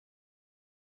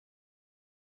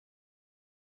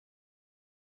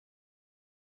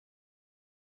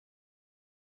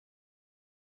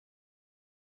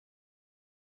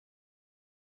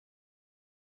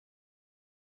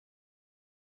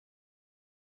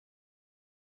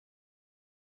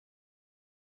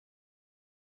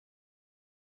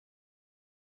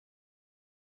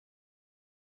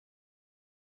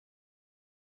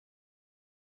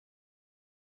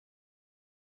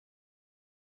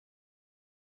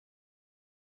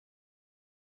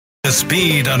to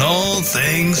speed on all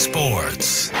things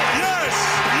sports. Yes,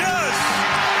 yes,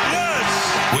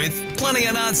 yes. With plenty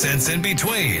of nonsense in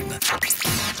between.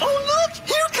 Oh, look,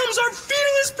 here comes our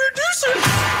fearless producer.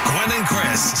 Gwynn and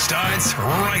Chris starts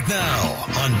right now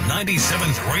on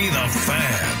 97.3 The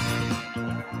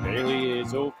Fan. Bailey is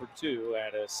 0 for 2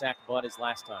 at a sack bunt his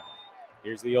last time.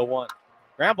 Here's the 0-1.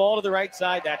 Ground ball to the right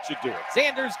side. That should do it.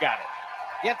 Sanders got it.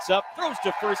 Gets up, throws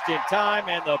to first in time,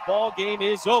 and the ball game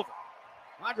is over.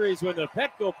 Padres win the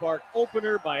Petco Park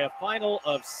opener by a final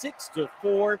of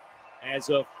 6-4 as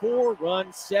a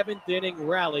 4-run seventh-inning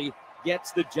rally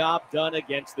gets the job done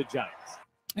against the Giants.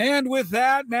 And with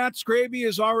that, Matt Skraby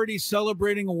is already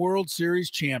celebrating a World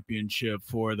Series championship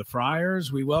for the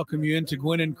Friars. We welcome you into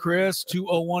Gwynn and Chris,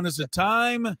 2:01 is the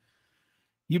time.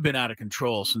 You've been out of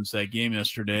control since that game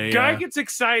yesterday. Guy gets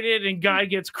excited and guy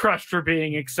gets crushed for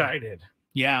being excited.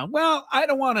 Yeah, well, I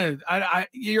don't want to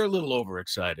 – you're a little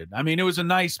overexcited. I mean, it was a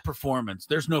nice performance.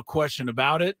 There's no question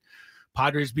about it.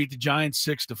 Padres beat the Giants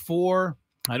 6-4.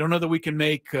 I don't know that we can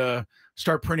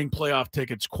start printing playoff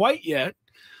tickets quite yet,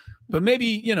 but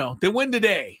maybe, they win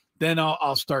today. Then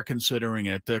I'll start considering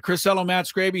it. Chris Ello, Matt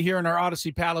Skraby here in our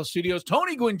Odyssey Palace studios.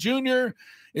 Tony Gwynn Jr.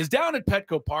 is down at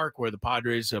Petco Park where the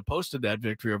Padres posted that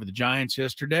victory over the Giants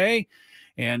yesterday.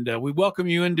 And we welcome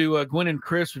you into Gwynn and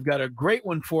Chris. We've got a great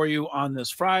one for you on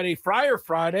this Friday, Friar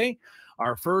Friday,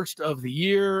 our first of the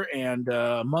year. And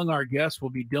among our guests will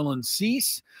be Dylan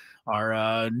Cease,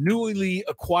 our newly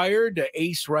acquired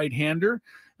ace right-hander.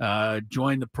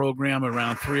 Joined the program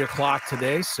around 3 o'clock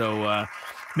today. So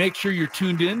make sure you're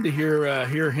tuned in to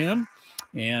hear him.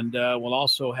 And we'll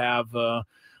also have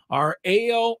our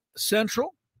AL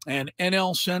Central and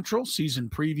NL Central season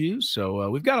previews. So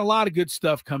we've got a lot of good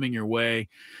stuff coming your way,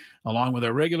 along with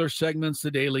our regular segments,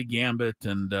 the Daily Gambit,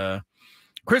 and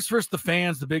Chris versus the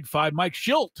Fans, the Big Five. Mike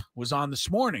Schilt was on this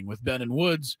morning with Ben and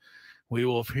Woods. We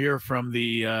will hear from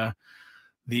the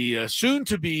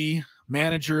soon-to-be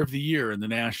manager of the year in the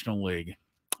National League.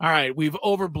 All right, we've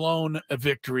overblown a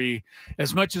victory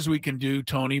as much as we can do,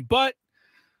 Tony, but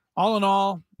all in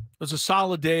all, it was a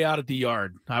solid day out at the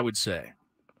yard, I would say.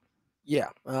 Yeah,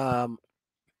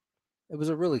 it was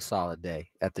a really solid day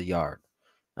at the yard.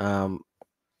 A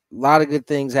lot of good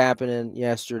things happening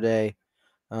yesterday.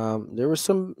 There was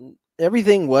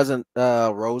everything wasn't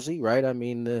rosy, right? I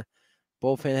mean, the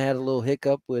bullpen had a little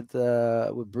hiccup with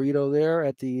Brito there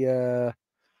at the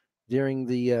during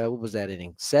the what was that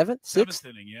inning? Seventh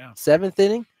inning, yeah. Seventh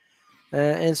inning,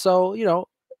 and so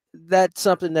that's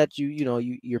something that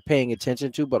you're paying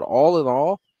attention to. But all in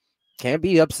all, can't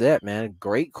be upset, man.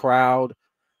 Great crowd.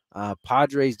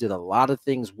 Padres did a lot of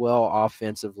things well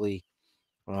offensively.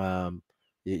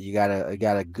 You got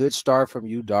a good start from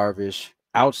you, Darvish.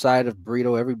 Outside of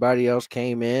Brito, everybody else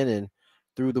came in and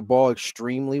threw the ball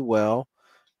extremely well,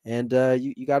 and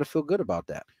you got to feel good about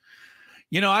that.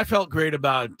 I felt great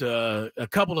about a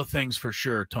couple of things for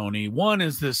sure, Tony. One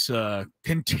is this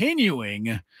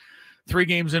continuing 3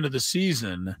 games into the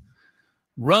season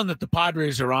run that the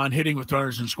Padres are on, hitting with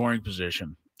runners in scoring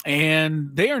position. And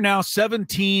they are now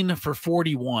 17 for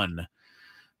 41.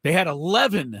 They had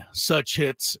 11 such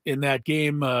hits in that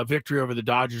game victory over the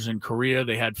Dodgers in Korea.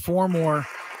 They had 4 more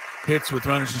hits with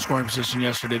runners in scoring position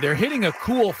yesterday. They're hitting a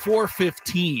cool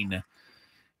 415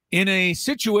 in a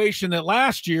situation that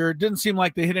last year it didn't seem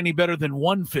like they hit any better than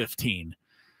 115.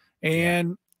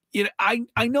 And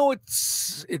I know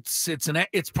it's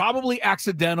probably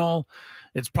accidental.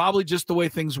 It's probably just the way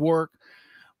things work.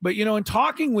 But, in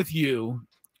talking with you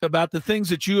about the things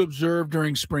that you observed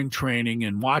during spring training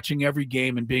and watching every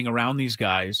game and being around these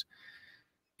guys,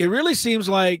 it really seems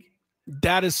like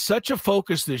that is such a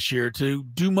focus this year to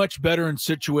do much better in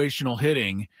situational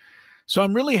hitting. So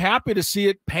I'm really happy to see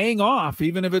it paying off,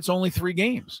 even if it's only 3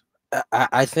 games.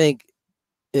 I think,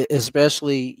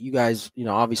 especially you guys,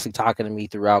 obviously talking to me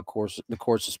throughout the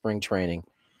course of spring training,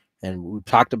 and we've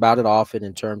talked about it often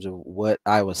in terms of what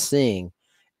I was seeing.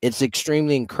 It's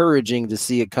extremely encouraging to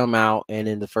see it come out, and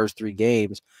in the first 3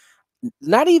 games,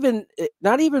 not even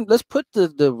let's put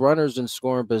the runners in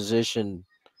scoring position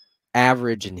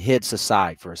average and hits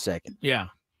aside for a second. Yeah.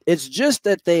 It's just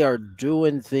that they are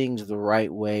doing things the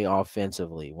right way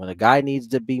offensively. When a guy needs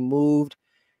to be moved,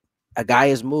 a guy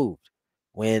is moved.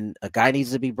 When a guy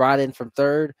needs to be brought in from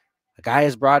third, a guy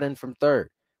is brought in from third.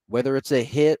 Whether it's a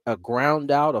hit, a ground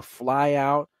out, a fly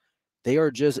out, they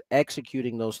are just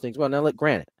executing those things. Well, now,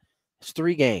 granted, it's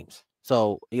 3 games.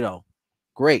 So,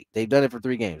 great. They've done it for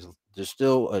 3 games. There's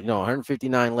still,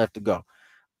 159 left to go.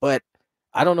 But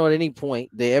I don't know at any point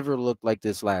they ever looked like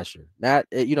this last year.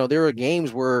 There were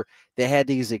games where they had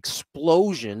these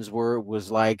explosions where it was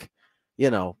like,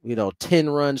 10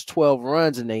 runs, 12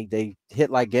 runs, and they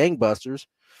hit like gangbusters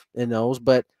in those.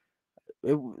 But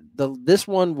this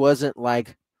one wasn't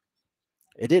like,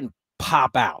 it didn't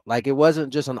pop out. Like, it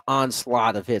wasn't just an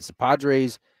onslaught of hits. The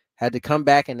Padres had to come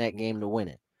back in that game to win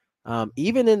it.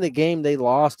 Even in the game they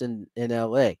lost in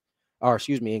LA, or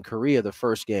excuse me, in Korea, the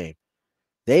first game,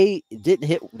 they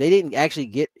didn't actually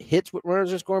get hits with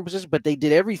runners in scoring position, but they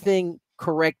did everything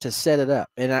correct to set it up.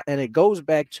 And it goes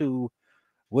back to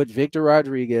what Victor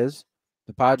Rodriguez,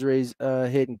 the Padres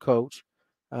hitting coach,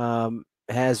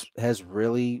 has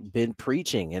really been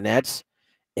preaching, and that's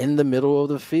in the middle of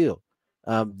the field.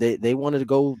 They wanted to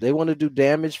go, they want to do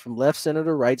damage from left center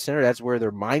to right center. That's where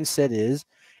their mindset is.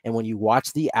 And when you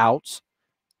watch the outs,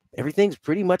 everything's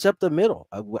pretty much up the middle.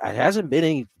 It hasn't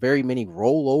been very many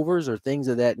rollovers or things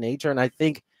of that nature. And I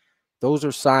think those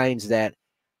are signs that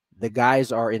the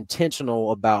guys are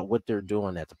intentional about what they're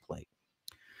doing at the plate.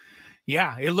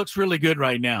 Yeah, it looks really good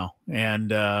right now.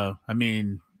 And I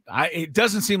mean, it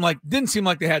didn't seem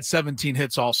like they had 17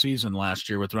 hits all season last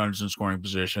year with runners in scoring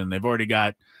position. They've already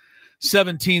got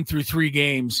 17 through 3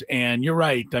 games. And you're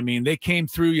right. I mean, they came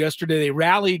through yesterday. They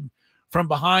rallied from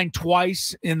behind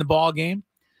twice in the ball game.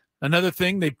 Another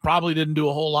thing they probably didn't do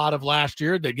a whole lot of last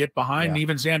year. They get behind. Yeah. And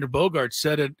even Xander Bogaerts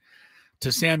said it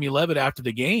to Sammy Levitt after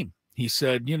the game. He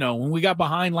said, when we got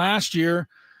behind last year,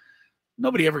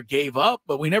 nobody ever gave up,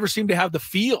 but we never seemed to have the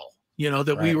feel,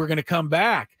 that we were going to come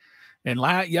back. And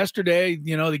yesterday,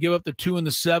 they give up the 2 in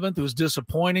the 7th. It was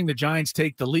disappointing. The Giants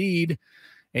take the lead,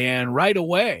 and right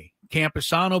away,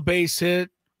 Campusano base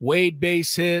hit, Wade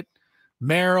base hit,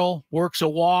 Merrill works a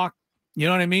walk. You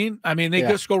know what I mean? I mean, they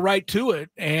just go right to it.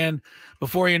 And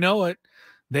before you know it,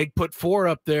 they put 4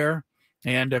 up there,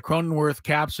 and Cronenworth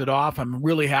caps it off. I'm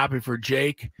really happy for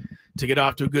Jake to get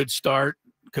off to a good start,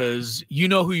 because you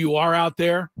know who you are out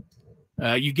there.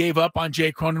 You gave up on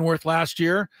Jake Cronenworth last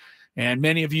year, and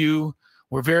many of you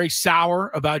were very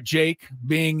sour about Jake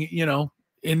being,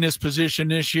 in this position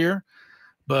this year.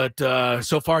 But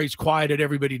so far, he's quieted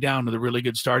everybody down with a really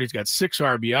good start. He's got 6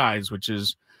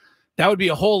 RBIs, that would be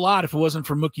a whole lot if it wasn't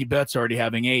for Mookie Betts already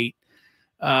having 8.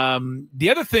 The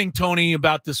other thing, Tony,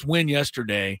 about this win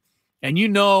yesterday, and you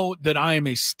know that I am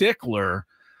a stickler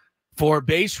for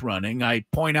base running. I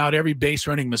point out every base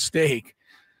running mistake.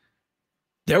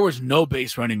 There was no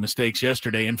base running mistakes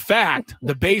yesterday. In fact,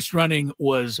 the base running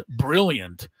was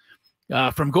brilliant.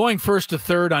 From going first to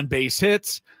third on base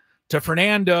hits, to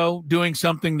Fernando doing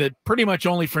something that pretty much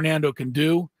only Fernando can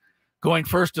do, going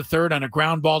first to third on a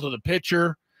ground ball to the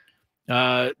pitcher.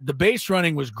 The base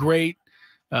running was great.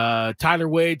 Tyler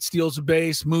Wade steals a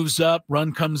base, moves up,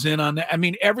 run comes in on that. I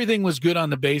mean, everything was good on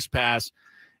the base pass.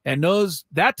 And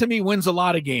that to me wins a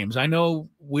lot of games. I know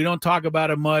we don't talk about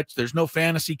it much. There's no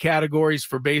fantasy categories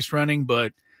for base running,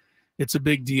 but it's a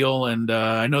big deal. And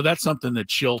I know that's something that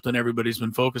Schilt and everybody's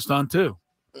been focused on too.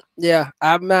 Yeah,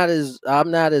 I'm not as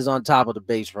on top of the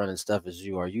base running stuff as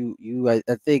you are. I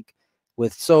think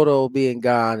with Soto being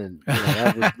gone, and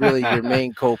that was really your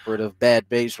main culprit of bad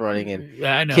base running. And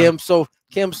yeah, I know.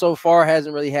 Kim so far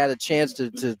hasn't really had a chance to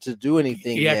do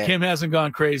anything yet. Kim hasn't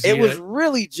gone crazy It yet. was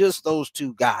really just those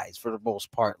 2 guys for the most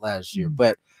part last year.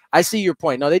 But I see your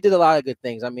point. No, they did a lot of good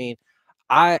things. I mean,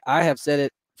 I have said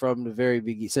it from the very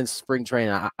beginning, since spring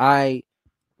training. I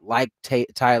like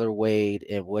Tyler Wade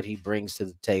and what he brings to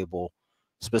the table,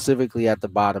 specifically at the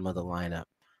bottom of the lineup.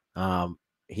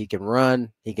 He can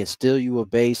run. He can steal you a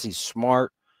base. He's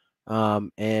smart.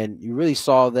 And you really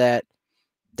saw that.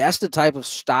 That's the type of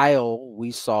style we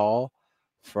saw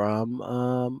from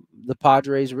the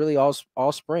Padres really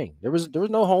all spring. There was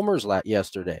no homers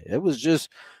yesterday. It was just,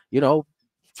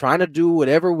 trying to do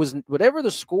whatever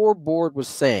the scoreboard was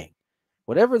saying,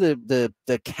 whatever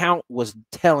the count was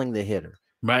telling the hitter.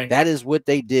 Right. That is what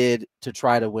they did to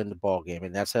try to win the ball game,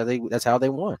 and that's how they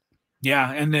won. Yeah,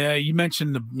 and you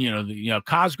mentioned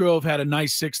Cosgrove had a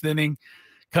nice 6th inning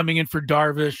coming in for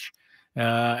Darvish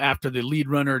after the lead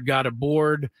runner got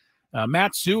aboard.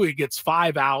 Matsui gets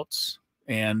 5 outs,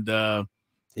 and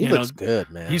he looks good,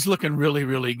 man. He's looking really,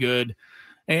 really good.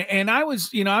 And I was,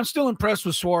 I'm still impressed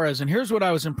with Suarez. And here's what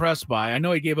I was impressed by. I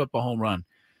know he gave up a home run.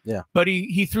 Yeah. But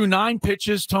he threw 9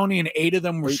 pitches, Tony, and 8 of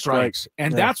them were strikes.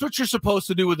 And that's what you're supposed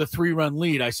to do with a 3-run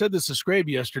lead. I said this to Skraby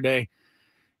yesterday.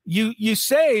 You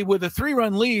say with a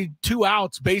 3-run lead, 2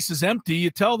 outs, bases empty, you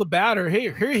tell the batter, hey,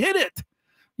 here, hit it.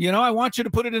 I want you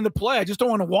to put it into play. I just don't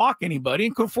want to walk anybody.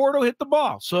 And Conforto hit the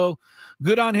ball. So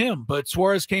good on him. But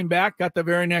Suarez came back, got the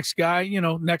very next guy,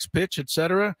 next pitch,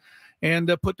 etc.,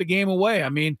 and put the game away. I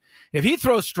mean, if he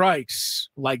throws strikes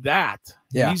like that,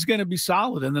 he's going to be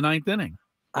solid in the 9th inning.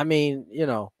 I mean,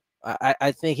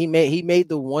 I think he made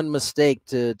the one mistake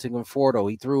to Conforto.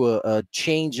 He threw a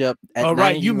changeup at 91.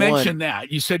 Right. You mentioned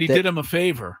that. You said he did him a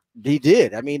favor. He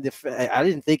did. I mean, I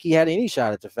didn't think he had any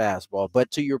shot at the fastball.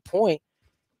 But to your point,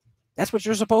 that's what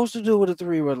you're supposed to do with a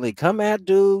 3-run lead. Come at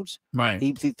dudes. Right.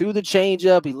 He threw the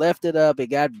changeup. He left it up. It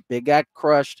got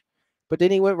crushed. But then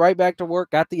he went right back to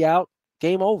work, got the out,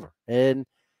 game over. And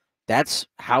that's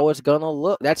how it's gonna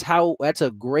look. That's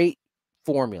a great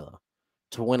formula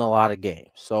to win a lot of games.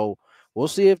 So we'll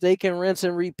see if they can rinse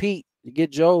and repeat to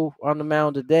get Joe on the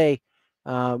mound today.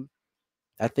 I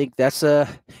think that's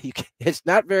it's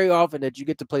not very often that you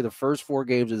get to play the first 4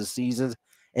 games of the season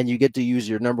and you get to use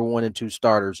your number 1 and 2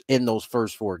 starters in those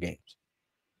first 4 games.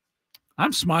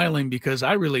 I'm smiling because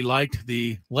I really liked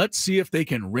the let's see if they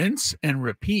can rinse and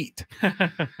repeat.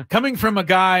 Coming from a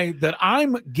guy that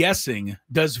I'm guessing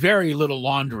does very little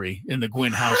laundry in the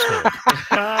Gwynn household.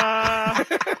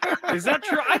 Is that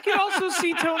true? I can also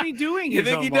see Tony doing You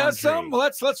think he does some?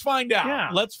 Let's find out. Yeah.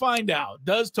 Let's find out.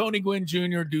 Does Tony Gwynn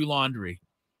Jr. do laundry?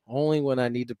 Only when I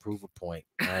need to prove a point.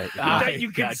 That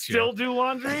you can still do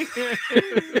laundry?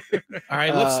 All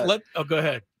right, go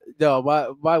ahead.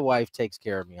 No, my wife takes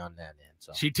care of me on that end.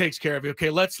 So She takes care of you.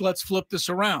 Okay, let's flip this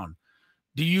around.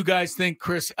 Do you guys think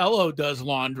Chris Ello does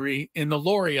laundry in the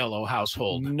Lori Ello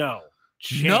household? No.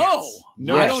 No,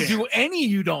 I don't chance. do any.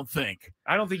 You don't think?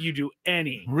 I don't think you do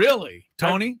any. Really,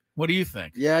 Tony? What do you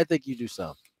think? Yeah, I think you do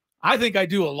some. I think I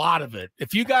do a lot of it.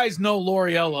 If you guys know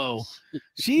Lori Ello,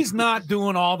 she's not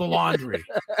doing all the laundry.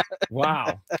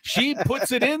 Wow. She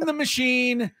puts it in the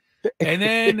machine and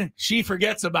then she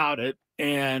forgets about it,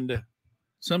 and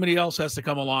somebody else has to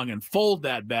come along and fold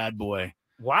that bad boy.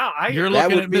 Wow. You're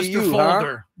looking at Mr. You,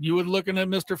 Folder. huh? You were looking at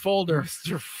Mr. Folder.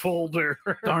 Mr. Folder.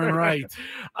 Darn right. Do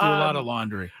a lot of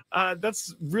laundry.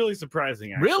 That's really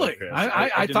surprising. Actually, Really? Chris.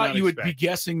 I did thought not you would be expect.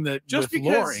 guessing that Just with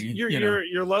because Lori.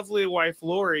 your lovely wife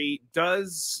Lori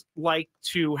does like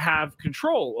to have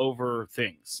control over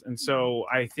things, and so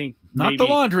I think Not the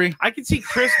laundry. I can see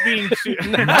Chris being too.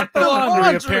 Not the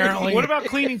laundry, apparently. What about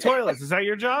cleaning toilets? Is that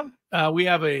your job? We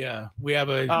have a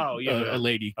a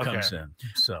lady okay. comes in.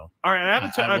 So All right, I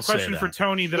have I a will say question for that.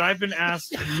 Tony that I've been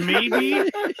asked maybe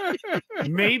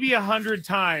 100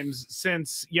 times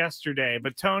since yesterday.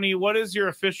 But Tony, what is your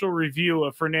official review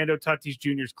of Fernando Tatis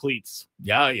Jr.'s cleats?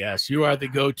 yes, you are the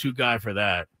go-to guy for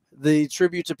that. The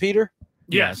tribute to Peter.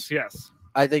 Yes.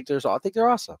 I think they're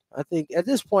awesome. I think at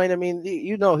this point, I mean,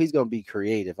 he's going to be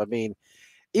creative. I mean,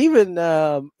 even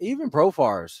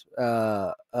Profar's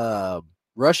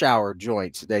rush hour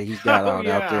joints that he's got on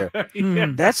out there.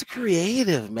 Yeah. That's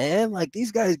creative, man. Like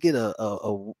these guys get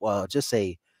just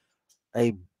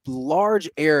a large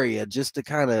area just to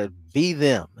kind of be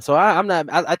them. So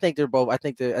I think they're both. I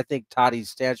think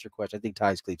Toddy's, to answer your question, I think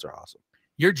Toddy's cleats are awesome.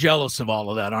 You're jealous of all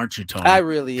of that, aren't you, Tony? I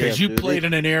really am. Because you played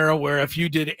in an era where if you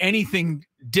did anything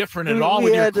different at all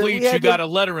with your cleats, you got a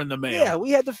letter in the mail. Yeah,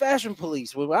 we had the fashion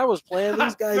police. When I was playing,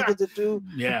 these guys get to do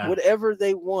whatever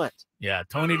they want. Yeah,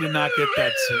 Tony did not get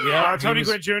that. Yeah, Tony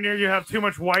Gwynn Jr., you have too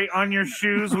much white on your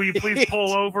shoes. Will you please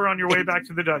pull over on your way back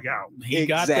to the dugout? He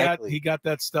got that. He got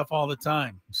that stuff all the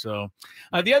time. So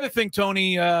the other thing,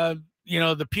 Tony,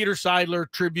 the Peter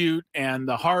Seidler tribute and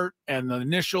the heart and the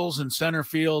initials in center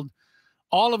field,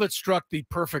 all of it struck the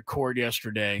perfect chord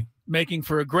yesterday, making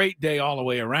for a great day all the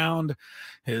way around.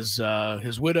 His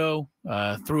widow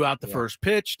threw out the first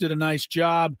pitch, did a nice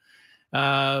job.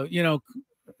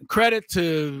 Credit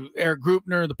to Eric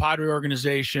Grupner, the Padre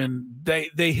organization.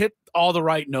 They hit all the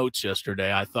right notes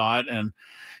yesterday, I thought, and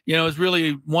it was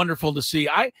really wonderful to see.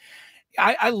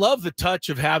 I love the touch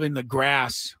of having the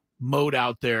grass mowed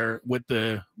out there with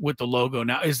the logo.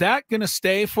 Now, is that going to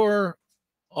stay for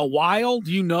a while?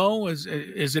 Do you know? Is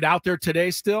it out there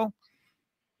today still?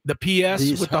 The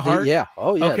PS with the heart? Yeah.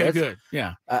 Oh, yeah. Okay, good.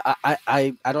 Yeah.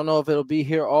 I don't know if it'll be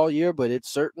here all year, but it's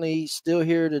certainly still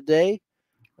here today.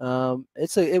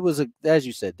 It was as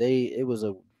you said, it was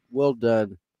a well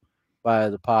done by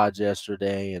the Pods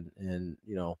yesterday, and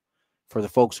for the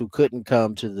folks who couldn't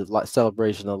come to the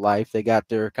celebration of life, they got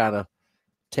their kind of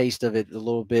taste of it a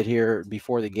little bit here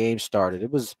before the game started.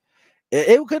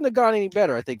 It couldn't have gone any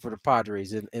better, I think, for the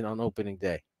Padres in on opening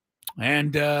day.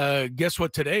 And guess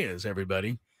what today is,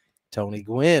 everybody? Tony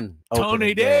Gwynn.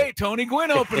 Tony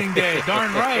Gwynn opening day.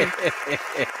 Darn right.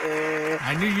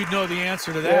 I knew you'd know the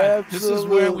answer to that.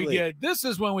 Absolutely. This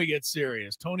is when we get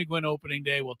serious. Tony Gwynn opening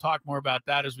day. We'll talk more about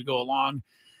that as we go along.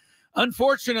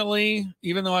 Unfortunately,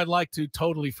 even though I'd like to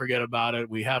totally forget about it,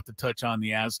 we have to touch on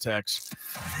the Aztecs.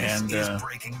 And This is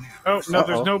breaking news. Oh, no,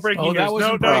 there's no breaking news. that No,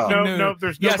 wasn't breaking news. no,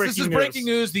 there's no yes, breaking this is news. breaking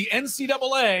news. The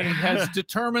NCAA has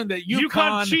determined that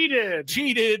UConn UConn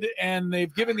cheated, and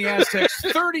they've given the Aztecs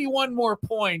 31 more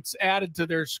points added to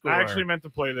their score. I actually meant to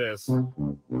play this.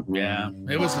 Yeah,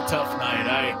 it was a tough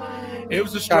night. It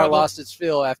was a Kind of struggle. lost its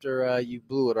feel after you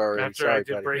blew it already. After Sorry, I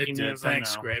did buddy. breaking It did. news. I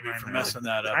Thanks, know. Skraby, I for know. messing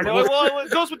that up. I know. Well, it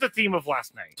goes with the theme of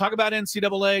last night. Talk about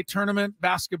NCAA tournament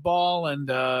basketball, and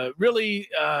really,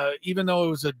 even though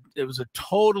it was a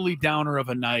totally downer of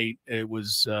a night,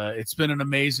 it's been an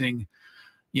amazing,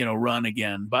 run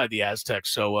again by the Aztecs.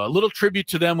 So a little tribute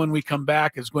to them when we come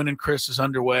back as Gwynn and Chris is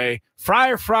underway.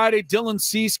 Friar Friday, Dylan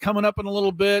Cease coming up in a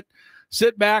little bit.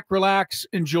 Sit back, relax,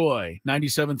 enjoy.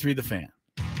 97.3 The Fan.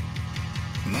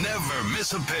 Never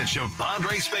miss a pitch of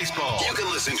Padres baseball. You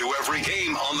can listen to every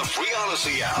game on the free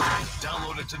Odyssey app.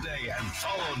 Download it today and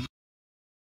follow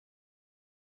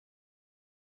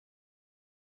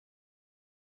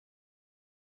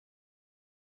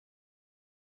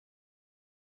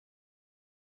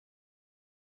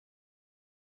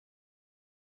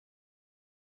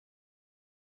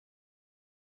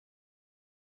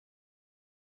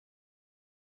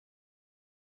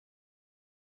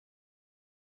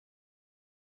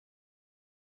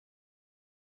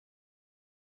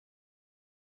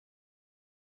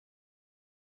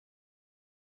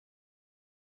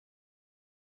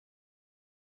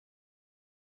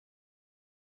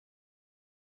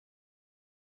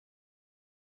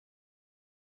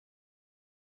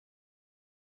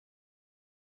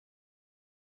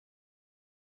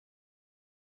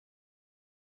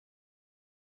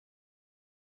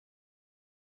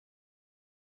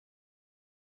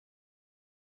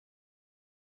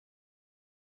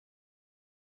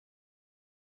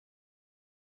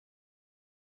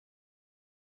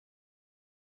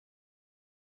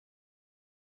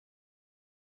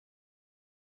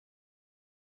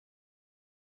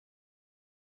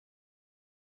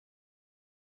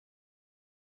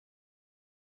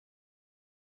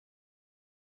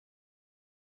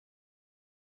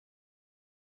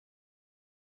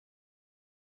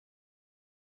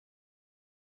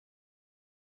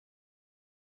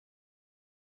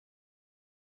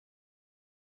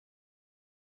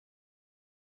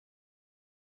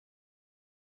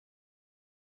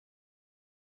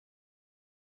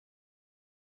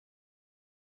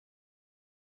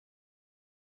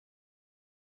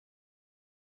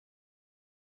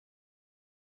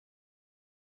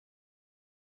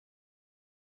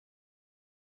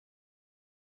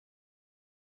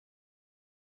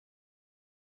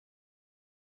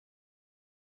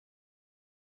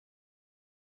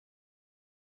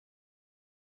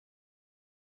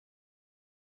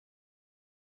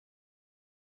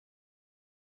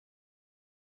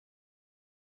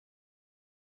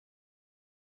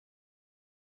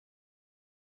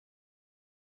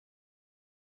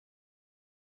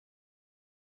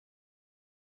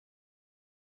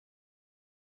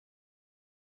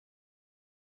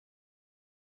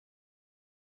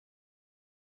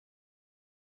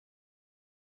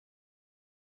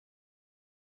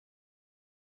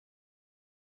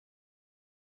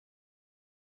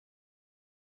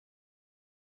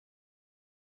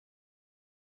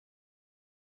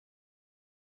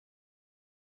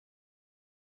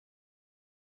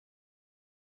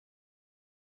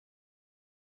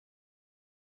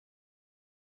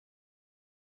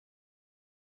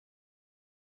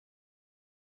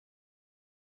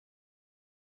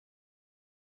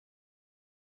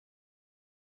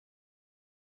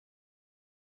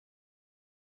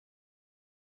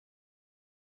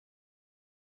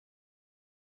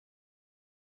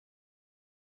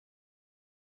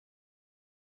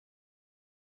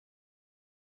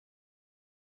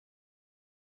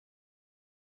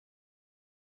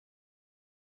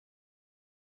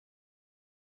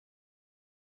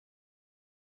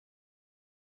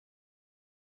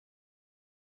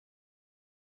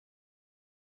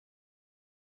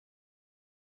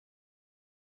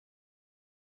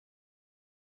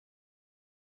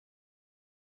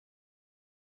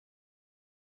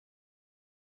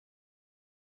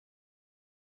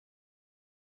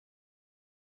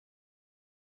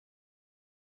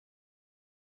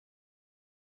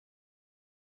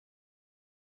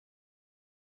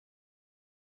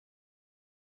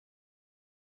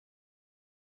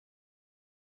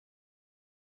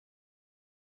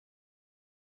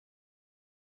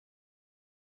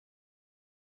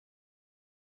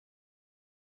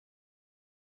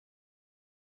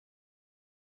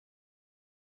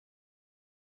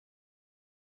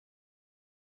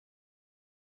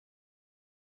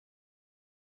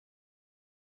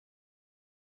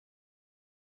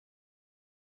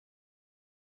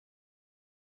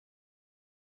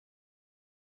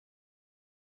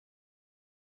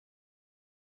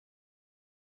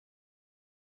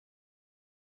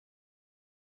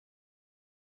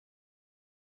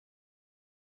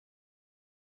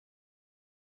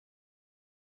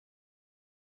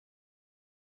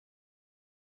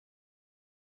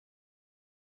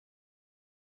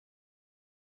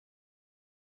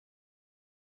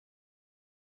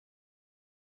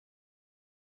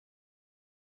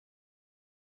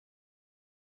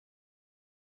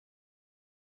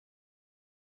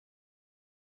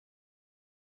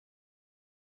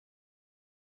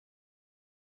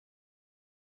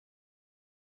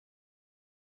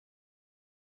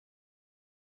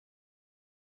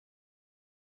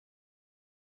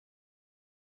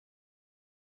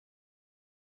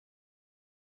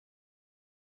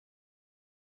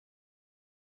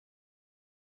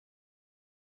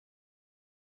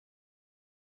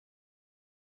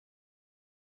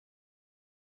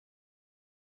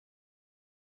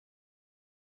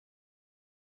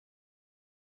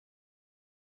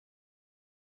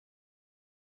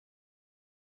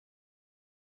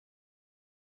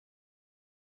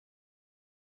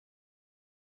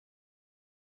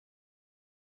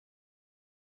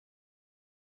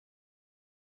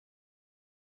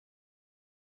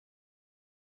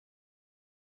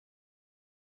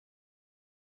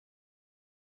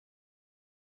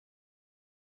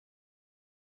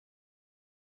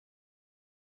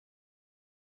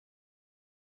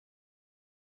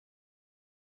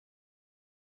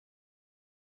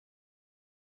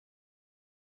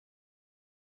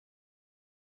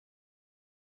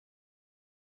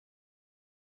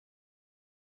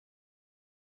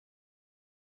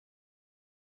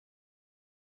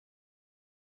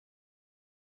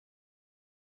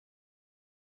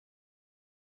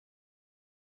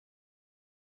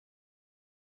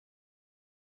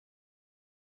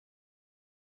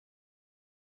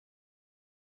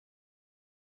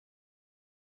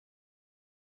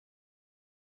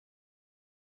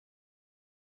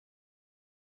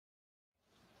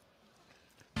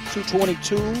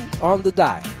 2:22 on the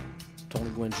dial. Tony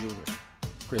Gwynn Jr.,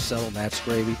 Chris Ello, Matt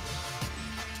Skraby.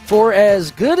 For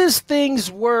as good as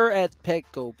things were at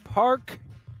Petco Park,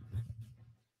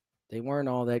 they weren't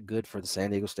all that good for the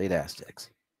San Diego State Aztecs.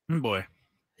 Boy.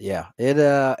 Yeah, it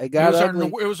got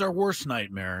ugly. It was our worst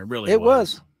nightmare. It really It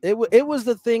was. It was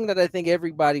the thing that I think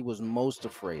everybody was most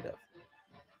afraid of,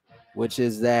 which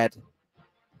is that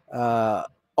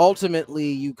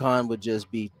ultimately UConn would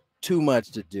just be too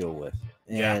much to deal with.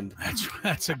 And yeah,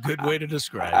 that's a good way to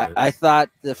describe it. I thought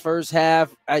the first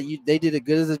half they did as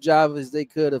good a job as they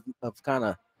could of kind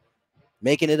of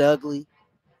making it ugly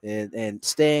and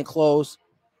staying close.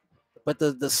 But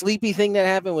the sleepy thing that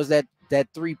happened was that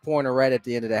 3-pointer right at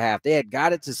the end of the half. They had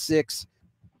got it to 6,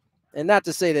 and not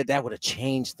to say that would have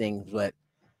changed things, but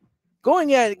going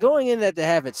in at the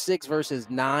half at 6 versus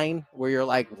 9, where you're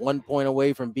like 1 point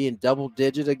away from being double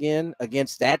digit again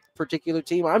against that particular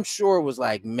team, I'm sure it was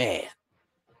like, man,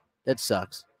 that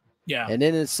sucks. Yeah. And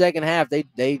then in the second half, they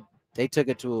took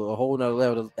it to a whole nother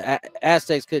level. The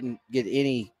Aztecs couldn't get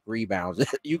any rebounds.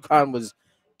 UConn was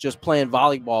just playing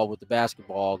volleyball with the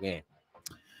basketball all game.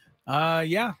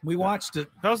 Yeah, we watched it.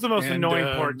 That was the most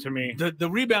annoying part to me. The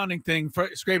rebounding thing,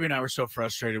 Skraby and I were so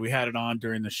frustrated. We had it on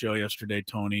during the show yesterday,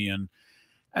 Tony, and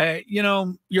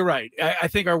you're right. I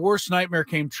think our worst nightmare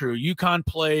came true. UConn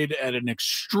played at an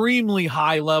extremely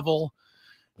high level,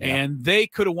 and they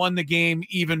could have won the game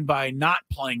even by not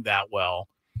playing that well.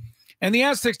 And the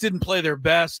Aztecs didn't play their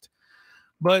best,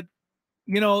 but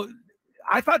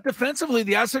I thought defensively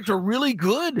the Aztecs were really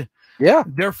good. Yeah,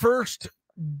 their first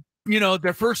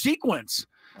sequence.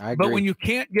 But when you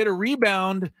can't get a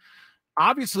rebound,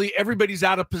 obviously everybody's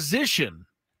out of position,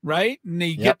 right? And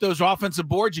you get those offensive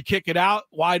boards, you kick it out,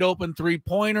 wide open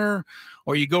 3-pointer,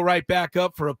 or you go right back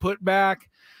up for a putback.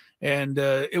 And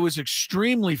it was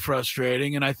extremely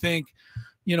frustrating. And I think,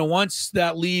 once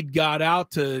that lead got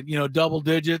out to, double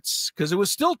digits, because it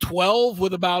was still 12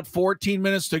 with about 14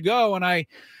 minutes to go. And I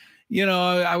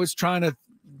was trying to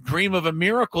dream of a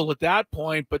miracle at that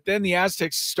point, but then the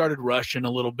Aztecs started rushing a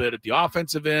little bit at the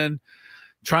offensive end,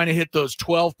 trying to hit those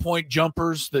 12-point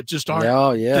jumpers that just aren't,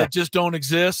 that just don't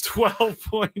exist.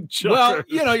 12-point jumpers.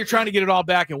 Well, you're trying to get it all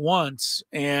back at once,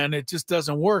 and it just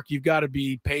doesn't work. You've got to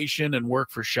be patient and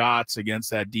work for shots against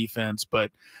that defense.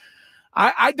 But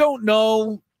I don't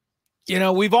know.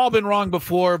 We've all been wrong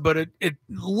before, but it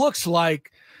looks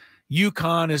like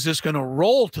UConn is just going to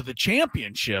roll to the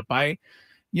championship. I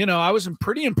was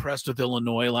pretty impressed with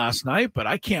Illinois last night, but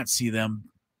I can't see them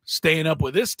staying up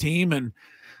with this team. And,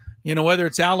 whether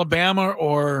it's Alabama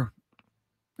or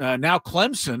now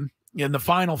Clemson in the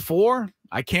Final Four,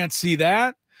 I can't see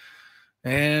that.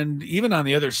 And even on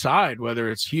the other side, whether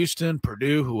it's Houston,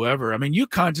 Purdue, whoever, I mean,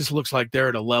 UConn just looks like they're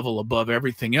at a level above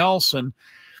everything else. And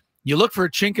you look for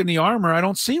a chink in the armor, I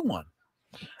don't see one.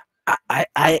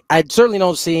 I certainly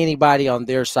don't see anybody on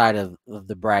their side of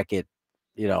the bracket,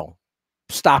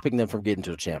 stopping them from getting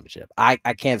to a championship. I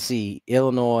can't see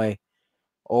Illinois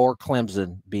or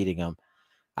Clemson beating them.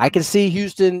 I can see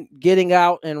Houston getting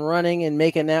out and running and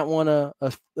making that one a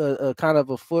kind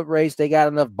of a foot race. They got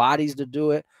enough bodies to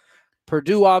do it.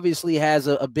 Purdue obviously has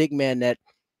a big man that,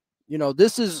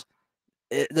 this is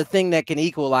the thing that can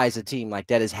equalize a team like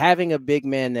that, is having a big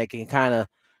man that can kind of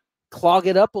clog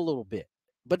it up a little bit.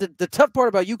 But the tough part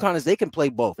about UConn is they can play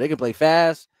both. They can play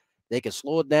fast. They can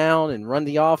slow it down and run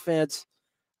the offense.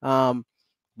 But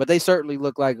they certainly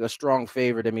look like a strong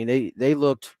favorite. I mean, they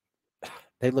looked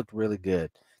really good.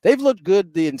 They've looked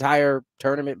good the entire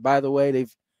tournament, by the way.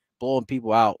 They've blown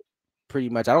people out pretty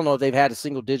much. I don't know if they've had a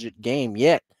single-digit game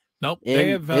yet. Nope.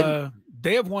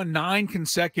 They have won 9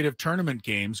 consecutive tournament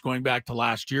games going back to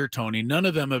last year, Tony. None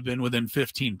of them have been within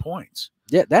 15 points.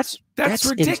 Yeah, that's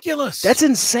ridiculous. That's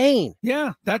insane.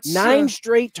 Yeah, that's 9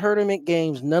 straight tournament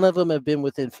games. None of them have been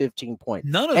within 15 points.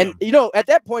 None of them. And at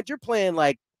that point, you're playing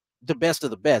like the best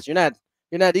of the best. You're not.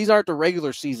 These aren't the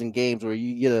regular season games where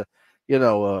you get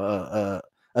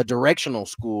a directional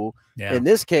school. Yeah. In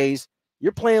this case,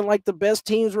 you're playing like the best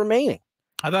teams remaining.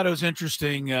 I thought it was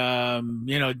interesting.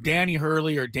 Danny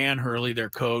Hurley, or Dan Hurley, their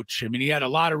coach. I mean, he had a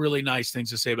lot of really nice things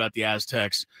to say about the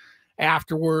Aztecs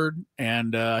afterward,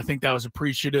 and I think that was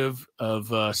appreciative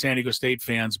of San Diego State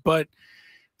fans. But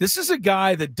this is a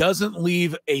guy that doesn't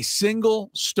leave a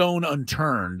single stone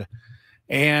unturned.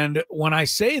 And when I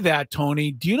say that,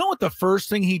 Tony, do you know what the first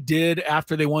thing he did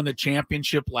after they won the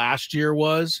championship last year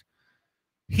was?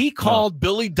 He called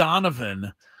Billy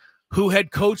Donovan, who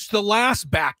had coached the last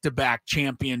back-to-back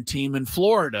champion team in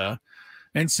Florida,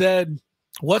 and said,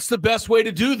 what's the best way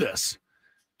to do this?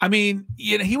 I mean,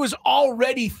 he was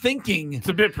already thinking. It's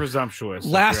a bit presumptuous.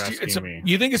 Last year,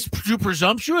 you think it's too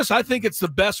presumptuous? I think it's the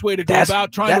best way to go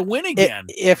about trying to win again.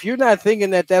 If you're not thinking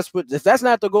that if that's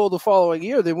not the goal the following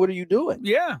year, then what are you doing?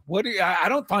 Yeah, I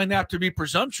don't find that to be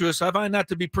presumptuous. I find that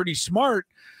to be pretty smart.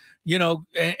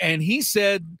 And he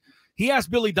said, he asked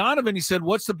Billy Donovan, he said,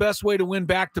 what's the best way to win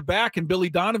back-to-back? And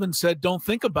Billy Donovan said, don't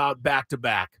think about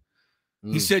back-to-back.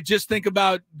 He said, just think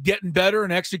about getting better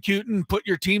and executing, put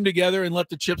your team together and let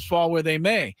the chips fall where they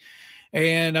may.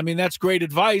 And, I mean, that's great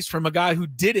advice from a guy who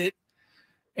did it.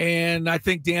 And I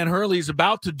think Dan Hurley's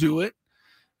about to do it.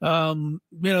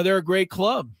 They're a great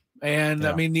club. And,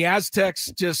 I mean, the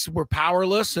Aztecs just were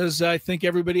powerless, as I think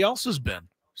everybody else has been.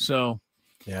 So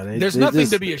there's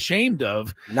nothing to be ashamed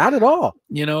of. Not at all.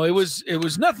 It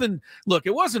was nothing. Look,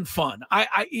 it wasn't fun.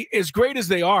 I as great as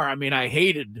they are, I mean, I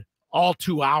hated all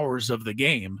 2 hours of the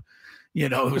game.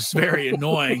 It was very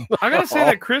annoying. I gotta say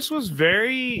that Chris was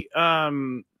very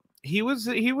he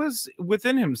was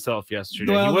within himself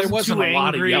yesterday. Well, there wasn't a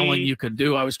lot of yelling you could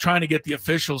do. I was trying to get the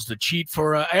officials to cheat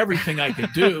for everything I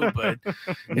could do, but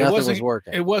nothing was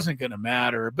working. It wasn't going to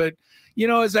matter. But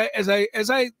as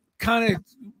I kind of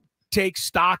take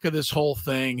stock of this whole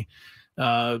thing,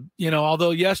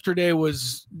 although yesterday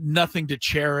was nothing to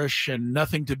cherish and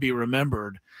nothing to be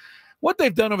remembered, what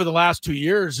they've done over the last 2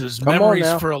 years is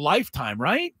memories for a lifetime,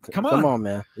 right? Come on,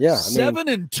 man. Yeah.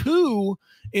 7-2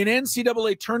 in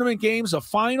NCAA tournament games, a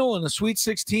final and a Sweet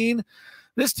 16.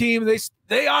 This team,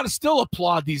 they ought to still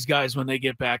applaud these guys when they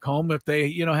get back home if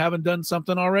they, haven't done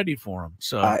something already for them.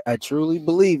 So I truly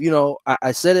believe,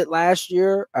 I said it last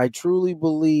year. I truly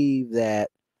believe that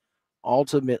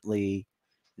ultimately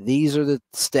these are the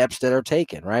steps that are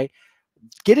taken, right?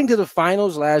 Getting to the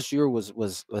finals last year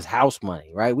was house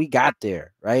money, right? We got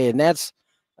there, right? And that's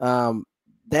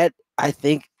that I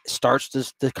think starts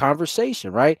the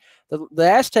conversation, right?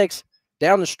 The Aztecs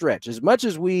down the stretch, as much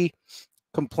as we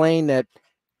complain that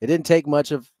it didn't take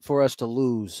much for us to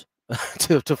lose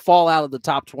to fall out of the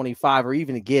top 25 or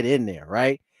even to get in there,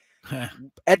 right?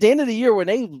 At the end of the year, when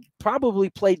they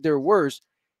probably played their worst,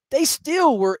 they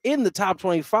still were in the top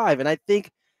 25. And I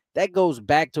think that goes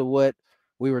back to what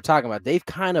we were talking about. They've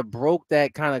kind of broke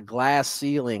that kind of glass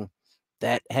ceiling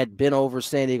that had been over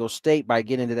San Diego State by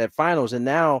getting to that finals. And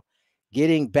now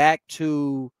getting back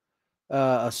to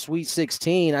a Sweet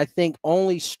 16, I think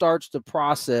only starts the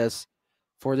process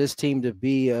for this team to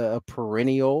be a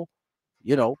perennial,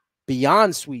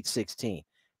 beyond Sweet 16.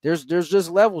 There's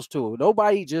just levels to it.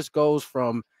 Nobody just goes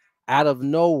from out of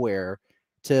nowhere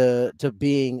to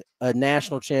being a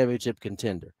national championship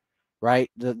contender.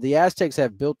 Right. The Aztecs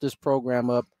have built this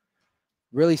program up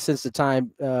really since the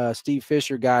time Steve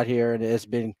Fisher got here, and it's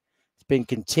been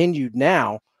continued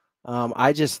now.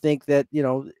 I just think that,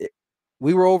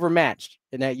 we were overmatched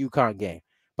in that UConn game,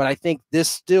 but I think this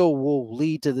still will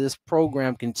lead to this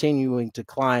program continuing to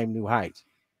climb new heights.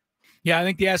 Yeah, I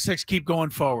think the Aztecs keep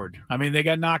going forward. I mean, they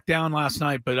got knocked down last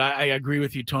night, but I agree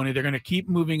with you, Tony. They're going to keep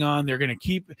moving on. They're going to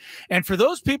keep – and for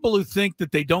those people who think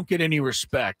that they don't get any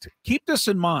respect, keep this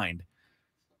in mind.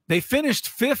 They finished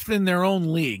 5th in their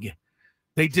own league.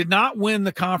 They did not win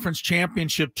the conference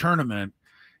championship tournament,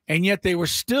 and yet they were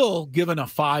still given a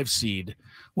 5 seed,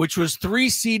 which was 3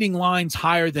 seeding lines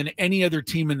higher than any other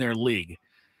team in their league.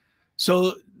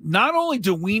 So not only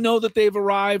do we know that they've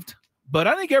arrived, but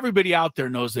I think everybody out there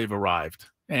knows they've arrived.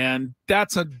 And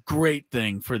that's a great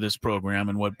thing for this program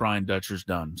and what Brian Dutcher's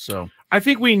done. So I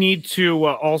think we need to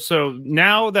also,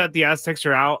 now that the Aztecs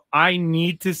are out, I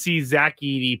need to see Zach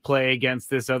Edey play against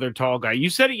this other tall guy. You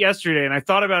said it yesterday, and I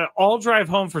thought about it all drive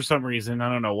home for some reason.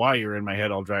 I don't know why you're in my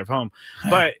head all drive home.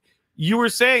 But you were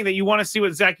saying that you want to see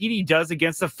what Zach Edey does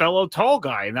against a fellow tall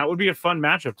guy, and that would be a fun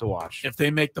matchup to watch. If they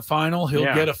make the final, he'll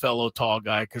get a fellow tall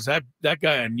guy, because that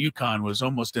guy in UConn was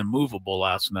almost immovable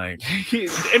last night.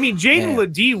 I mean, Jaden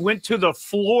Ledee went to the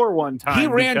floor one time. He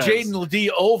ran Jaden Ledee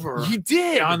over. He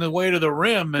did. On the way to the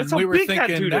rim, and we were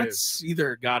thinking that's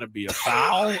either got to be a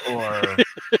foul or,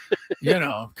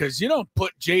 because you don't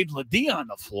put Jaden Ledee on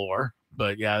the floor.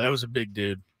 But, yeah, that was a big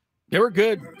dude. They were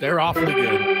good. They were awfully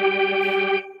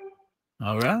good.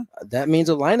 All right. That means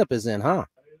a lineup is in, huh?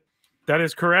 That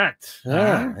is correct.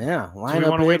 Yeah, yeah. Lineup. Do we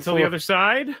want to wait till the other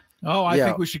side? Oh, I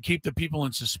think we should keep the people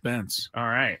in suspense. All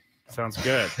right. Sounds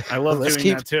good. I love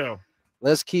doing that too.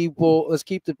 Let's keep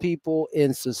the people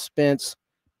in suspense.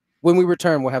 When we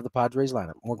return, we'll have the Padres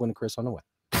lineup. More Gwynn and Chris on the way.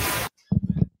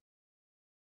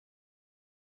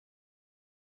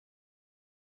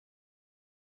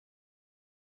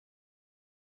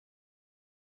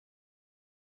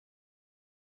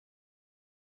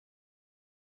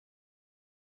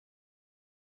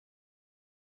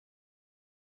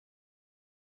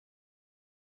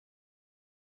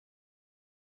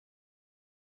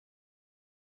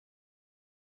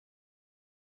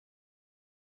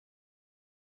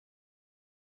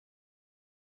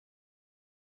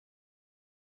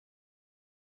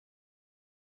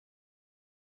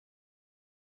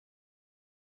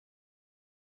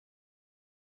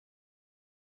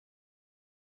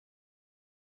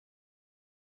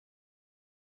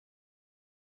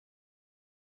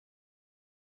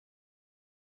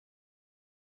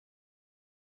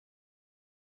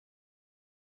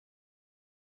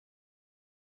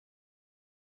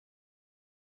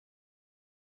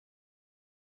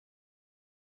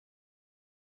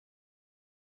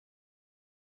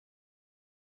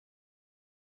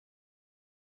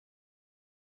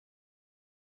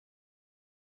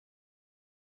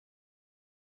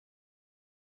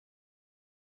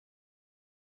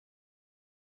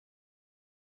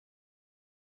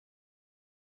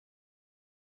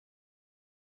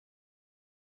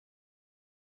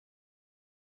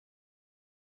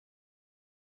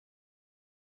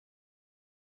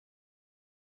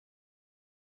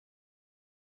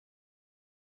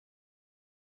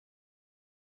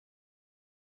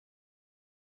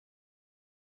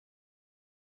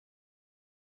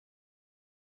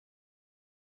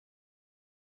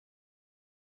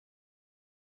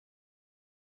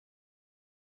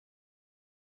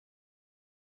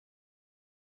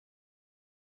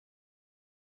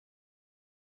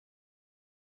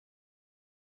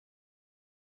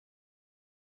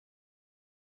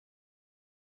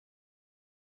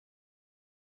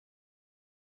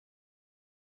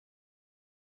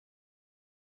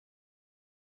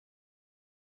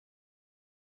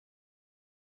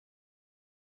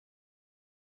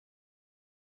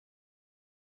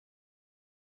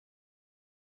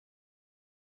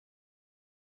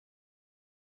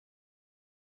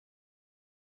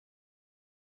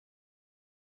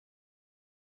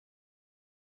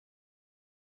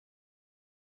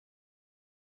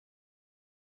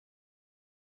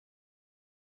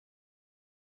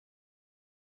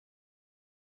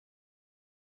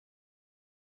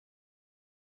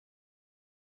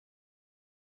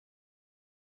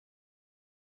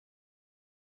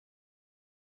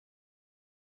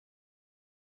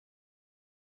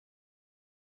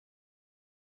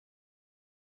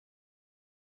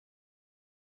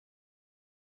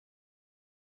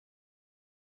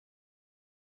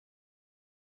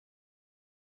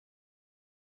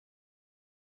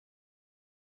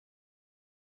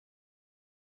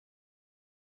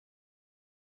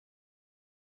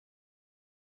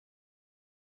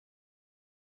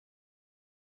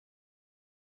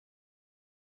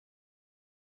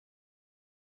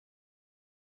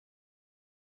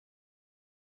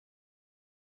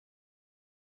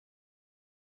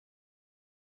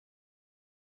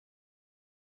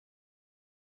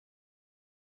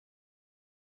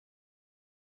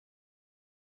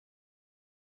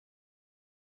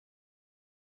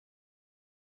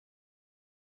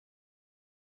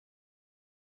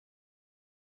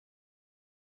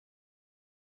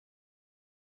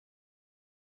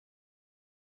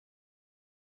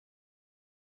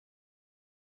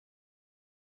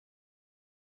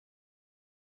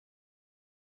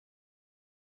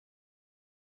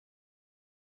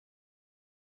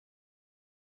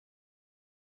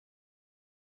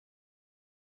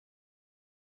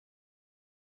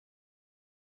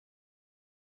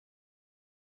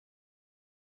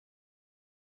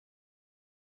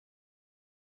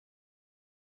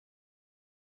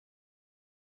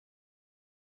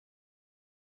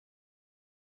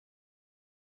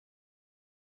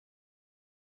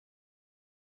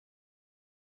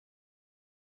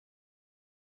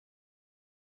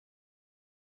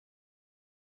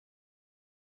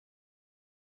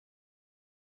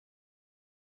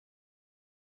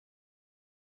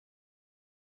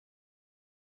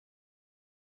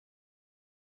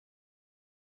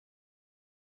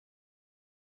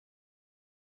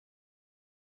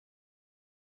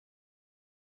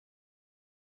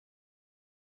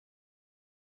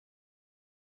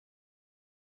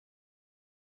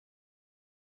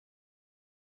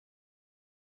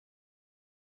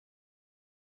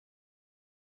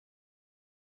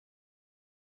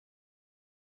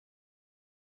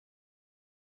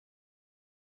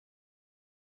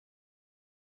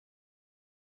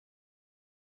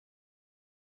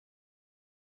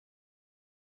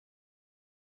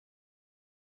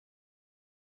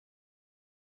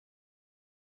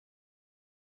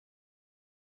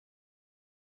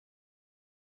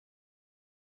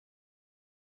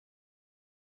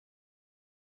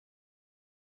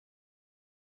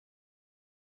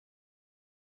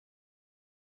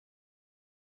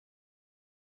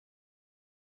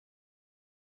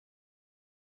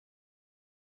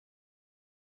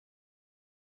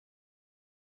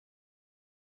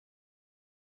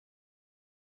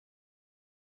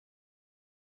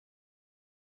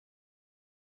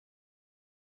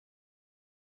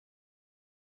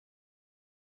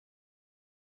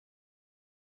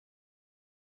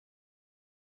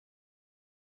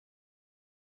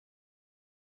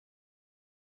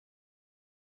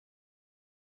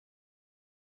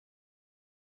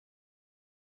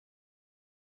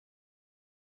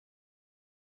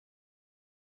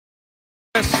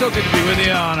 So good to be with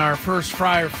you on our first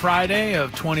Friar Friday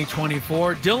of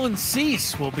 2024. Dylan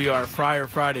Cease will be our Friar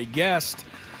Friday guest.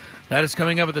 That is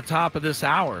coming up at the top of this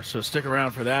hour, so stick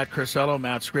around for that. Chris Ello,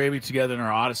 Matt Skraby together in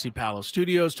our Odyssey Palace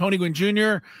studios. Tony Gwynn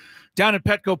Jr. down at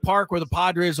Petco Park where the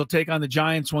Padres will take on the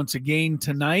Giants once again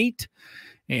tonight.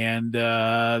 And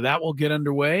that will get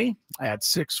underway at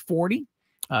 6:40.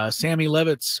 Sammy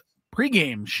Levitt's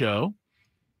pregame show,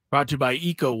 brought to you by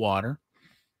Eco Water,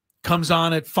 comes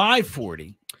on at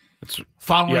 5:40. It's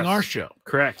following our show.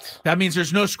 Correct. That means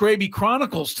there's no Skraby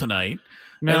Chronicles tonight,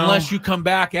 unless you come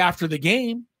back after the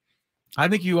game. I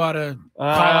think you ought to call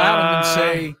Adam and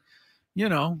say,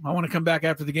 I want to come back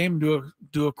after the game and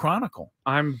do a chronicle.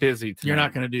 I'm busy tonight. You're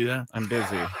not going to do that. I'm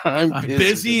busy. I'm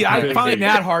busy. I find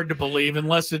that hard to believe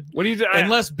unless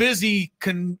busy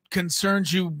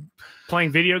concerns you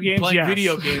playing video games.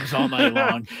 Video games all night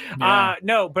long. Yeah.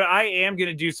 No, but I am going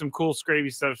to do some cool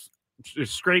Skraby stuff,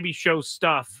 Skraby show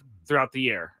stuff throughout the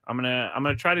year. I'm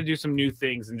gonna try to do some new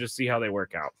things and just see how they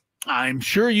work out. I'm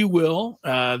sure you will.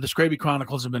 The Skraby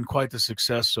Chronicles have been quite the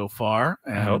success so far,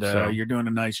 and I hope so. You're doing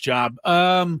a nice job.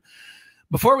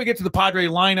 Before we get to the Padre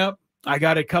lineup, I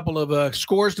got a couple of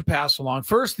scores to pass along.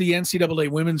 First, the NCAA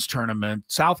Women's Tournament.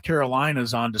 South Carolina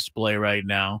is on display right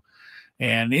now,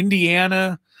 and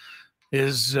Indiana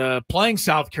is playing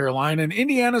South Carolina, and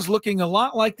Indiana's looking a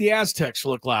lot like the Aztecs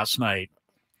looked last night.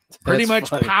 Pretty much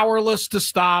powerless to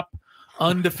stop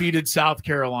undefeated South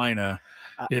Carolina.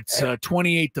 It's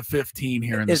 28-15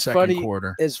 here in the second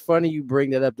quarter. It's funny you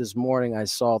bring that up. This morning I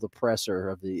saw the presser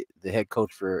of the head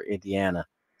coach for Indiana,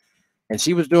 and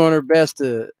she was doing her best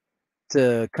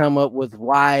to come up with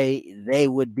why they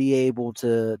would be able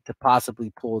to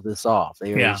possibly pull this off.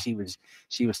 She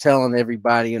was telling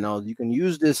everybody, you can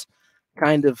use this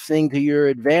kind of thing to your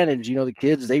advantage. The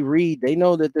kids, they read, they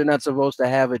know that they're not supposed to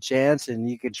have a chance, and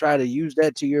you can try to use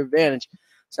that to your advantage.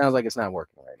 Sounds like it's not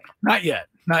working right now. Not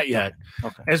yet.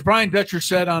 Okay. As Brian Dutcher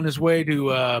said on his way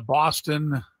to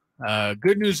Boston,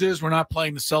 good news is we're not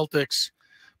playing the Celtics.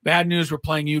 Bad news, we're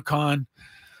playing UConn.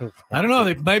 I don't know.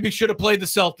 They maybe should have played the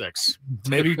Celtics.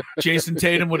 Maybe Jason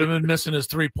Tatum would have been missing his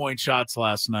three-point shots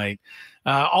last night.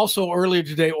 Also, earlier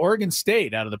today, Oregon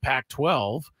State out of the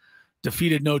Pac-12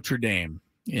 defeated Notre Dame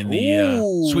in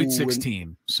the Sweet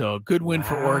 16. So a good win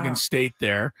for Oregon State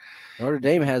there. Notre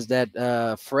Dame has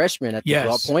that freshman at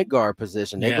the point guard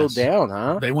position. They go down,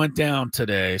 huh? They went down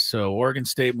today. So Oregon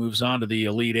State moves on to the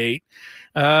Elite Eight.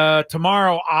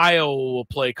 Tomorrow, Iowa will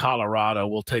play Colorado.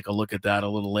 We'll take a look at that a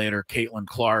little later. Caitlin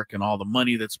Clark and all the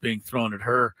money that's being thrown at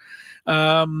her.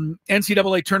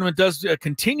 NCAA tournament does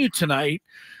continue tonight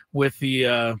with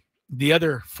the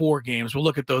other four games. We'll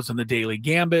look at those in the Daily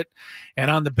Gambit.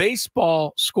 And on the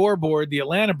baseball scoreboard, the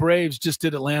Atlanta Braves just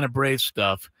did Atlanta Braves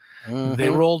stuff. Mm-hmm. They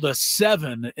rolled a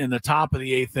 7 in the top of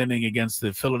the 8th inning against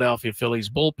the Philadelphia Phillies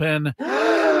bullpen.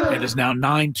 It is now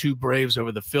 9-2 Braves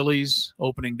over the Phillies,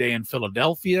 opening day in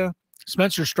Philadelphia.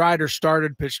 Spencer Strider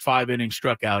started, pitched 5 innings,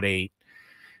 struck out 8.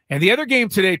 And the other game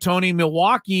today, Tony,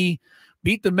 Milwaukee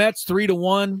beat the Mets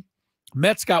 3-1.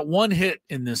 Mets got 1 hit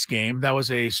in this game. That was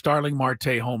a Starling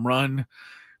Marte home run.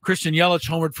 Christian Yelich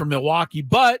homered for Milwaukee,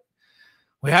 but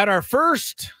we had our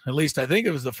first, at least I think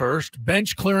it was the first,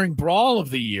 bench-clearing brawl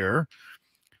of the year.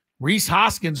 Rhys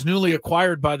Hoskins, newly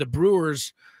acquired by the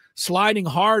Brewers, sliding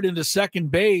hard into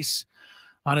second base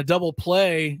on a double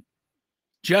play.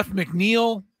 Jeff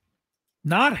McNeil,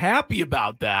 not happy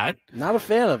about that. Not a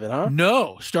fan of it, huh?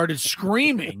 No, started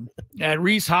screaming at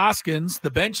Rhys Hoskins. The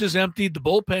bench is emptied. The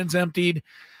bullpen's emptied.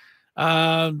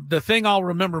 The thing I'll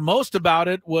remember most about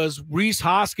it was Rhys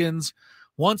Hoskins,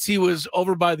 once he was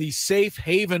over by the safe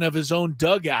haven of his own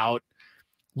dugout,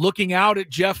 looking out at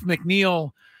Jeff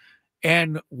McNeil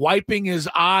and wiping his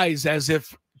eyes as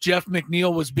if Jeff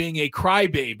McNeil was being a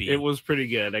crybaby. It was pretty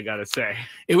good, I got to say.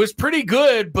 It was pretty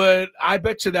good, but I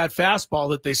bet you that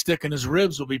fastball that they stick in his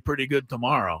ribs will be pretty good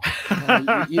tomorrow.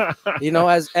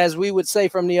 As we would say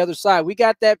from the other side, we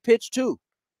got that pitch too.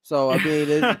 So, I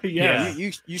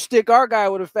mean, you stick our guy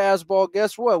with a fastball,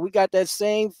 guess what? We got that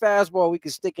same fastball we can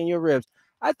stick in your ribs.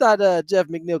 I thought Jeff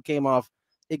McNeil came off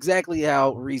exactly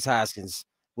how Rhys Hoskins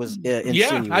was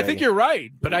insinuating. I think you're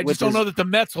right, but I just don't know that the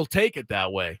Mets will take it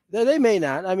that way. They may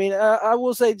not. I mean, I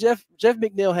will say Jeff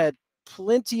McNeil had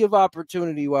plenty of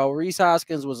opportunity while Rhys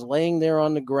Hoskins was laying there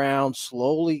on the ground,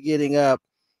 slowly getting up,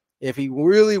 if he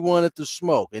really wanted to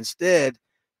smoke. Instead,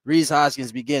 Rhys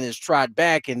Hoskins began his trot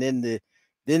back, and then the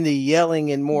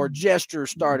yelling and more gesture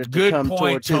started to come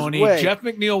towards Tony. his way. Jeff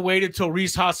McNeil waited till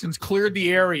Rhys Hoskins cleared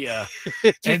the area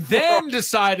and then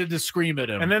decided to scream at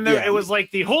him. And then it was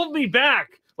like the hold me back.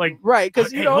 Like, right,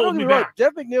 because hey, don't hold get me me wrong, back.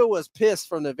 Jeff McNeil was pissed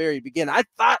from the very beginning. I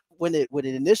thought when it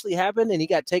initially happened and he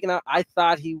got taken out, I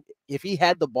thought if he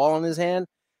had the ball in his hand,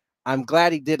 I'm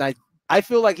glad he didn't. I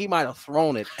feel like he might have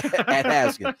thrown it at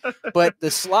Haskins, but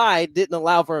the slide didn't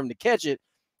allow for him to catch it.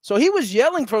 So he was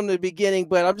yelling from the beginning,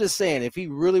 but I'm just saying, if he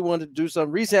really wanted to do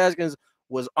something, Reese Haskins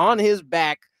was on his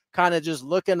back, kind of just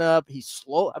looking up. He's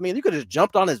slow. I mean, you could have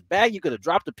jumped on his back. You could have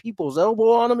dropped a people's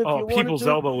elbow on him if you wanted to. People's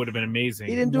elbow would have been amazing.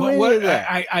 He didn't do any of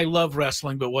that. I love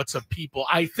wrestling, but what's a people?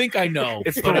 I think I know.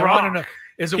 It's but The I want to Rock. know.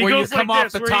 Is it He where you goes come like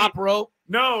off this, the top rope?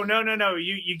 No.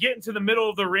 You get into the middle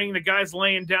of the ring. The guy's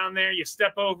laying down there. You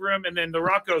step over him, and then The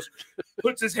Rock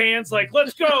puts his hands like,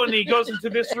 "Let's go!" And he goes into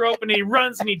this rope, and he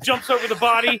runs, and he jumps over the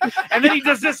body, and then he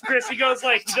does this, Chris. He does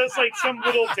like some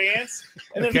little dance,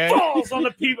 and then falls on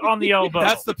the elbow.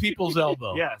 That's the people's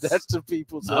elbow. Yes, that's the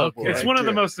people's elbow. It's one of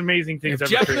the most amazing things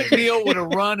if ever Jeff created. McNeil would have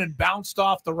run and bounced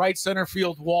off the right center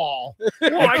field wall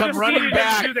and I come just running needed him to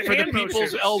back do the for the hand people's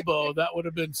motions. elbow, that would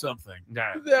have been something.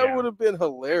 That would have been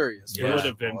hilarious. Yeah. It would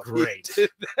have been great.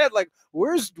 Like,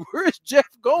 where's Jeff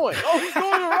going? Oh, he's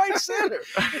going to right center.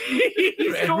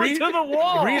 He's And going to the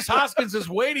wall. Reese Hoskins is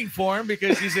waiting for him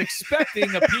because he's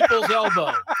expecting a people's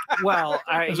elbow. Well,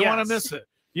 I doesn't want to miss it.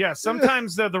 Yeah,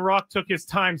 sometimes the Rock took his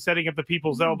time setting up the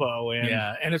people's elbow, and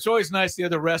and it's always nice the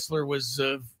other wrestler was,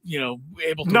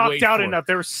 able to knocked wait out for enough.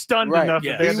 They were stunned Right. enough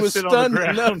Yes. that they had He to was sit on stunned the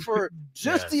ground. enough for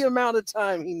just Yes. the amount of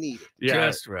time he needed. Yeah.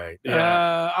 Just right.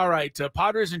 Yeah. All right.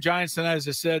 Padres and Giants tonight, as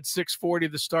I said,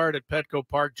 6:40 the start at Petco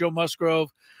Park. Joe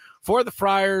Musgrove for the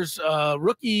Friars.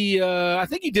 Rookie, I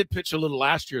think he did pitch a little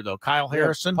last year, though. Kyle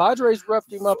Harrison Padres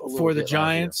roughed him up a little for the bit last year.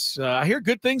 Giants. I hear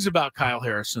good things about Kyle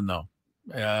Harrison, though.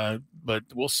 But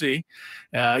we'll see.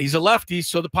 He's a lefty,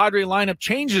 so the Padre lineup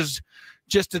changes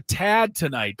just a tad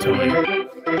tonight, Tony.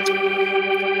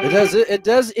 It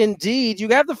does indeed. You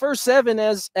have the first seven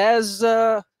as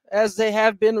they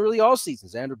have been really all season.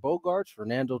 Xander Bogaerts,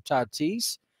 Fernando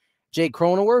Tatis, Jake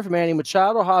Cronenworth, Manny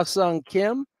Machado, Ha-Sung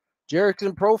Kim,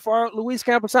 Jerickson Profar, Luis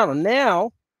Camposano.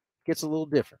 Now gets a little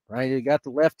different, right? You got the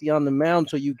lefty on the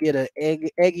mound, so you get an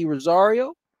Eggy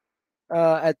Rosario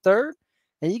at third,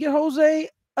 and you get Jose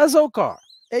Azocar,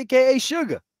 a.k.a.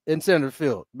 Sugar, in center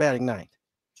field, batting ninth.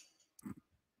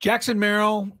 Jackson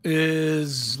Merrill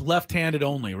is left-handed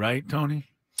only, right, Tony?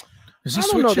 Is he I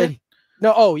don't know switch that hit?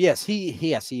 No, oh, yes, he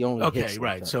only Okay, hits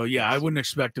right. left. So, yeah, I wouldn't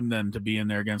expect him then to be in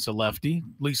there against a lefty,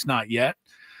 at least not yet.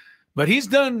 But he's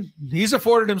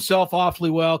afforded himself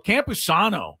awfully well.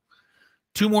 Campusano,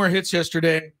 2 more hits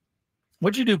yesterday.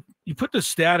 What'd you do? You put the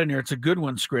stat in here. It's a good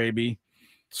one, Skraby.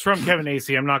 It's from Kevin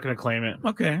Acey. I'm not going to claim it.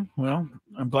 Okay, well,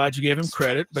 I'm glad you gave him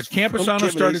credit. But Campusano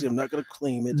Kevin started. Acey, I'm not going to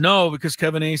claim it. No, because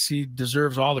Kevin Acey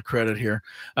deserves all the credit here.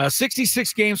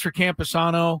 66 games for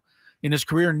Campusano in his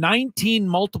career, 19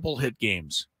 multiple hit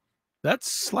games.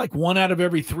 That's like 1 out of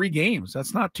every 3 games.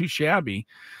 That's not too shabby.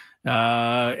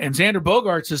 And Xander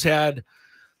Bogaerts has had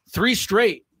 3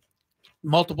 straight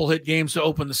multiple hit games to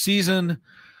open the season.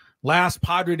 Last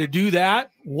Padre to do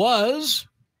that was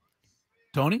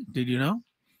Tony. Did you know?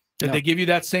 Did No. they give you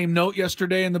that same note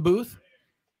yesterday in the booth?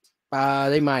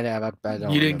 They might have. I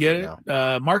don't. You didn't get it?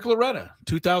 remember Mark Loretta,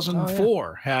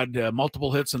 2004, had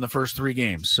multiple hits in the first 3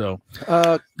 games. So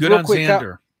now. good Real on quick,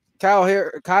 Xander.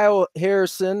 Kyle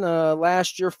Harrison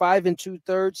last year, 5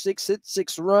 2/3, 6 hits,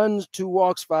 6 runs, 2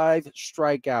 walks, 5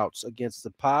 strikeouts against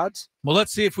the Pods. Well,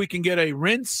 let's see if we can get a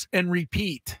rinse and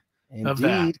repeat of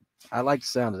that. Indeed, I like the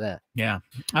sound of that. Yeah.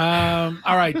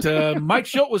 All right. Mike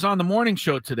Schilt was on the morning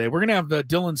show today. We're going to have the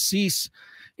Dylan Cease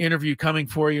interview coming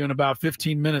for you in about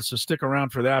 15 minutes, so stick around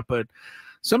for that. But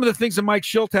some of the things that Mike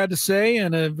Schilt had to say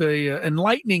in a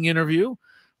enlightening interview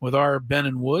with our Ben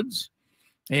and Woods.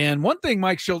 And one thing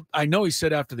Mike Schilt, I know he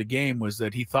said after the game, was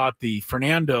that he thought the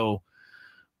Fernando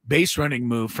base running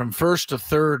move from first to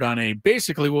third on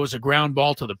basically what was a ground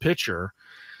ball to the pitcher.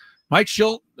 Mike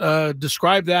Schilt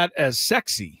described that as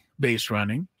sexy base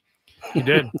running. He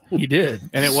did. He did.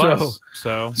 And it was.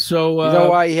 So You know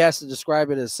why he has to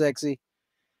describe it as sexy?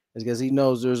 Is because he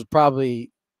knows there's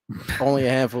probably only a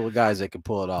handful of guys that can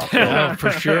pull it off. Yeah, for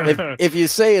sure. If you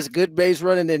say it's good base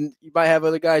running, then you might have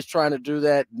other guys trying to do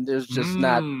that. And there's just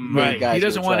not many right. guys. He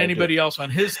doesn't gonna want try to do anybody else on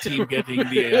his team getting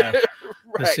the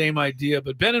Right. same idea.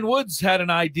 But Ben and Woods had an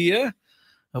idea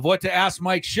of what to ask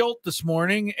Mike Schilt this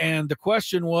morning. And the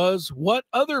question was, what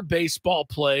other baseball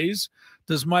plays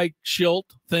does Mike Schilt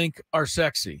think are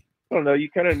sexy? I don't know. You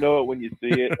kind of know it when you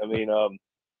see it. I mean,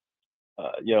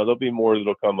 there'll be more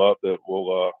that'll come up that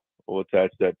we'll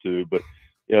attach that to. But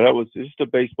that was just a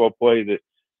baseball play that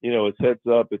it sets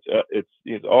up.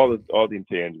 It's all the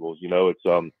intangibles.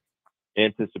 It's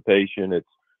anticipation.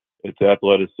 it's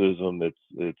athleticism,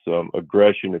 it's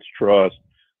aggression, it's trust.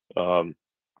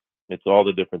 It's all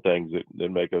the different things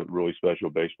that make a really special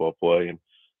baseball play. And,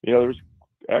 you know, there's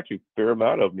actually a fair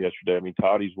amount of them yesterday. I mean,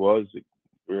 Toddy's was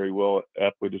very well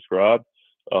aptly described.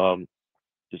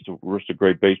 Just a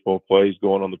great baseball plays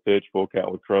going on the pitch, full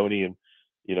count with Crony, and,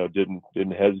 you know, didn't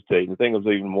hesitate. And the thing that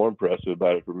was even more impressive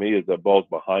about it for me is that ball's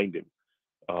behind him.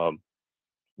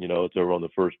 You know, it's over on the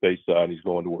first base side. He's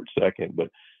going towards second, but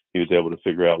he was able to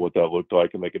figure out what that looked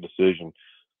like and make a decision.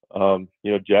 You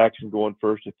know, Jackson going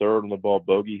first to third on the ball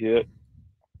bogey hit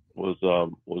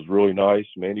was really nice.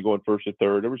 Mandy going first to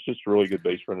third. There was just really good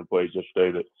base running plays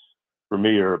yesterday that, for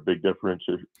me, are a big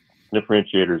differentiators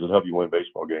that help you win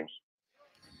baseball games.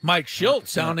 Mike Schilt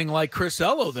sounding like Chris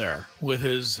Ello there with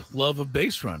his love of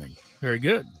base running. Very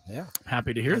good. Yeah.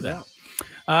 Happy to hear that.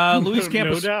 Luis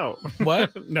Campos. No doubt.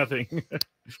 What? Nothing.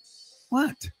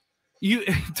 What? You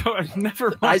never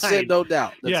mind. I said no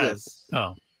doubt. That's yes. it.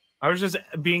 Oh. I was just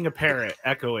being a parrot,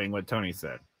 echoing what Tony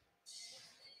said.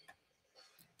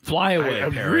 Fly away,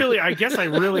 parrot. Really, I guess I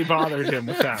really bothered him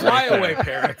with that. Fly right away,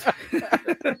 there.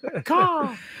 parrot.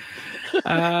 Caw.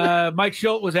 Mike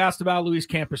Schilt was asked about Luis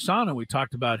Campusano. We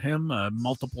talked about him, a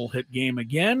multiple hit game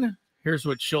again. Here's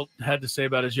what Schilt had to say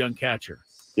about his young catcher.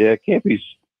 Yeah, Campy's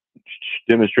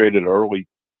demonstrated early,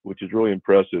 which is really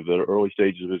impressive, at early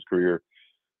stages of his career,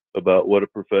 about what a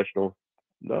professional,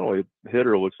 not only a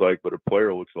hitter looks like, but a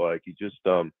player looks like. He just,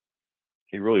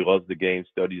 he really loves the game,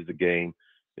 studies the game,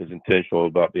 is intentional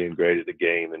about being great at the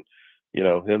game. And, you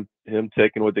know, him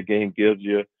taking what the game gives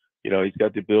you, you know, he's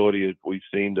got the ability, as we've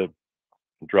seen, to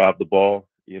drive the ball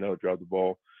in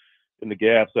the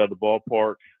gaps out of the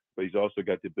ballpark, but he's also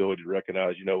got the ability to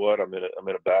recognize, you know what, I'm in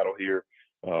a battle here,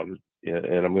 and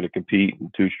I'm going to compete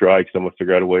in 2 strikes. I'm going to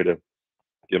figure out a way to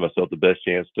give myself the best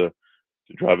chance to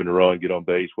drive in a run, get on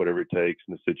base, whatever it takes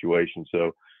in the situation.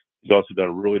 So he's also done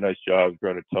a really nice job. He's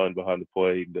grown a ton behind the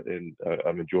plate, and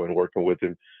I'm enjoying working with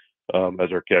him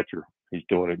as our catcher. He's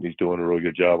doing a really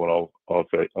good job on all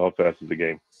facets of the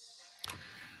game.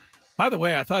 By the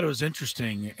way, I thought it was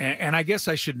interesting, and I guess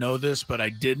I should know this, but I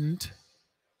didn't.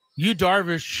 Yu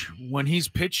Darvish, when he's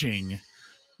pitching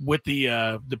with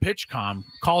the pitch comm,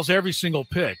 calls every single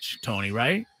pitch, Tony,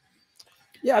 right?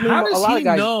 Yeah, I mean, how does a lot he of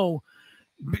guys know?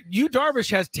 Yu Darvish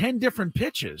has 10 different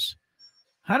pitches.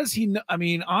 How does he know? I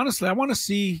mean, honestly, I want to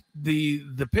see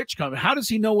the pitch come. How does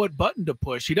he know what button to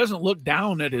push? He doesn't look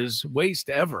down at his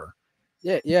waist ever.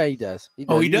 Yeah, he does.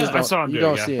 Oh, he does. I saw him. You do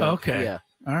don't it, see him. Okay. Yeah.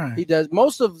 All right. He does.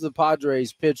 Most of the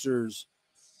Padres pitchers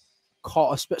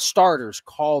starters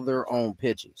call their own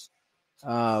pitches.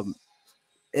 And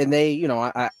they, you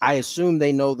know, I assume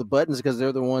they know the buttons because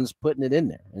they're the ones putting it in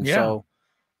there. And so,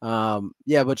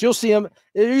 but you'll see them.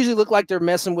 They usually look like they're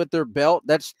messing with their belt.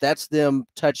 That's them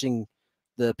touching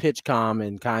the pitch comm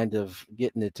and kind of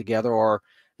getting it together. Or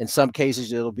in some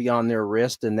cases, it'll be on their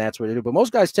wrist, and that's what they do. But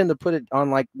most guys tend to put it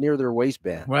on like near their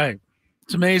waistband. Right.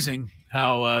 It's amazing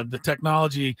how the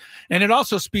technology, and it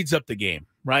also speeds up the game,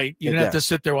 right? You don't have to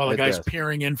sit there while the guy's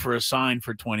peering in for a sign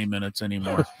for 20 minutes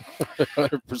anymore.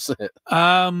 100%.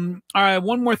 All right,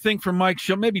 one more thing from Mike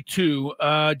Schilt, maybe 2.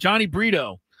 Johnny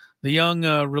Brito, the young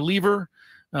reliever,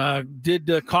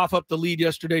 did cough up the lead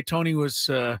yesterday. Tony was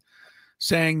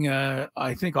saying,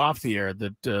 I think off the air,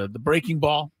 that the breaking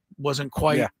ball wasn't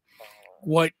quite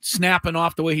snapping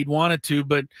off the way he'd wanted to,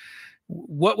 but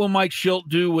what will Mike Schilt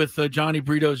do with Johnny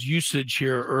Brito's usage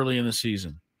here early in the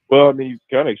season? Well, I mean, you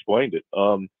kind of explained it.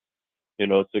 You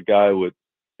know, it's a guy with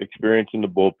experience in the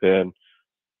bullpen,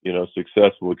 you know,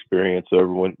 successful experience over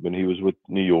when he was with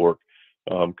New York,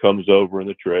 comes over in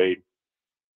the trade,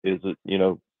 you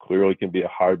know, clearly can be a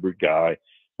hybrid guy,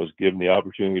 was given the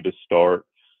opportunity to start,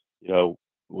 you know,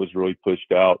 was really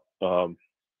pushed out.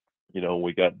 You know,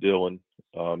 we got Dylan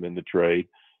in the trade.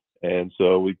 And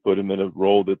so we put him in a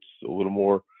role that's a little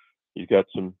more, he's got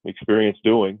some experience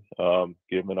doing,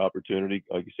 give him an opportunity.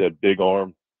 Like you said, big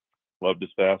arm, loved his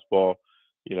fastball,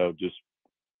 you know, just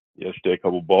yesterday, a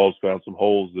couple balls, found some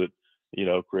holes that, you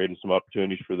know, created some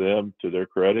opportunities for them to their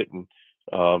credit. And,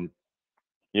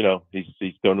 you know, he's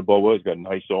throwing the ball well. He's got a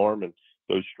nice arm and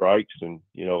those strikes and,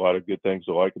 you know, a lot of good things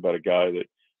to like about a guy that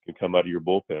can come out of your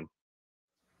bullpen.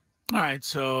 All right,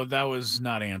 so that was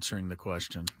not answering the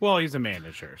question. Well, he's a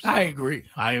manager. So. I agree.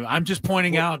 I'm just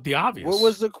pointing out the obvious. What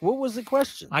was the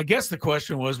question? I guess the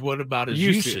question was, what about his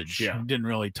usage? Yeah. He didn't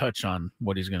really touch on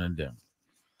what he's going to do.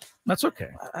 That's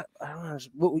okay. I don't know.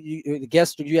 What you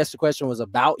asked the question was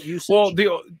about usage. Well,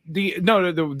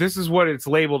 this is what it's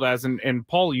labeled as, and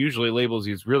Paul usually labels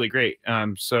these really great.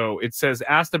 So it says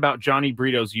asked about Johnny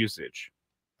Brito's usage.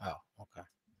 Oh, okay.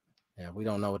 Yeah, we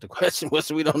don't know what the question was,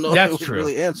 so we don't know. That's if we true.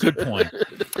 really answered. Good point.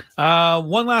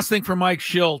 One last thing for Mike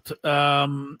Schilt.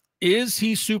 Is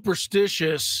he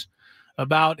superstitious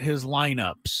about his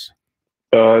lineups?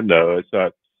 No, it's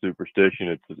not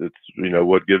superstition. It's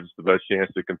what gives us the best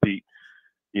chance to compete,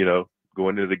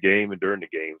 going into the game and during the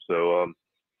game. So,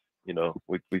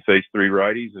 we faced 3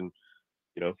 righties and,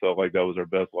 felt like that was our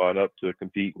best lineup to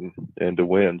compete and to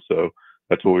win. So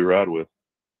that's what we ride with.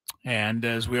 And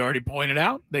as we already pointed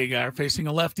out, they are facing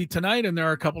a lefty tonight, and there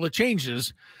are a couple of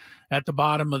changes at the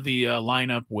bottom of the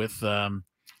lineup with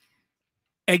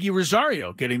Eggy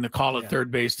Rosario getting the call at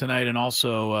third base tonight, and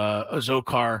also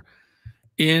Azokar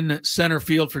in center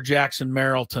field for Jackson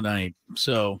Merrill tonight.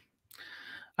 So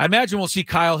I imagine we'll see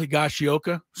Kyle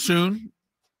Higashioka soon.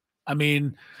 I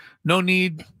mean, no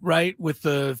need, right, with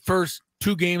the first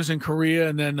 2 games in Korea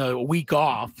and then a week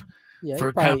off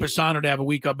for Campusano to have a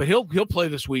week up. But he'll play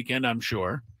this weekend, I'm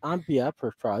sure.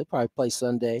 Probably play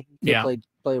Sunday. Play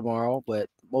tomorrow, but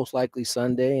most likely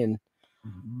Sunday. And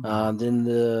then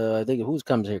I think who's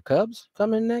comes here? Cubs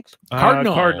coming next?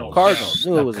 Cardinals.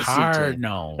 Knew it was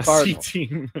Cardinals. C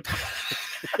team.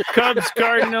 Cubs,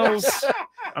 Cardinals.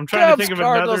 I'm trying to think of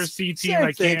another C team.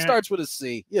 I can't. Starts with a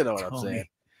C. You know what I'm saying?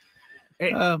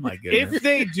 Oh my goodness. If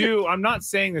they do, I'm not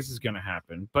saying this is going to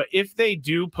happen, but if they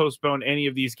do postpone any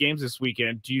of these games this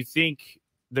weekend, do you think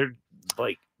they're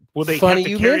like, will they have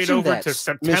to carry it over to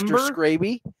September? Mr.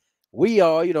 Skraby, we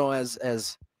all,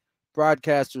 as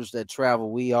broadcasters that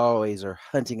travel, we always are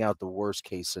hunting out the worst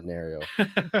case scenario.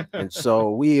 And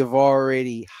so we have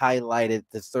already highlighted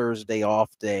the Thursday off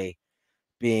day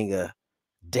being a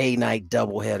day-night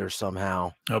doubleheader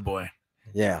somehow. Oh boy.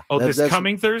 Yeah. Oh, this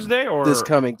coming Thursday or this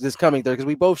coming Thursday, because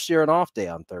we both share an off day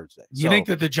on Thursday. You think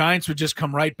that the Giants would just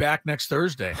come right back next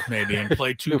Thursday, maybe, and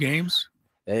play 2 games?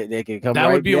 They could come.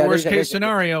 That would be a worst case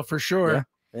scenario for sure.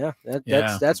 Yeah.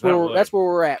 That's where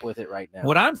we're at with it right now.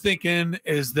 What I'm thinking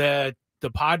is that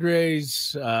the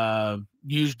Padres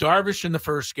used Darvish in the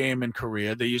first game in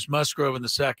Korea. They used Musgrove in the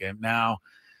second. Now,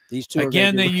 these two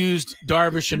again, they used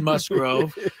Darvish and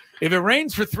Musgrove. If it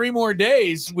rains for 3 more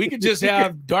days, we could just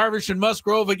have Darvish and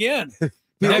Musgrove again.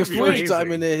 Next the first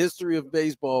time in the history of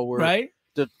baseball where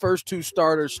the first 2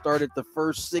 starters started the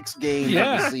first 6 games of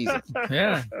the season.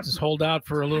 Yeah, just hold out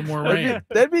for a little more rain.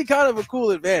 That'd be kind of a cool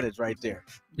advantage right there.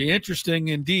 Be interesting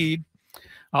indeed.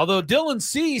 Although Dylan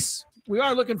Cease, we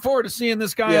are looking forward to seeing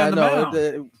this guy on the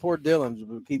mound. Poor Dylan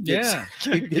will keep getting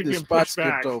his spot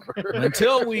skipped over.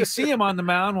 Until we see him on the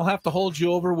mound, we'll have to hold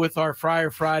you over with our Friar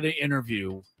Friday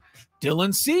interview.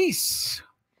 Dylan Cease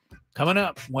coming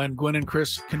up when Gwynn and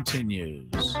Chris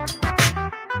continues.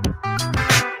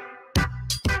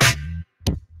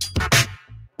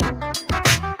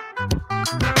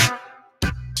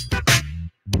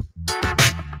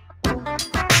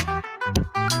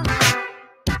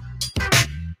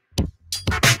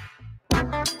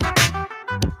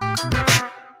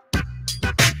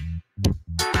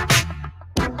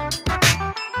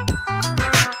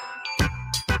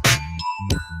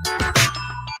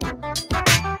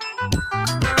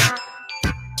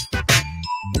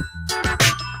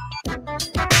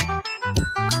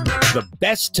 The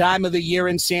best time of the year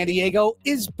in San Diego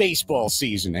is baseball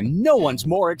season, and no one's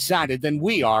more excited than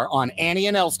we are on Annie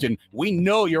and Elston. We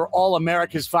know you're all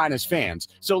America's finest fans,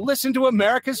 so listen to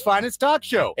America's Finest Talk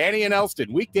Show, Annie and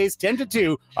Elston, weekdays 10 to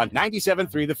 2 on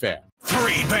 97.3 The Fan.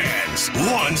 3 bands,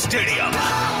 1 stadium.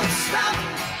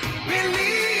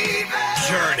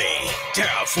 Journey,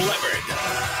 Def Leppard.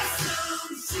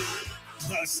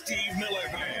 The Steve Miller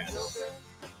Band.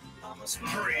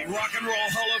 3 Rock and Roll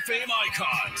Hall of Fame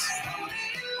icons.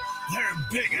 Their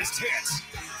biggest hits.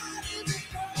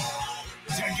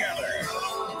 Together.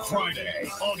 Friday,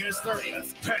 August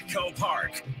 30th, Petco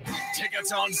Park.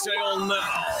 Tickets on sale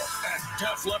now at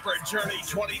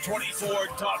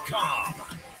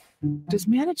DefLeppardJourney2024.com. Does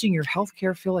managing your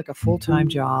healthcare feel like a full-time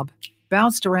job?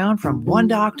 Bounced around from one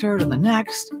doctor to the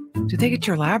next? Did they get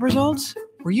your lab results?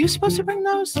 Were you supposed to bring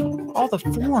those? All the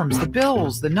forms, the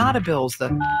bills, the not a bills, the...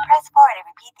 Press 4 to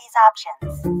repeat these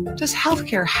options. Does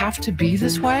healthcare have to be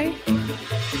this way?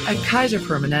 At Kaiser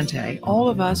Permanente, all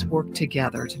of us work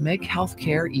together to make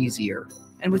healthcare easier.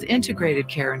 And with integrated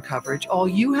care and coverage, all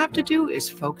you have to do is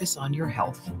focus on your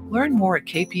health. Learn more at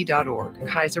kp.org.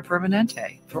 Kaiser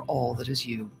Permanente, for all that is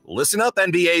you. Listen up,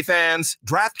 NBA fans.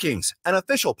 DraftKings, an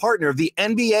official partner of the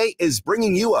NBA, is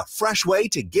bringing you a fresh way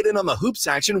to get in on the hoops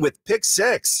action with Pick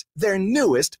 6, their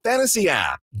newest fantasy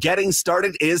app. Getting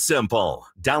started is simple.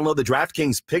 Download the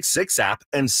DraftKings Pick 6 app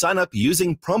and sign up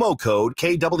using promo code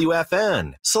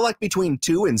KWFN. Select between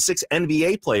 2 and 6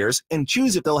 NBA players and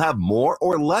choose if they'll have more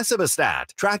or less of a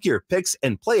stat. Track your picks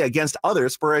and play against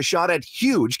others for a shot at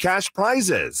huge cash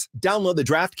prizes. Download the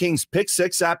DraftKings Pick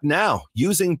 6 app now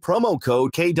using promo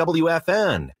code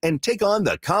KWFN and take on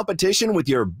the competition with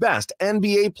your best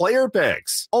NBA player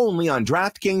picks. Only on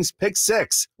DraftKings Pick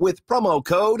 6 with promo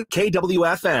code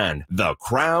KWFN. The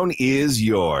crown is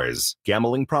yours.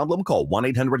 Gambling problem? Call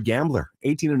 1-800-GAMBLER.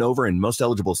 18 and over in most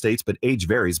eligible states, but age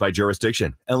varies by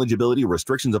jurisdiction. Eligibility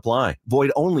restrictions apply.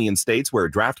 Void only in states where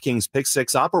DraftKings Pick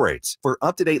 6 operates. For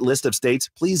up-to-date list of states,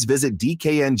 please visit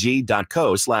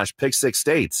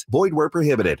dkng.co/pick6states. Void where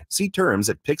prohibited. See terms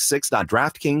at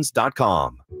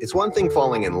pick6.draftkings.com. It's one thing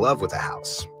falling in love with a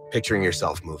house, picturing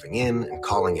yourself moving in and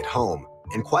calling it home,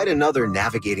 and quite another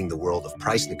navigating the world of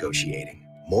price negotiating,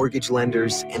 mortgage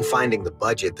lenders, and finding the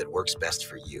budget that works best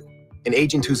for you. An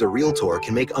agent who's a realtor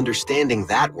can make understanding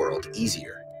that world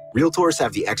easier. Realtors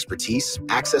have the expertise,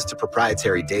 access to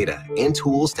proprietary data, and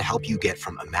tools to help you get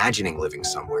from imagining living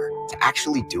somewhere to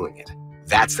actually doing it.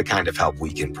 That's the kind of help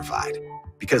we can provide,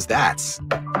 because that's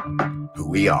who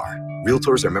we are.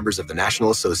 Realtors are members of the National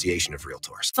Association of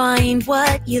Realtors. Find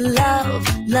what you love,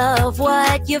 love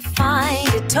what you find.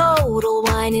 A Total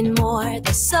Wine and More.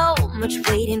 There's so much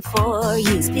waiting for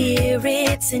you.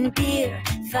 Spirits and beer,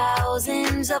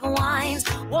 thousands of wines.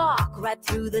 Walk right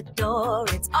through the door.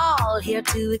 It's all here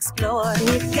to explore.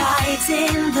 With guides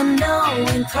in the know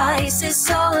and prices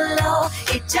so low,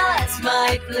 it just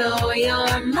might blow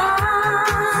your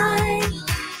mind.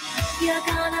 You're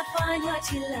gonna find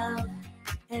what you love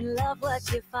and love what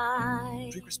you find.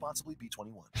 Drink responsibly,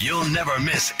 B21. You'll never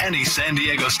miss any San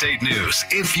Diego State news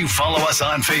if you follow us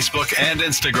on Facebook and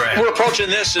Instagram. We're approaching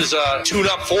this as a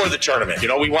tune-up for the tournament. You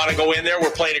know, we want to go in there.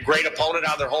 We're playing a great opponent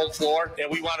on their home floor, and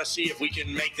we want to see if we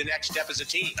can make the next step as a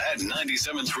team. At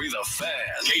 97.3 The Fan,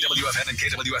 KWFN and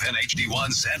KWFN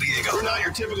HD1 San Diego. We're not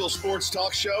your typical sports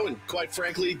talk show, and quite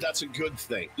frankly, that's a good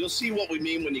thing. You'll see what we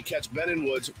mean when you catch Ben and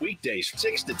Woods weekdays,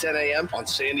 6 to 10 a.m. on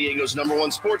San Diego's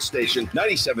 #1 sports station,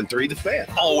 97.3 The Fan.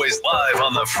 Always live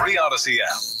on the free Odyssey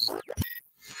app.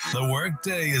 The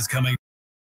workday is coming.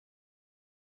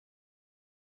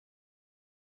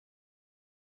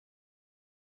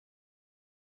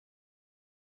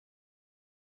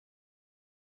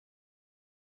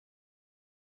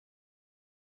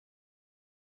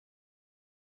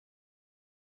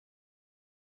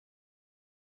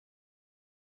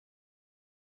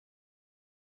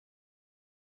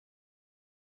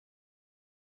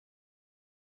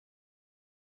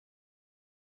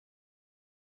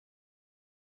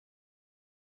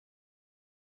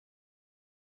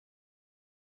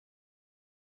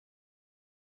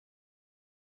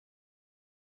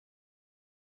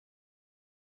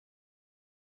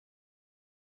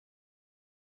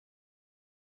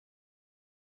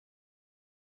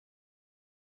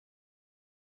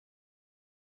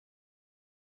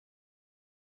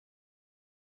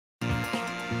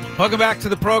 Welcome back to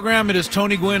the program. It is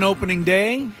Tony Gwynn opening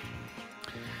day.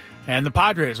 And the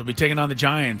Padres will be taking on the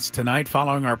Giants tonight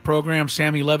following our program.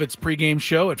 Sammy Levitt's pregame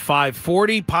show at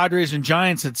 5:40. Padres and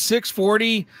Giants at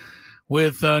 6:40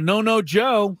 with No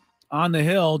Joe on the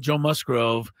hill, Joe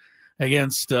Musgrove,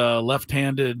 against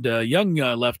left-handed young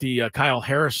lefty Kyle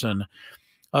Harrison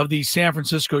of the San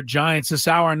Francisco Giants. This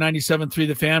hour on 97.3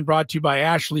 The Fan brought to you by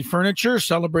Ashley Furniture.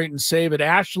 Celebrate and save at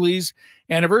Ashley's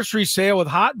anniversary sale with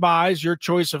hot buys, your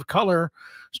choice of color,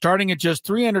 starting at just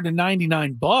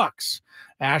 $399.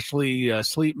 Ashley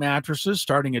sleep mattresses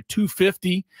starting at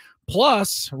 $250.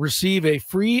 Plus, receive a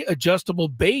free adjustable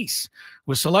base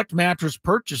with select mattress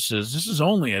purchases. This is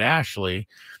only at Ashley.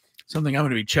 Something I'm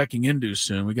going to be checking into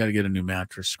soon. We got to get a new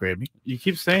mattress, Skraby. You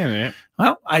keep saying it.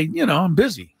 Well, I'm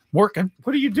busy working.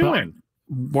 What are you doing?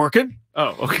 Working.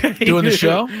 Oh, okay. Doing the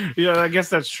show. Yeah, I guess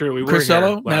that's true. We Chris were here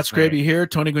Ello, Matt Skraby here,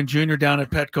 Tony Gwynn Jr. down at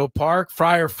Petco Park.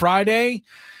 Friar Friday.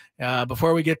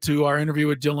 Before we get to our interview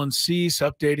with Dylan Cease,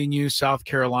 updating you, South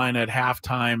Carolina at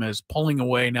halftime is pulling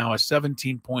away now a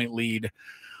 17-point lead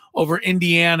over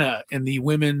Indiana in the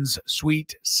women's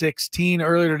Sweet 16.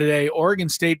 Earlier today, Oregon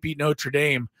State beat Notre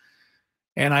Dame.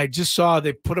 And I just saw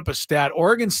they put up a stat.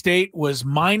 Oregon State was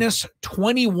minus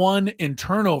 21 in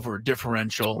turnover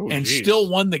differential still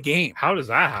won the game. How does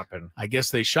that happen? I guess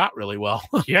they shot really well.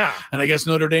 Yeah. And I guess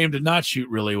Notre Dame did not shoot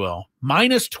really well.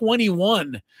 Minus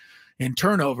 21 in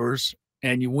turnovers,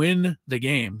 and you win the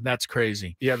game. That's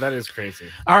crazy. Yeah, that is crazy.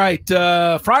 All right.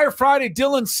 Friar Friday,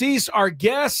 Dylan Cease, our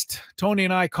guest. Tony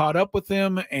and I caught up with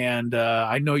him, and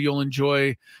I know you'll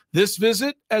enjoy this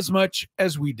visit as much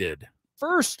as we did.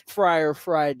 First Friar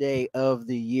Friday of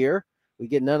the year. we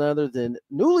get none other than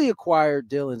newly acquired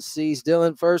Dylan Cease.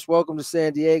 Dylan, first, welcome to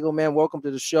San Diego, man. Welcome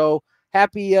to the show.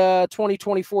 Happy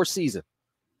 2024 season.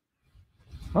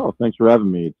 Oh, thanks for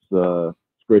having me. It's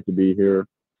great to be here.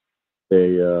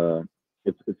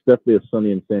 It's definitely as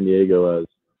sunny in San Diego as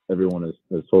everyone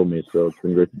has told me, so it's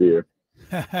been great to be here.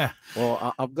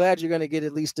 Well, I'm glad you're going to get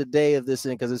at least a day of this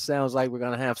in, because it sounds like we're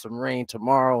going to have some rain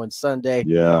tomorrow and Sunday.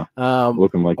 Yeah,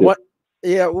 looking like it.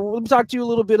 Yeah, well, let me talk to you a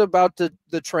little bit about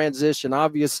the transition.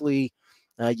 Obviously,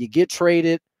 you get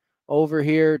traded over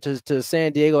here to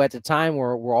San Diego at the time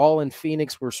where we're all in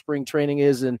Phoenix, where spring training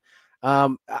is, and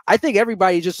I think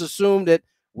everybody just assumed that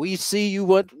we see you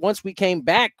once we came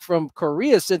back from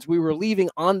Korea, since we were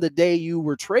leaving on the day you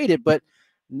were traded. But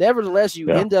nevertheless, you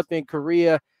end up in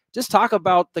Korea. Just talk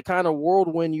about the kind of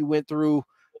whirlwind you went through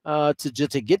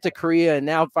to get to Korea and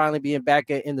now finally being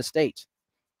back in the States.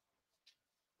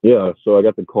 Yeah, so I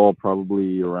got the call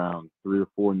probably around 3 or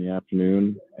 4 in the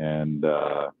afternoon, and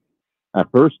at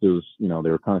first it was, they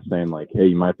were kind of saying like, hey,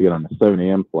 you might have to get on a 7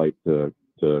 a.m. flight to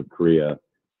Korea,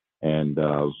 and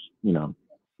I was,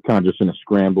 kind of just in a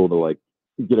scramble to like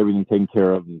get everything taken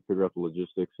care of and figure out the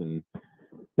logistics, and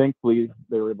thankfully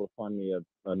they were able to find me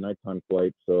a nighttime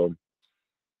flight. So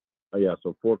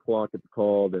so 4 o'clock at the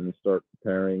call, then start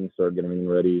preparing, start getting everything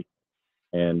ready.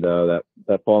 And that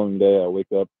following day, I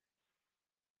wake up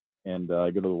and I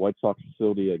go to the White Sox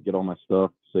facility. I get all my stuff,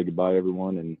 say goodbye to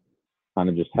everyone, and kind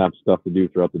of just have stuff to do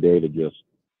throughout the day to just,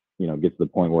 get to the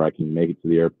point where I can make it to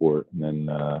the airport. And then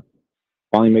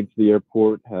finally make it to the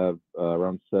airport, have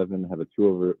around 7, have a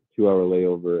 2-hour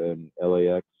layover in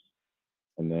LAX,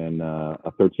 and then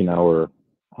a 13-hour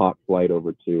hot flight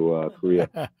over to Korea.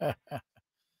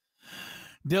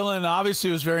 Dylan, obviously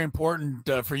it was very important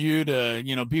for you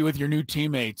to, be with your new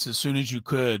teammates as soon as you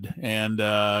could. And,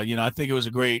 I think it was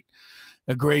a great,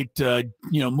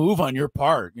 move on your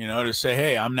part, to say,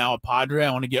 hey, I'm now a Padre.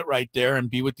 I want to get right there and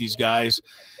be with these guys.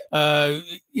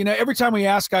 Every time we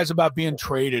ask guys about being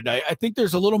traded, I think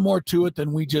there's a little more to it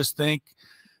than we just think.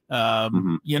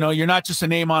 You're not just a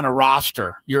name on a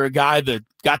roster. You're a guy that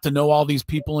got to know all these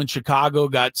people in Chicago,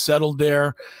 got settled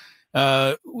there.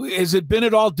 Has it been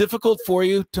at all difficult for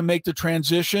you to make the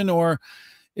transition, or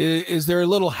is there a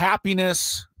little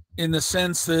happiness in the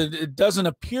sense that it doesn't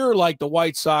appear like the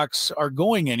White Sox are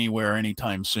going anywhere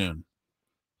anytime soon?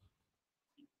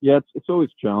 Yeah, it's always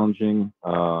challenging.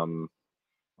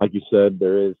 Like you said,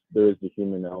 there is the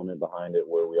human element behind it,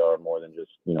 where we are more than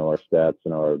just, our stats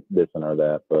and our this and our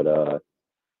that. But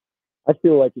I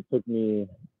feel like it took me,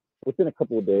 within a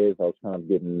couple of days, I was kind of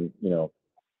getting,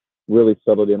 really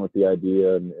settled in with the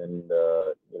idea and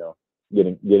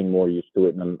getting more used to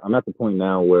it. And I'm at the point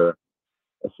now where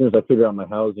as soon as I figure out my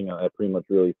housing, I pretty much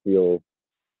really feel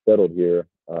settled here.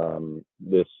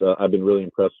 I've been really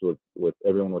impressed with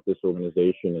everyone with this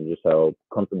organization and just how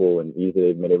comfortable and easy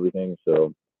they've made everything.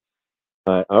 So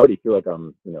I already feel like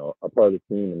I'm, a part of the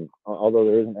team. And although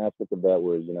there is an aspect of that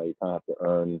where, you kind of have to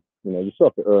earn, you still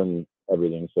have to earn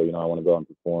everything. So, I want to go out and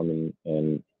perform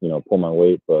and pull my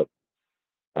weight. But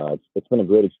it's been a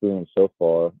great experience so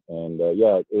far. And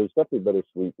it was definitely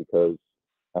bittersweet because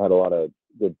I had a lot of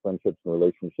good friendships and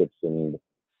relationships, and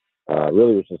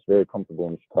really was just very comfortable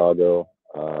in Chicago.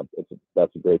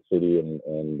 That's a great city,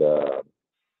 and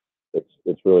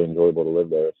it's really enjoyable to live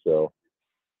there. So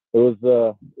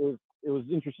it was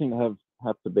interesting to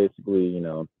have to basically,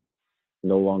 no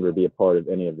longer be a part of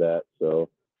any of that. So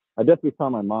I definitely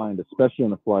found my mind, especially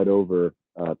on the flight over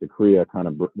to Korea, kind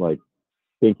of like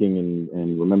thinking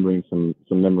and remembering some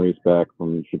memories back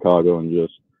from Chicago, and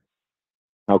just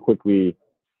how quickly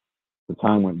the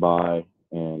time went by.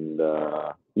 And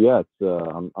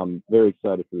I'm very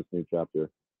excited for this new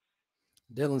chapter.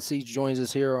 Dylan Cease joins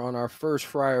us here on our first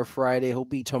Friar Friday. He'll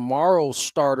be tomorrow's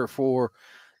starter for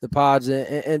the Pods.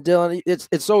 And Dylan, it's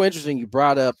so interesting you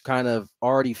brought up kind of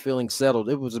already feeling settled.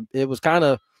 It was kind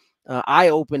of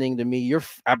eye-opening to me.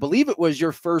 I believe it was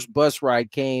your first bus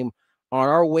ride came on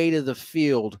our way to the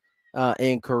field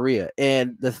in Korea.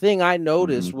 And the thing I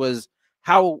noticed was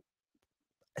how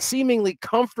seemingly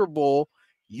comfortable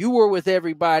you were with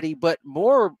everybody, but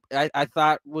more I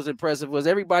thought was impressive was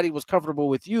everybody was comfortable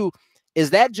with you.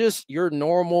 Is that just your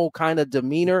normal kind of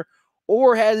demeanor,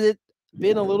 or has it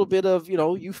been a little bit of,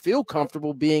 you feel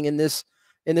comfortable being in this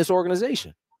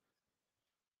organization?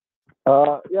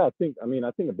 I think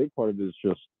a big part of it is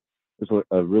just there's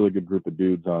a really good group of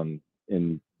dudes on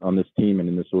this team and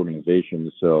in this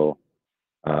organization. So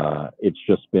it's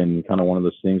just been kind of one of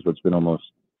those things where it's been almost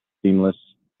seamless,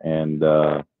 and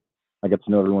I got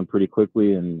to know everyone pretty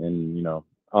quickly. And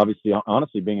obviously,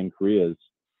 honestly, being in Korea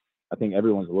I think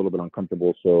everyone's a little bit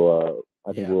uncomfortable. So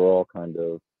I think we're all kind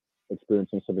of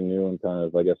experiencing something new and kind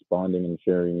of, I guess, bonding and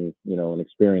sharing, an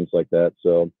experience like that.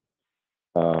 So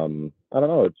I don't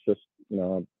know. It's just,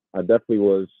 I was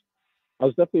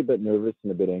definitely a bit nervous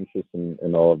and a bit anxious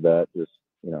and all of that. Just,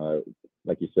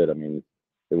 like you said, I mean,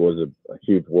 it was a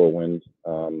huge whirlwind.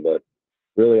 But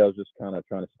really, I was just kind of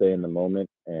trying to stay in the moment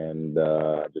and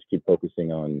just keep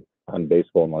focusing on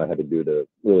baseball and what I had to do to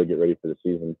really get ready for the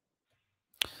season.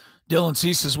 Dylan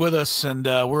Cease is with us, and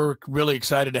we're really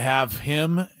excited to have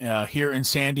him here in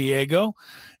San Diego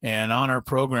and on our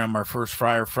program, our first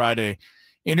Friar Friday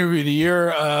interview of the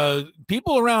year.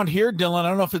 People around here, Dylan, I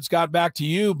don't know if it's got back to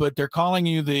you, but they're calling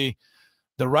you the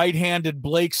right-handed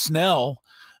Blake Snell.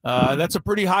 That's a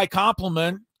pretty high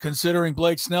compliment considering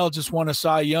Blake Snell just won a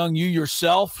Cy Young. You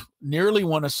yourself nearly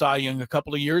won a Cy Young a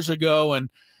couple of years ago, and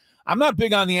I'm not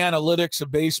big on the analytics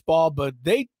of baseball, but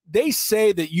they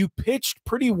say that you pitched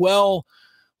pretty well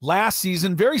last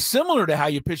season, very similar to how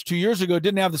you pitched 2 years ago,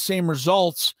 didn't have the same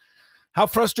results. How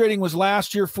frustrating was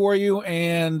last year for you,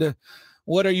 and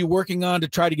what are you working on to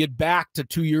try to get back to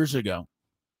 2 years ago?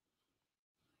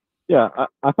 Yeah,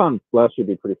 I found last year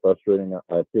to be pretty frustrating.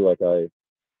 I feel like I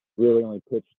really only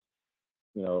pitched,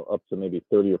 up to maybe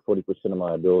 30 or 40% of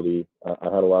my ability. I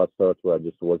had a lot of starts where I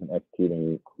just wasn't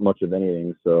executing much of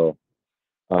anything. So,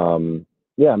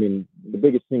 yeah, I mean, the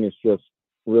biggest thing is just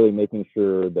really making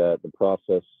sure that the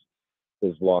process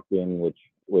is locked in,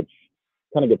 which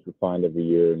kind of gets refined every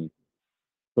year. And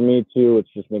for me too, it's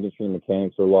just making sure the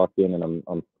mechanics are locked in, and I'm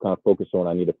kind of focused on what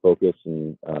I need to focus.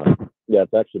 And yeah,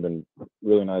 it's actually been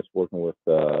really nice working with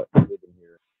Ruben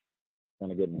here,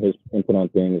 kind of getting his input on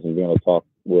things and being able to talk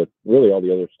with really all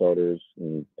the other starters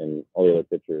and all the other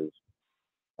pitchers.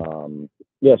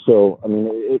 Yeah, so I mean,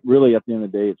 it really, at the end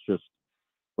of the day, it's just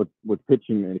with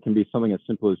pitching, and it can be something as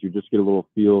simple as you just get a little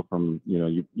feel from,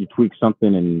 you tweak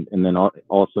something and then all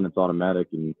of a sudden it's automatic.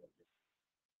 And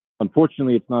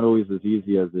unfortunately, it's not always as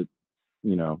easy as it,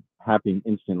 happening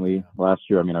instantly. Last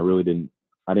year, I mean,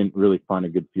 I didn't really find a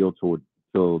good feel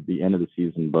till the end of the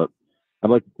season. But I'd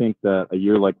like to think that a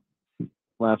year like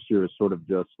last year is sort of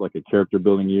just like a character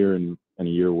building year, and a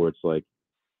year where it's like,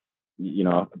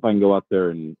 if I can go out there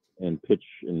and pitch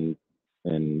and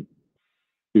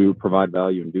provide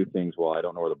value and do things while I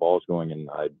don't know where the ball is going and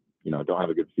I, don't have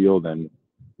a good feel, then,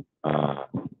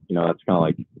 that's kind of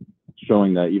like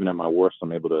showing that even at my worst,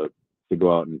 I'm able to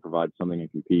go out and provide something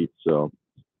and compete. So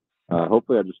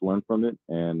hopefully I just learn from it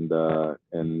and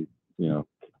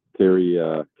carry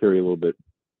a little bit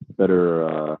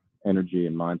better energy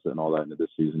and mindset and all that into this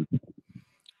season.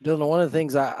 Dylan, one of the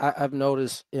things I've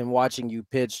noticed in watching you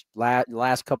pitch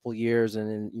last couple of years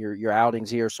and in your outings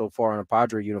here so far in a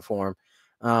Padre uniform,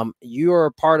 you are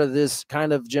a part of this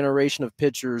kind of generation of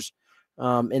pitchers,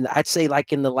 and I'd say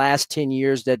like in the last 10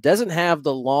 years that doesn't have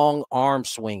the long arm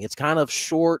swing. It's kind of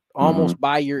short, almost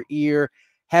by your ear.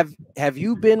 Have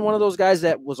you been one of those guys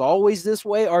that was always this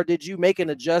way, or did you make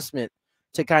an adjustment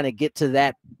to kind of get to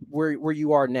that where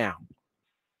you are now?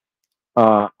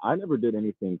 I never did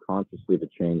anything consciously to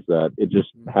change that. It just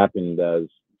happened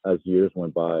as years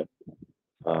went by.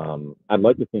 I'd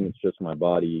like to think it's just my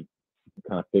body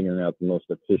kind of figuring out the most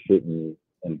efficient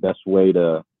and best way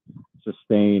to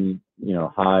sustain,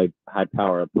 high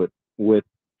power output with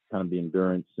kind of the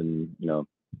endurance and,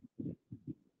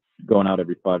 going out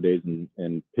every 5 days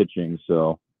and pitching.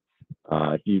 So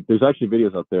there's actually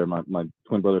videos out there. My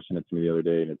twin brother sent it to me the other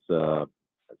day, and it's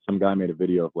some guy made a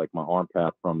video of like my arm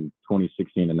path from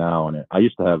 2016 to now, and I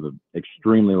used to have an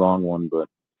extremely long one, but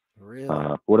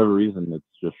for whatever reason, it's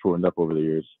just shortened up over the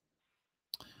years.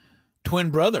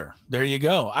 Twin brother, there you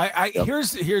go.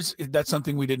 Here's that's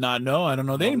something we did not know. I don't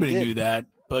know that anybody knew that,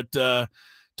 but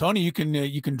Tony, you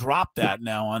can drop that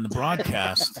now on the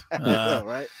broadcast.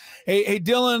 Right. Hey,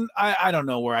 Dylan, I don't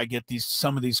know where I get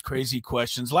some of these crazy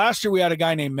questions. Last year we had a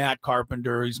guy named Matt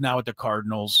Carpenter. He's now with the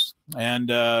Cardinals,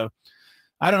 and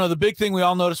I don't know. The big thing we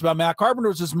all noticed about Matt Carpenter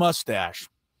was his mustache.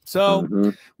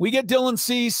 So we get Dylan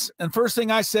Cease, and first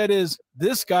thing I said is,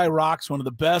 this guy rocks one of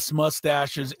the best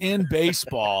mustaches in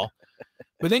baseball.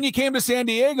 But then you came to San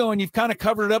Diego, and you've kind of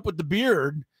covered it up with the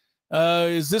beard.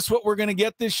 Is this what we're going to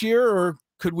get this year, or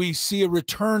could we see a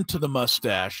return to the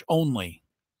mustache only?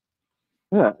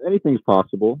 Yeah, anything's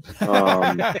possible.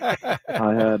 I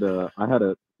had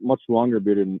a much longer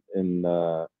beard in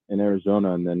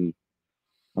Arizona, and then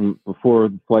before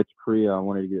the flight to Korea, I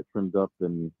wanted to get it trimmed up,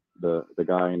 and the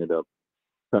guy ended up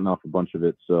cutting off a bunch of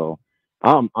it. So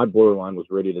I borderline was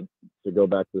ready to go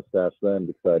back to the stash then,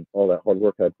 because all that hard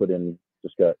work I put in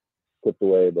just got clipped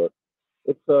away. But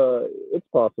it's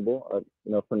possible.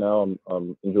 For now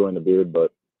I'm enjoying the beard,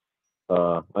 but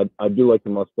I do like the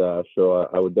mustache, so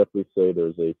I would definitely say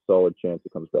there's a solid chance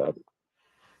it comes back.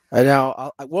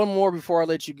 Now, one more before I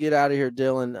let you get out of here,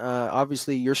 Dylan.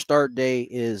 Obviously, your start day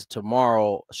is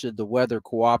tomorrow, should the weather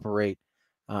cooperate.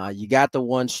 You got the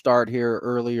one start here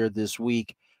earlier this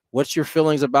week. What's your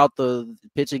feelings about the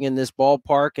pitching in this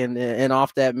ballpark and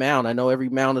off that mound? I know every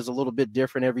mound is a little bit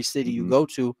different every city you go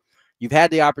to. You've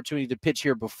had the opportunity to pitch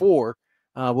here before.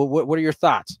 What are your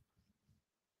thoughts?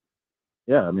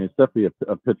 Yeah, I mean, it's definitely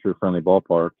a pitcher-friendly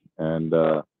ballpark, and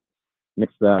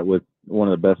mix that with one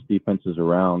of the best defenses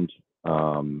around.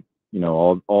 You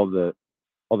know, all the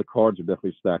cards are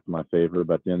definitely stacked in my favor.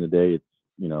 But at the end of the day, it's,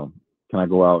 you know, can I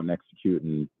go out and execute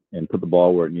and put the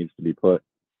ball where it needs to be put?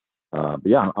 But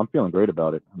yeah, I'm feeling great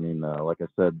about it. I mean, like I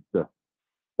said,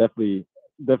 definitely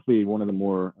one of the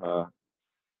more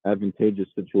advantageous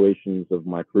situations of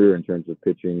my career in terms of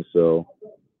pitching. So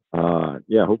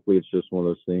yeah, hopefully it's just one of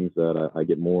those things that I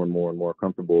get more and more and more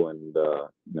comfortable, and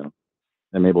you know,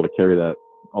 I'm able to carry that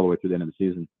all the way through the end of the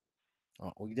season.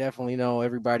 Well, we definitely know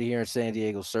everybody here in San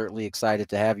Diego certainly excited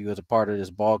to have you as a part of this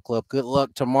ball club. Good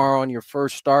luck tomorrow on your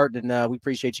first start, and we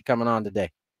appreciate you coming on today.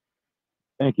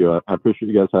 Thank you. I appreciate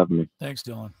you guys having me. Thanks,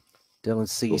 Dylan. Dylan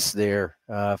Cease there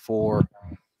for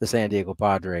the San Diego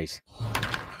Padres.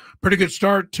 Pretty good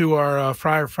start to our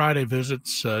Friar Friday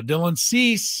visits. Dylan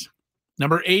Cease,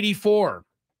 number 84.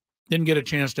 Didn't get a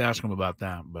chance to ask him about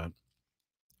that, but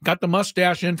got the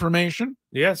mustache information.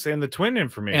 Yes, and the twin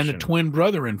information. And the twin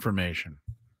brother information.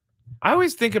 I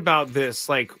always think about this,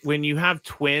 like when you have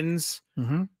twins,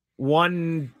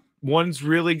 one's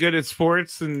really good at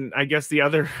sports, and I guess the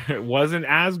other wasn't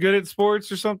as good at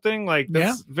sports or something. Like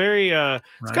that's very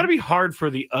it's got to be hard for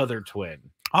the other twin.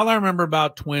 All I remember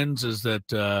about twins is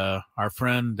that our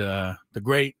friend, the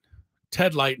great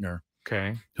Ted Leitner,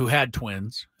 who had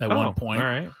twins at one point. All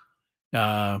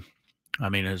right. I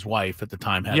mean, his wife at the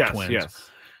time had twins. Yes.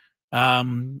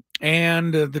 And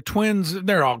the twins,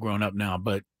 they're all grown up now,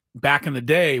 but back in the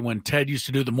day when Ted used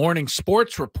to do the morning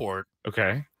sports report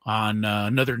on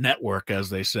another network, as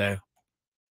they say,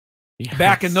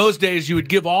 back in those days, you would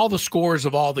give all the scores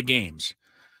of all the games.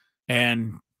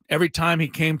 And every time he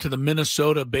came to the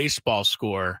Minnesota baseball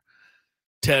score,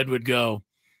 Ted would go,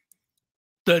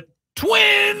 "The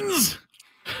Twins!"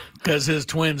 Because his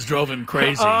twins drove him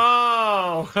crazy.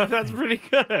 Oh, that's pretty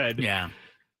good. Yeah.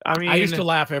 I mean, I used to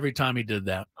laugh every time he did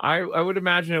that. I would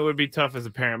imagine it would be tough as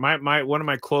a parent. My one of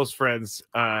my close friends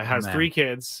has 3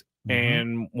 kids,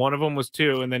 and one of them was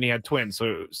 2, and then he had twins.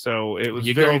 So it was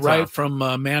you very go right tough. from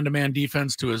man-to-man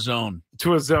defense to a zone.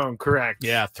 To a zone, correct?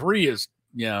 Yeah, 3 is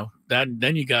that.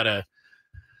 Then you gotta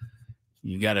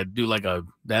do like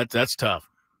that's tough.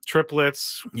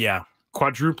 Triplets,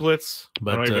 quadruplets.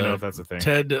 But I don't even know if that's a thing.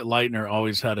 Ted Leitner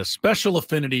always had a special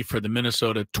affinity for the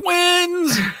Minnesota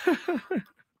Twins.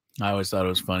 I always thought it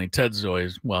was funny. Ted's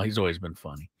always he's always been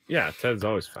funny. Yeah, Ted's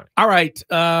always funny. All right,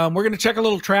 we're going to check a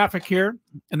little traffic here,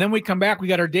 and then we come back. We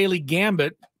got our daily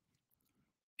gambit,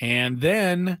 and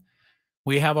then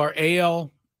we have our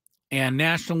AL and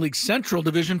National League Central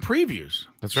Division previews.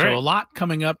 That's right. So a lot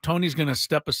coming up. Tony's going to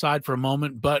step aside for a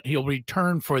moment, but he'll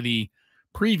return for the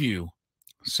preview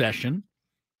session.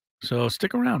 So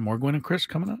stick around. More Gwynn and Chris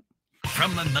coming up.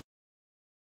 From the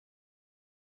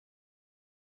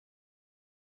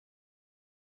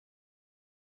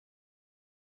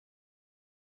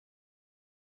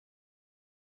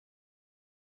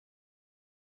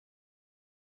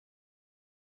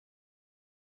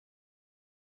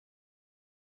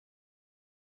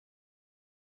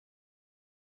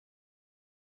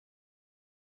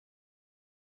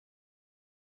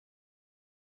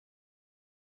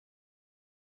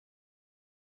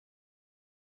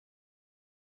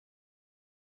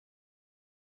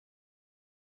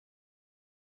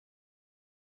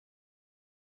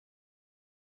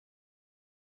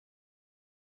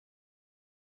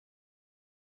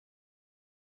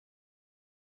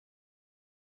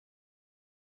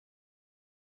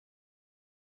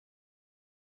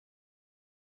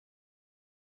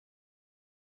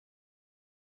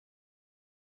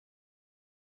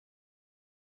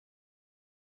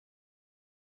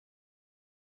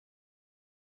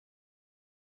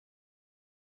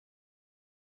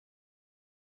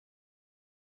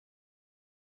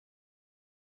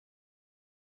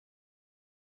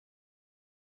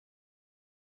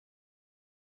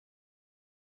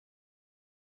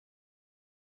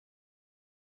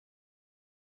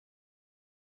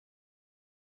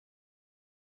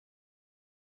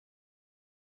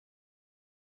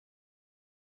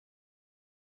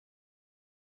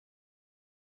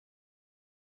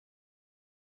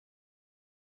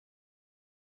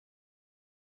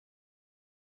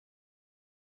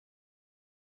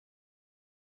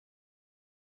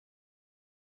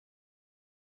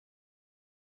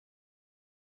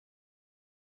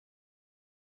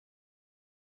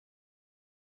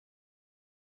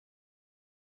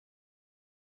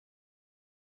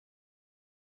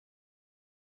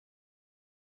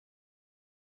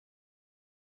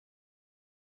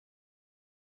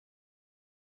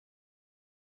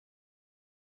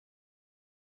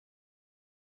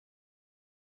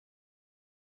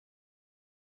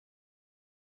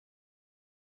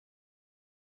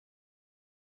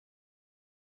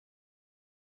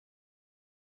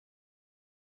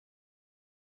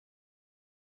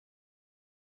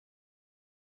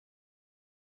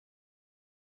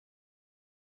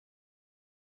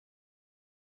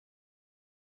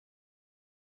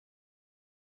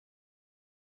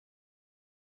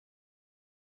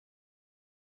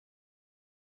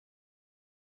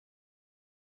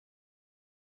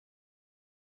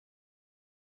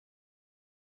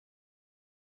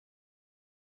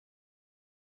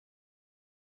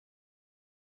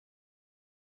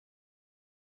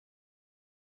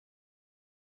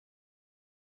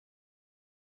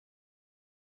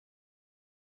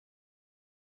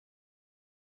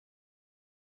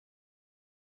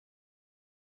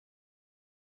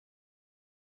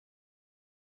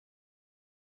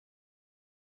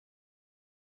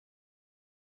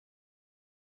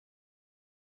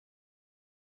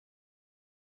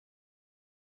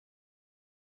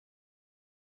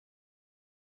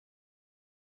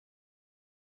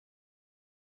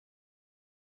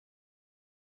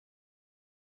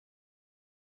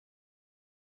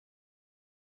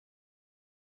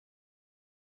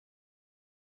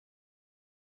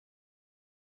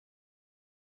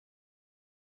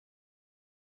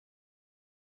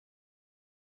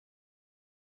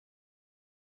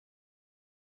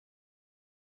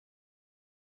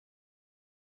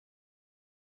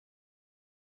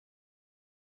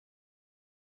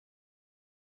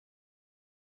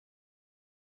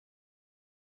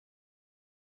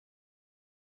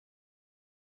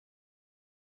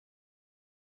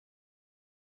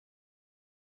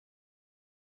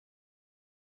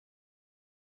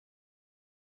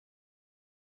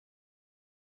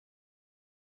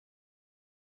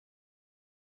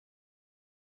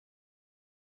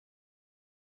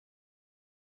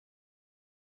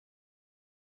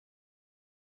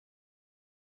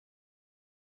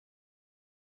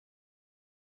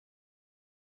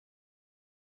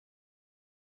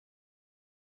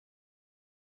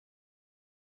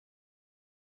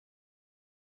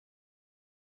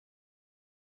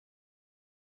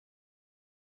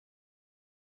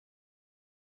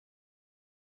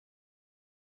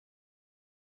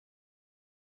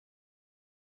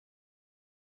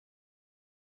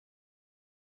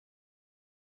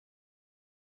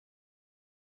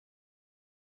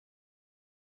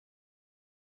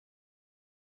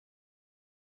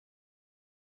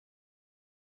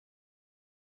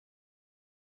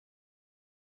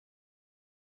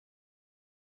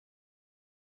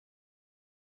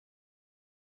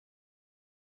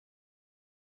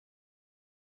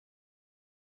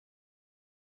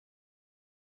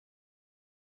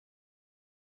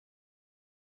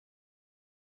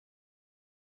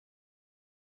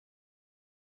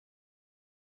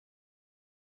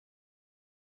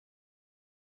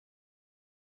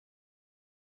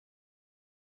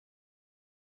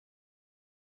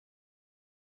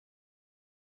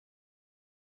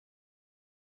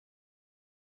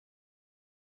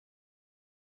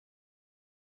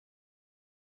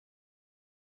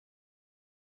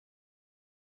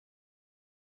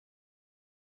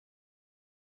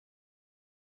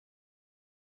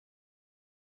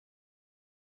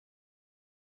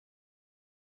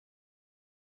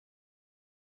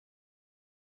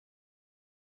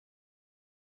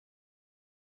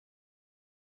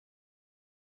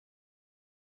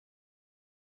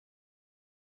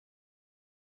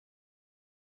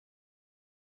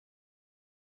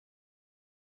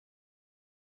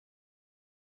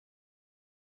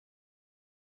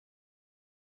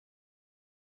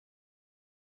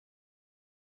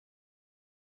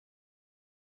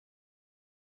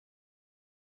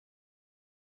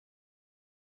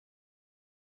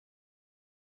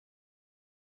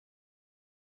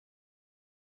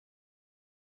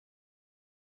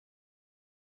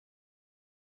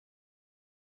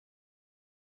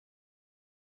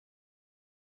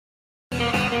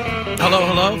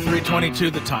Hello,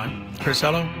 3:22 the time. Chris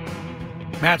Ello,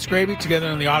 Matt Skraby,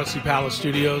 together in the Odyssey Palace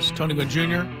Studios. Tony Gwynn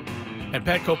Jr. and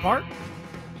Petco Park.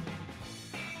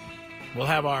 We'll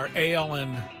have our AL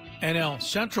and NL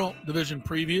Central Division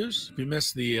previews. If you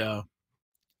missed the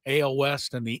AL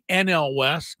West and the NL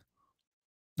West,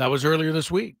 that was earlier this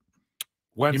week.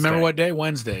 Wednesday. You remember what day?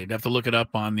 Wednesday. You'd have to look it up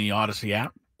on the Odyssey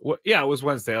app. Yeah, it was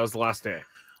Wednesday. That was the last day.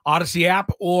 Odyssey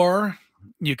app, or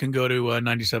you can go to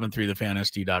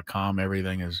 973thefansd.com.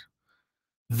 Everything is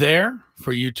there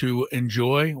for you to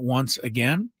enjoy once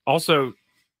again. Also,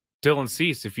 Dylan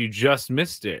Cease, if you just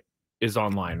missed it, is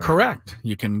online. Right Correct.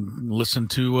 You can listen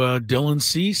to Dylan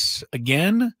Cease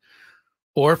again,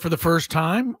 or for the first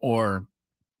time, or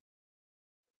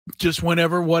just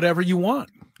whenever, whatever you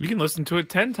want. You can listen to it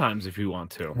 10 times if you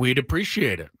want to. We'd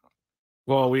appreciate it.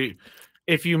 Well,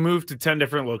 if you move to 10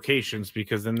 different locations,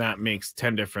 because then that makes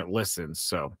 10 different listens.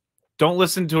 So don't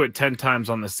listen to it 10 times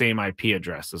on the same IP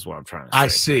address is what I'm trying to say. I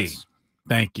see. Chris.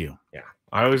 Thank you. Yeah.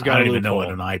 I always got I don't even know what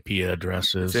an IP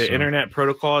address is. It's an internet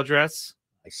protocol address.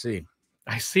 I see.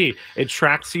 It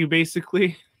tracks you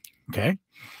basically. Okay.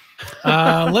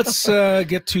 Let's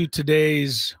get to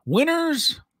today's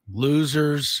winners,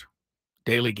 losers,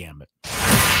 Daily Gambit.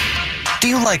 Do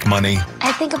you like money?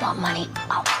 I think about money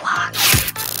a lot.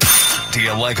 Do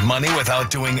you like money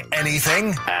without doing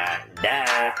anything?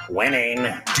 Winning.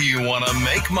 Do you want to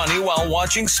make money while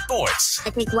watching sports? I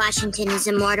think Washington is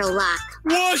immortal luck.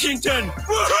 Washington!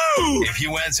 Woohoo! If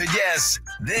you answered yes,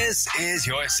 this is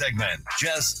your segment.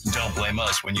 Just don't blame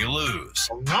us when you lose.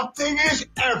 Nothing is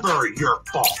ever your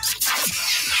fault.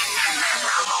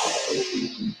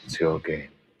 It's your game.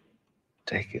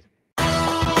 Take it.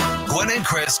 Gwynn and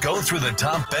Chris go through the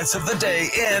top bets of the day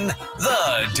in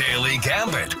The Daily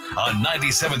Gambit on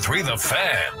 97.3 The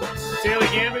Fan. Daily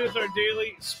Gambit is our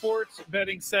daily sports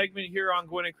betting segment here on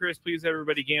Gwynn and Chris. Please,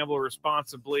 everybody, gamble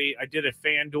responsibly. I did a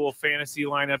FanDuel fantasy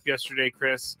lineup yesterday,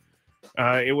 Chris.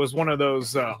 It was one of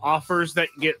those offers that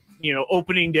get,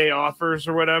 opening day offers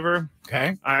or whatever.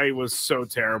 Okay. I was so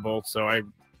terrible, so I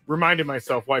reminded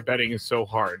myself why betting is so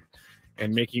hard.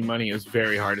 And making money is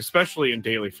very hard, especially in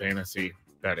daily fantasy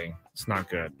betting. It's not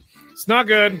good. It's not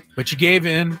good. But you gave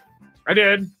in. I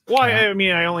did. Well, I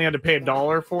mean, I only had to pay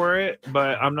 $1 for it,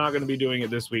 but I'm not going to be doing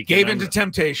it this week. Gave into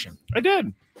temptation. I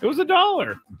did. It was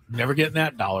 $1. Never getting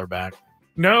that $1 back.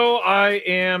 No, I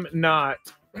am not.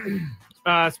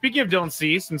 Speaking of Dylan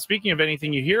Cease, and speaking of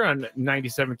anything you hear on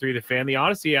 97.3 The Fan, the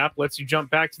Odyssey app lets you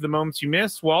jump back to the moments you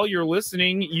missed. While you're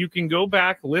listening, you can go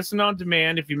back, listen on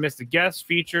demand. If you missed a guest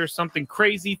feature, something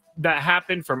crazy that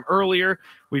happened from earlier,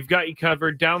 we've got you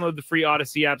covered. Download the free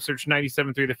Odyssey app, search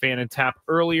 97.3 The Fan, and tap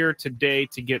earlier today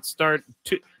to get started.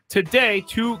 Today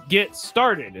to get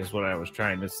started is what I was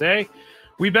trying to say.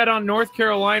 We bet on North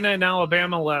Carolina and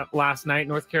Alabama last night.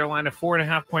 North Carolina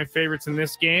 4.5-point favorites in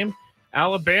this game.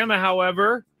 Alabama,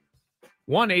 however,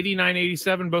 won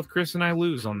 89-87. Both Chris and I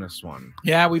lose on this one.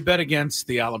 Yeah, we bet against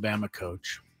the Alabama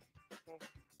coach.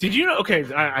 Did you know?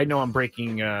 Okay, I know I'm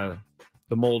breaking the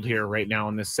mold here right now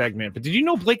in this segment, but did you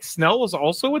know Blake Snell was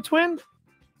also a twin?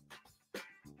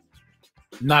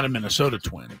 Not a Minnesota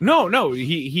twin. No,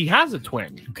 he has a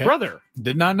twin brother.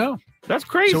 Did not know. That's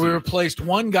crazy. So we replaced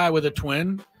one guy with a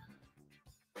twin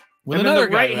with another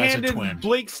guy who has a twin.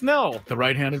 Blake Snell. The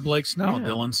right-handed Blake Snell,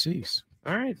 Dylan Cease.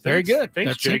 All right. Very good.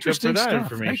 Thanks, That's Jacob, interesting for that stuff.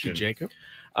 information. Thank you, Jacob.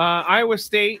 Iowa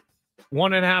State,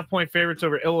 1.5-point favorites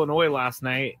over Illinois last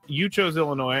night. You chose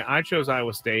Illinois. I chose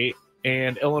Iowa State.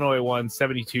 And Illinois won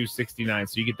 72-69.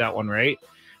 So you get that one right.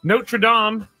 Notre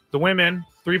Dame, the women,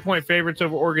 3-point favorites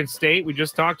over Oregon State. We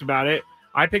just talked about it.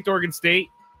 I picked Oregon State.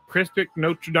 Chris picked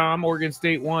Notre Dame. Oregon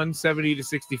State won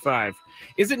 70-65.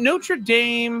 Is it Notre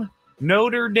Dame?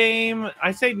 Notre Dame.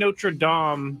 I say Notre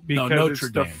Dame because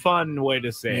it's the fun way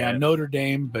to say it. Yeah, Notre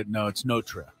Dame, but no, it's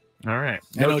Notre. All right.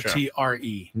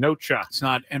 N-O-T-R-E. Notre. It's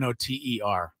not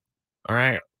N-O-T-E-R. All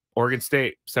right. Oregon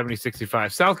State,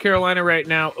 70-65. South Carolina right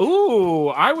now. Ooh,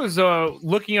 I was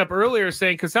looking up earlier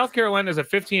saying, because South Carolina is a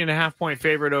 15.5-point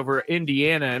favorite over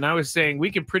Indiana, and I was saying we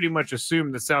can pretty much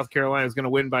assume that South Carolina is going to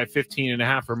win by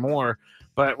 15.5 or more.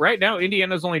 But right now,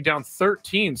 Indiana's only down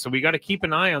 13, so we got to keep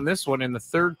an eye on this one in the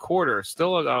third quarter.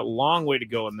 Still a long way to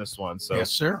go in this one. So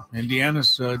yes, sir.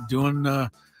 Indiana's doing a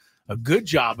good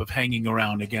job of hanging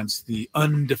around against the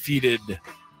undefeated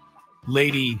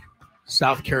Lady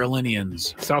South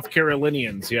Carolinians. South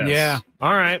Carolinians, yes. Yeah.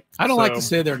 All right. I don't like to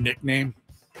say their nickname.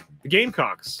 The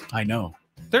Gamecocks. I know.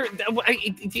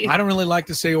 I don't really like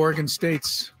to say Oregon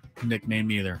State's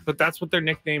nickname either. But that's what their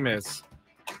nickname is.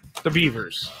 The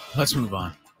Beavers. Let's move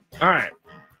on. All right.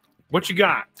 What you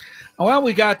got? Well,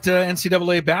 we got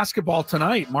NCAA basketball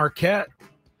tonight. Marquette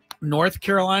North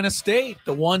Carolina State,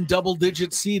 the one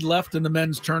double-digit seed left in the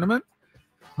men's tournament.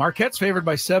 Marquette's favored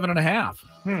by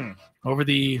 7.5 over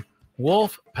the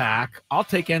Wolf Pack. I'll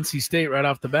take NC State right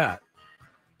off the bat.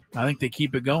 I think they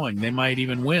keep it going. They might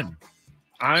even win.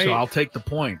 So I'll take the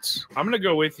points. I'm going to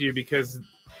go with you because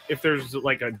if there's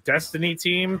like a destiny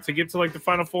team to get to like the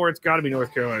Final Four, it's got to be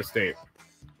North Carolina State.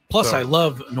 Plus, I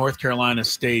love North Carolina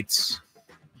State's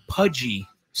pudgy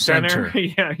center.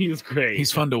 Yeah, he's great.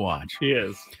 He's fun to watch. He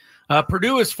is.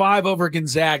 Purdue is 5 over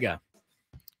Gonzaga.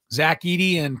 Zach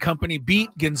Edey and company beat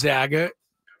Gonzaga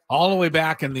all the way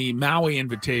back in the Maui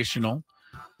Invitational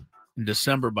in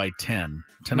December by 10.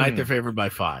 Tonight, they're favored by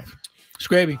 5.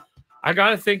 Skraby. I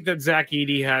got to think that Zach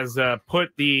Edey has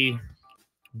put the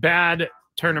bad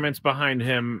tournaments behind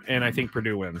him, and I think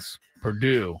Purdue wins.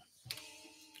 Purdue.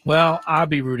 Well, I'll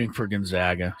be rooting for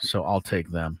Gonzaga, so I'll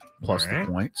take them plus the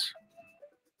points.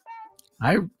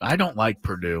 I don't like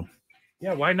Purdue.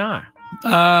 Yeah, why not?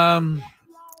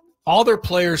 All their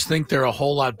players think they're a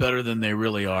whole lot better than they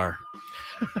really are.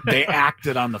 They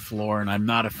acted on the floor, and I'm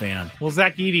not a fan. Well,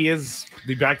 Zach Edey is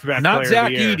the back-to-back Not player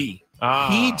Zach of the year.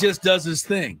 Edey. He just does his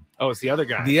thing. Oh, it's the other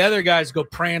guy. The other guys go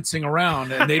prancing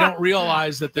around, and they don't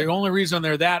realize that the only reason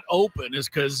they're that open is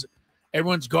because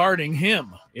everyone's guarding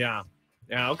him. Yeah.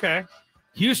 Yeah, okay.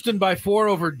 Houston by 4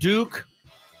 over Duke.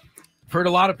 I've heard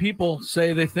a lot of people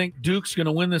say they think Duke's going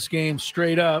to win this game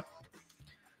straight up.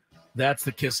 That's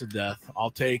the kiss of death.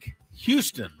 I'll take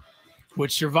Houston,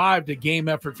 which survived a game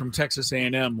effort from Texas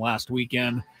A&M last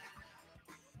weekend.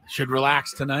 Should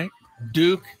relax tonight.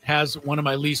 Duke has one of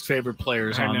my least favorite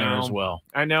players on there as well.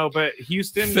 I know, but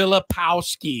Houston...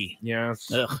 Filipowski.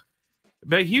 Yes. Ugh.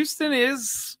 But Houston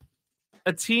is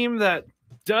a team that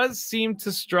does seem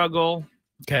to struggle.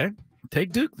 Okay.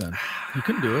 Take Duke then. You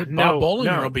can do it. Bob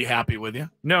Bollinger will be happy with you.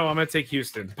 No, I'm going to take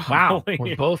Houston. Wow.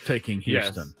 We're both taking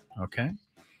Houston. Yes. Okay.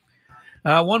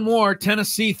 One more.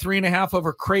 Tennessee 3.5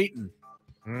 over Creighton.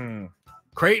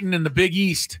 Creighton in the Big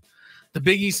East. The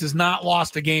Big East has not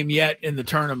lost a game yet in the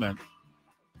tournament.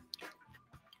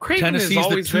 Creighton Tennessee's is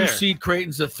always the 2 there. seed.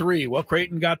 Creighton's the 3. Well,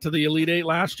 Creighton got to the Elite 8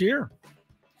 last year.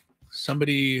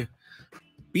 Somebody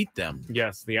beat them.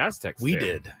 Yes, the Aztecs. We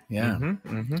did. Yeah.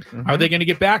 Mm-hmm. Are they going to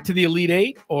get back to the Elite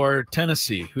 8 or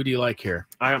Tennessee? Who do you like here?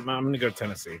 I'm going to go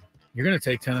Tennessee. You're going to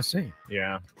take Tennessee.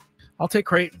 Yeah. I'll take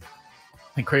Creighton.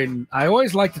 And Creighton, I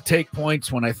always like to take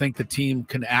points when I think the team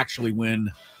can actually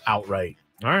win outright.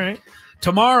 All right.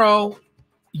 Tomorrow,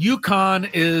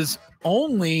 UConn is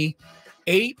only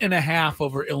 8.5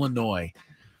 over Illinois.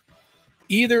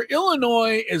 Either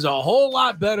Illinois is a whole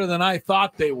lot better than I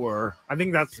thought they were. I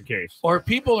think that's the case. Or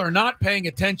people are not paying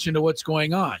attention to what's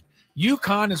going on.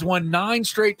 UConn has won 9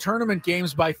 straight tournament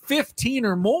games by 15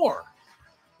 or more.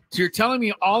 So you're telling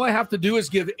me all I have to do is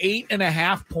give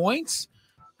 8.5 points?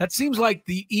 That seems like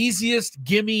the easiest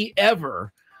gimme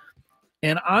ever.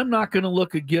 And I'm not going to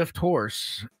look a gift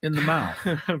horse in the mouth.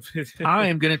 I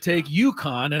am going to take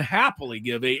UConn and happily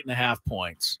give 8.5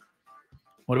 points.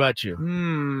 What about you?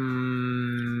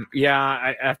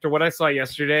 Yeah, after what I saw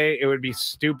yesterday, it would be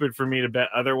stupid for me to bet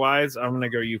otherwise. I'm going to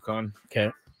go UConn.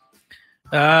 Okay.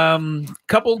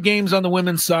 Couple games on the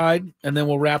women's side, and then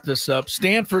we'll wrap this up.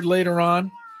 Stanford later on,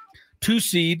 2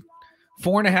 seed,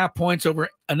 4.5 points over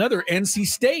another NC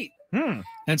State.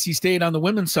 NC State on the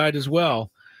women's side as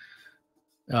well.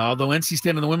 Although NC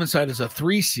State on the women's side is a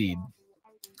 3 seed.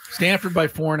 Stanford by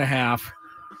 4.5.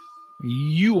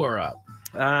 You are up.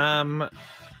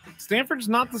 Stanford's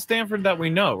not the Stanford that we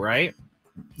know, right?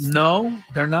 No,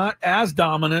 they're not as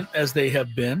dominant as they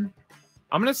have been.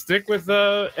 I'm going to stick with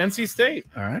NC State.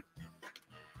 All right.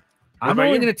 I'm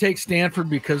only going to take Stanford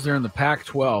because they're in the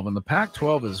Pac-12, and the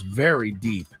Pac-12 is very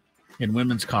deep in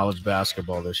women's college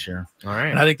basketball this year. All right.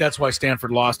 And I think that's why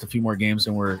Stanford lost a few more games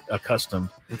than we're accustomed.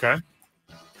 Okay.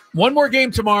 One more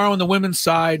game tomorrow on the women's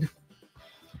side.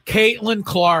 Caitlin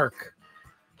Clark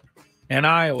and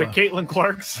Iowa. The Caitlin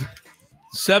Clarks.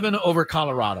 7 over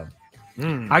Colorado.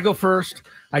 I go first.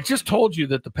 I just told you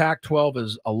that the Pac-12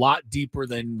 is a lot deeper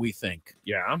than we think.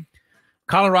 Yeah.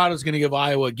 Colorado's going to give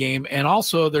Iowa a game. And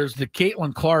also there's the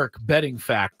Caitlin Clark betting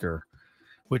factor,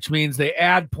 which means they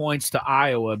add points to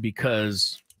Iowa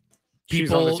because She's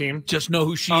on the people team. just know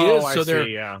who she is. I So they're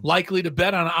see, likely to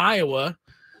bet on Iowa.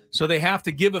 So they have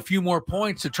to give a few more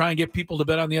points to try and get people to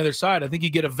bet on the other side. I think you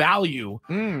get a value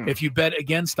if you bet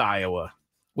against Iowa,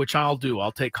 which I'll do.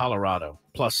 I'll take Colorado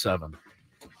plus 7.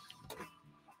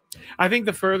 I think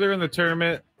the further in the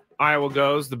tournament Iowa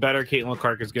goes, the better Caitlin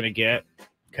Clark is going to get.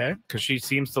 Okay. Because she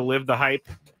seems to live the hype.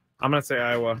 I'm going to say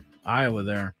Iowa. Iowa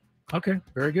there. Okay,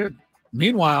 very good.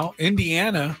 Meanwhile,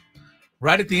 Indiana,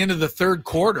 right at the end of the third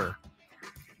quarter,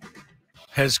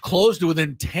 has closed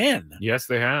within 10. Yes,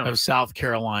 they have. Of South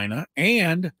Carolina,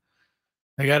 and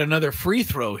they got another free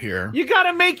throw here. You got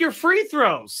to make your free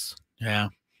throws. Yeah.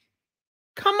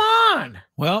 Come on.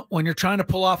 Well, when you're trying to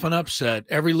pull off an upset,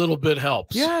 every little bit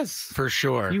helps. Yes. For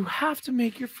sure. You have to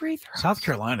make your free throws. South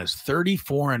Carolina's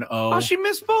 34-0. Oh, she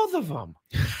missed both of them.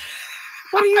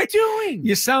 What are you doing?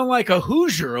 You sound like a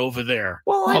Hoosier over there.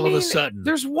 Well, all of a sudden.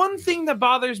 There's one thing that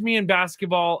bothers me in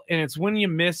basketball, and it's when you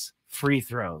miss free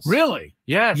throws. Really?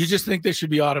 Yes. You just think they should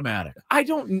be automatic? I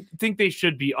don't think they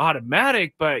should be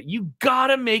automatic, but you got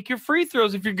to make your free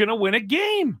throws if you're going to win a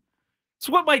game. It's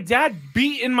what my dad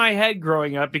beat in my head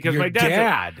growing up because my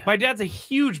dad's a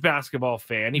huge basketball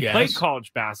fan. He played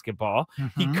college basketball.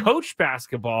 He coached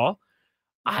basketball.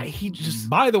 He just.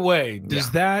 By the way,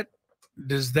 does that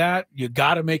you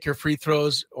got to make your free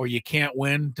throws or you can't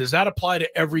win? Does that apply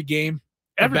to every game?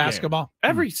 Every basketball? Game.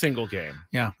 Every single game.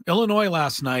 Yeah. Illinois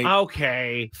last night.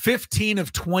 Okay. 15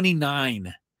 of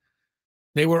 29.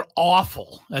 They were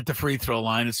awful at the free throw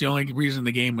line. It's the only reason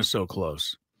the game was so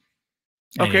close.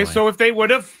 Okay, so if they would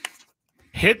have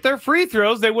hit their free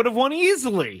throws, they would have won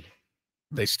easily.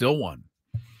 They still won.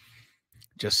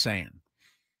 Just saying.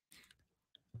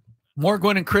 More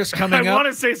Gwynn and Chris coming up. I want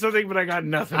to say something, but I got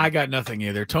nothing. I got nothing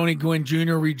either. Tony Gwynn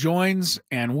Jr. rejoins,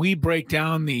 and we break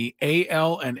down the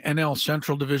AL and NL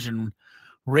Central Division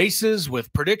races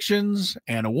with predictions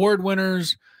and award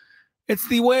winners. It's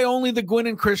the way only the Gwynn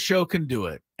and Chris show can do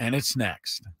it, and it's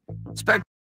next.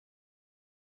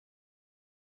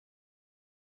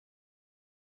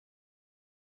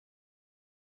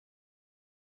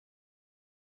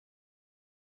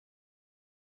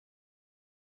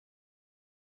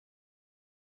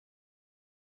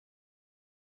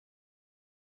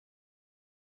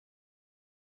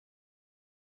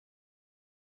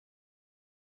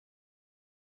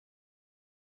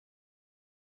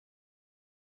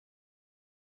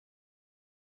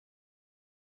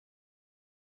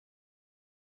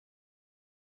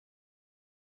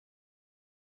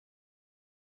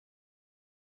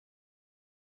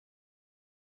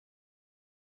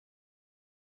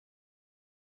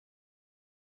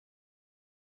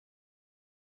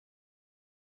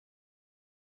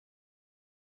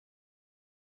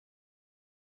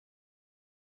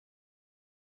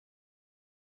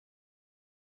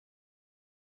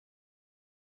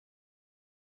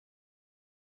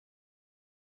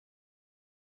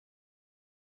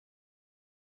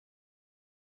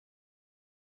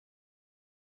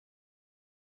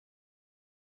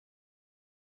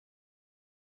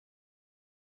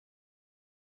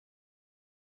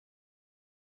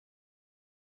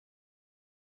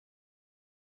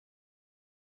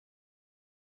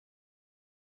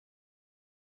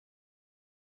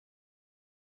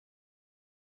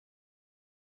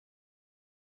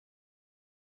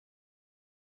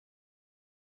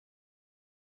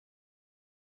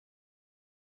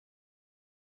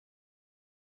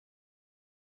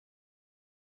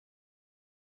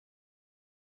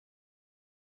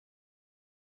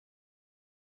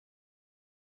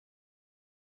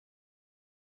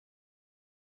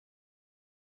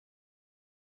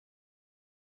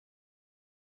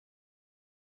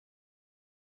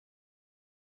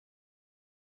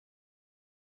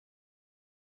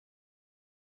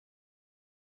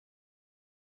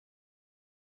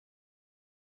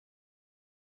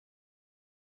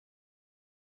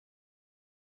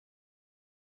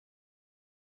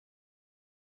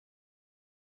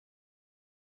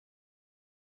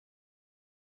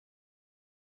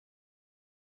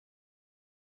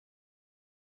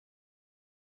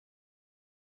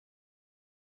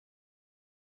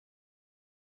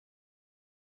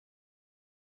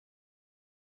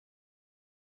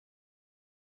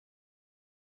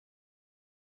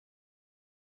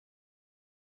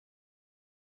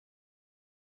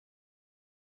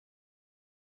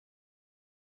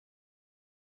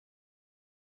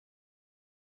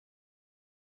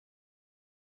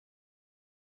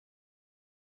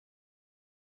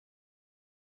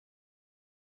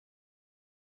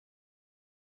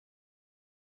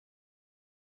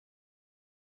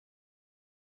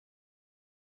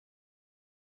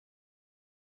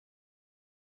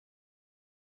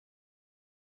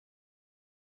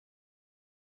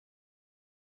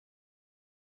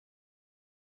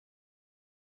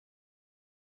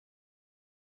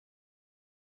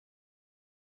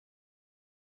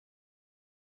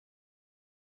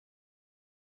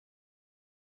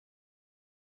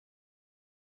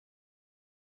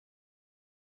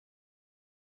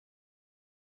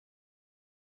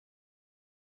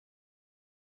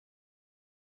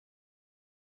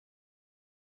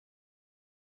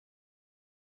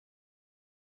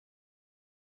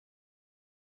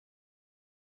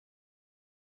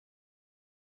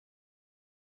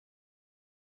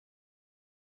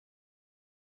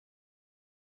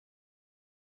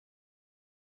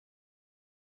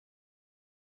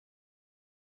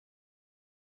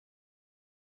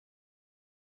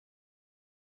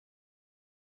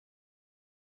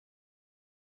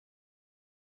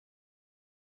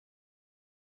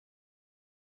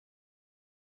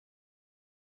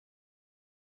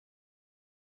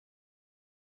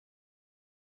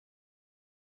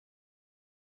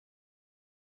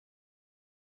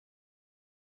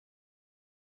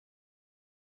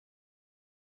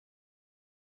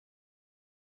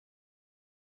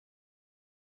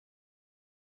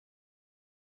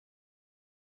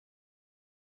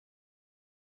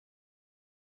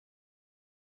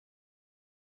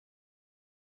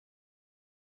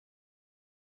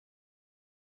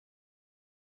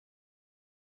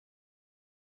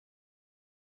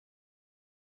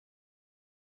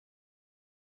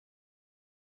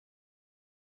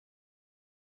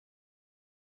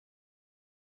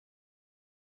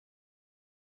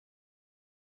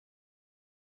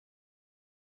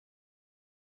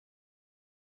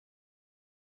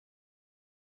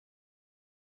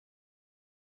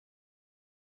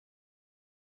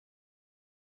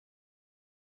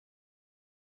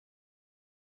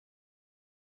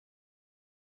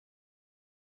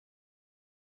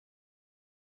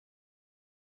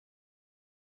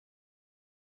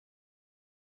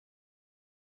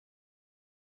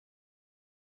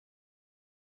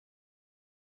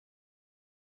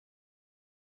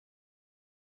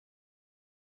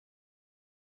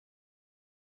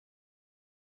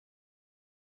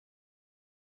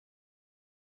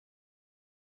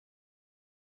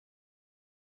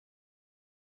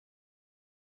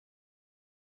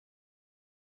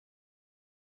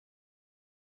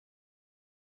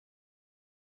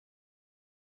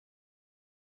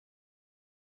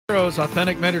 Spiro's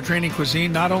authentic Mediterranean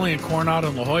cuisine, not only in Coronado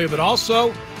and La Jolla, but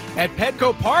also at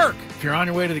Petco Park. If you're on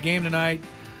your way to the game tonight,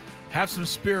 have some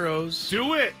Spiro's.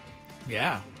 Do it.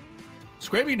 Yeah.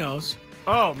 Skraby knows.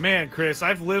 Oh, man, Chris,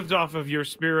 I've lived off of your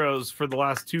Spiro's for the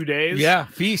last 2 days. Yeah,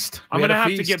 feast. I'm going to have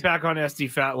to get back on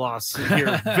SD fat loss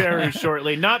here very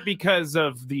shortly. Not because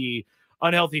of the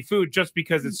unhealthy food, just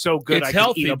because it's so good. It's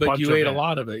healthy, but you ate a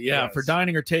lot of it. Yeah, Yes. For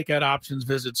dining or takeout options,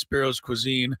 visit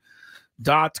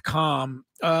spiroscuisine.com.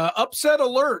 Upset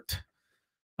alert.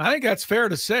 I think that's fair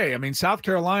to say. I mean, South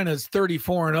Carolina is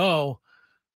 34-0.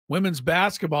 Women's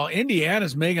basketball.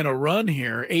 Indiana's making a run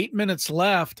here. 8 minutes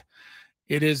left.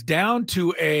 It is down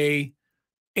to a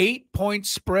 8-point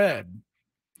spread,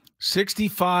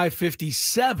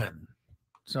 65-57.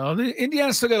 So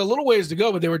Indiana still got a little ways to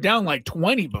go, but they were down like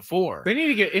 20 before.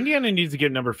 Indiana needs to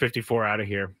get number 54 out of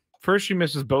here. First, she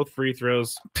misses both free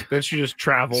throws. Then she just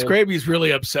travels. Skraby's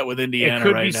really upset with Indiana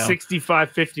right now. It could be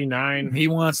 65-59. He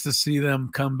wants to see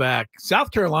them come back. South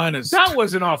Carolina's... That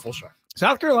was an awful shot.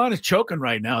 South Carolina's choking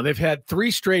right now. They've had 3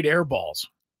 straight air balls.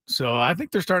 So I think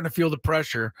they're starting to feel the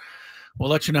pressure. We'll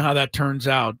let you know how that turns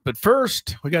out. But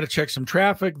first, we got to check some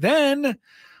traffic. Then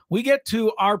we get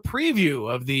to our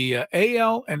preview of the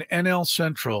AL and NL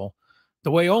Central,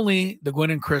 the way only the Gwynn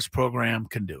and Chris program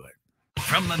can do it.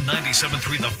 From the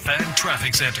 97.3 The Fan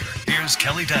Traffic Center, here's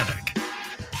Kelly Danick.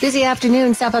 Busy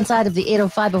afternoon southbound side of the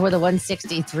 805 before the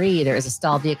 163. There is a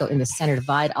stalled vehicle in the center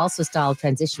divide. Also stalled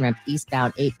transition ramp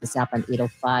eastbound 8 to southbound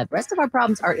 805. Rest of our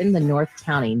problems are in the North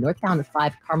County. Northbound at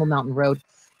 5 Carmel Mountain Road.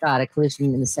 Got a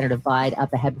collision in the center divide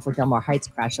up ahead before Delmar Heights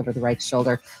crash over the right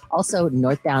shoulder. Also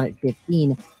northbound at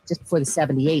 15 just before the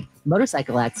 78.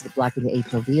 Motorcycle accident blocking the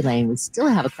HOV lane. We still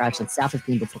have a crash at South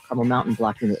 15 before Carmel Mountain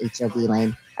blocking the HOV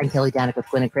lane. I'm Kelly Danick with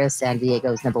Gwynn and Chris, San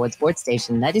Diego's #1 sports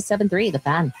station, 97.3 The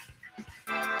Fan.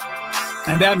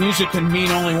 And that music can mean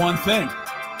only one thing.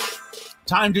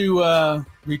 Time to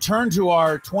return to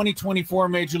our 2024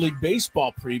 Major League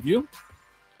Baseball preview.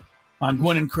 On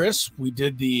Gwynn and Chris, we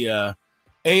did the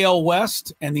AL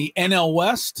West and the NL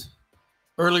West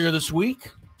earlier this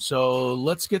week. So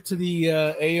let's get to the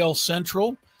AL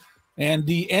Central and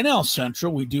the NL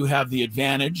Central. We do have the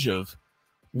advantage of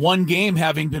one game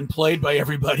having been played by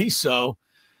everybody. So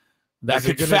that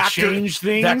could change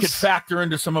things. That could factor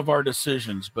into some of our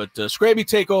decisions. But Skraby,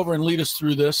 take over and lead us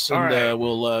through this, and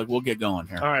we'll get going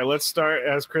here. All right, let's start,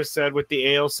 as Chris said, with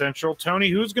the AL Central. Tony,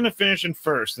 who's going to finish in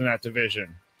first in that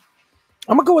division?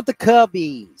 I'm going to go with the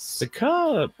Cubbies. The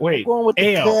Cubs. Wait, I'm going with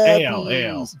the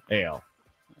AL. Yeah,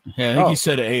 I think he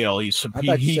said AL. I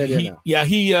thought you said NL. Yeah,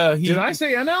 he Did I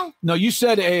say NL? No, you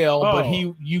said AL, but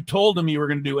Oh. you told him you were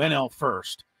going to do NL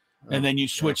first, and then you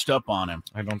switched up on him.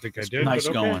 I don't think I did. Nice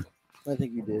but okay. going. I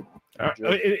think you did.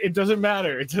 It doesn't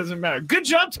matter. It doesn't matter. Good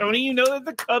job, Tony. You know that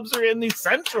the Cubs are in the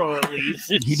Central at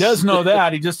least. He does know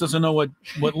that. He just doesn't know what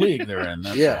league they're in.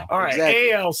 That's Yeah. All right,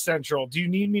 Exactly. AL Central. Do you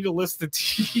need me to list the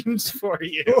teams for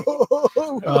you?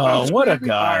 Oh, what a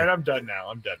guy. All right, I'm done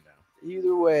now.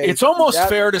 Either way, It's almost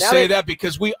fair to now say that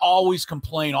because we always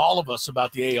complain, all of us,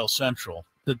 about the AL Central,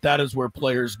 that is where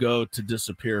players go to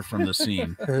disappear from the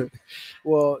scene.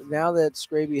 Well, now that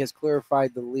Skraby has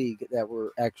clarified the league that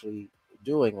we're actually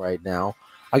doing right now,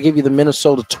 I'll give you the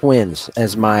Minnesota Twins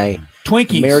as my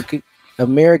Twinkies.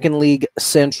 American League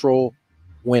Central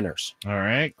winners. All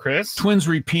right, Chris. Twins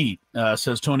repeat,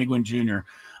 says Tony Gwynn Jr.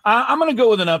 I'm going to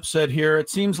go with an upset here. It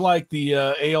seems like the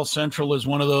AL Central is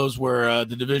one of those where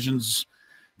the divisions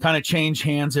kind of change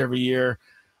hands every year.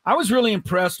 I was really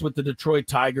impressed with the Detroit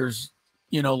Tigers,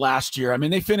 last year. I mean,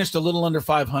 they finished a little under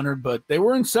 500, but they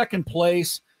were in second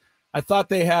place. I thought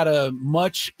they had a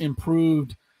much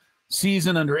improved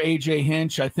season under A.J.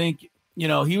 Hinch. I think,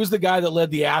 he was the guy that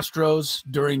led the Astros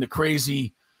during the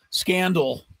crazy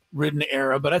scandal-ridden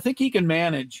era, but I think he can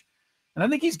manage. And I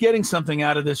think he's getting something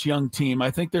out of this young team. I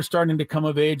think they're starting to come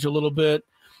of age a little bit.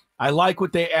 I like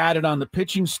what they added on the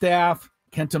pitching staff,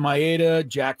 Kenta Maeda,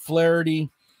 Jack Flaherty.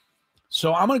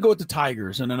 So I'm going to go with the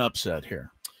Tigers in an upset here.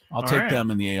 I'll take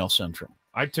them in the AL Central.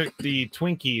 I took the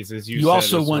Twinkies, as you said. You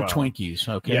also as went well. Twinkies.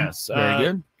 Okay. Yes. Very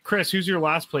good. Chris, who's your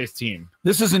last place team?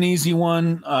 This is an easy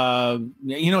one.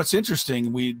 It's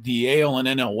interesting. The AL and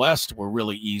NL West were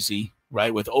really easy,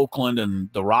 right, with Oakland and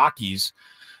the Rockies.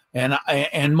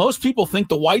 And most people think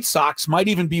the White Sox might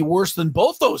even be worse than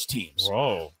both those teams.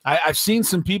 Whoa. I've seen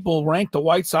some people rank the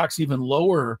White Sox even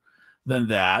lower than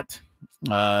that.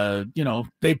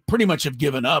 They pretty much have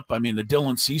given up. I mean, the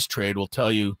Dylan Cease trade will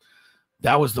tell you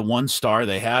that was the one star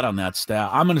they had on that staff.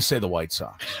 I'm going to say the White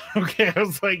Sox. Okay, I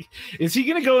was like, is he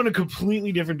going to go in a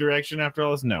completely different direction after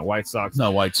all this? No, White Sox. No,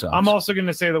 White Sox. I'm also going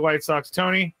to say the White Sox.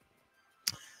 Tony?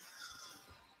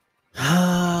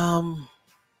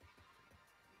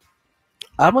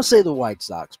 I'm gonna say the White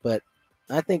Sox, but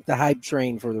I think the hype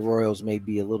train for the Royals may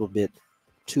be a little bit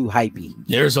too hypey.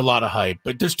 There's a lot of hype,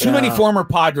 but there's too many former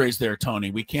Padres there,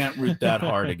 Tony. We can't root that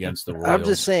hard against the Royals. I'm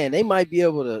just saying they might be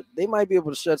able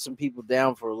to shut some people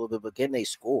down for a little bit, but can they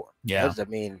score? Yeah. I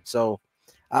mean, so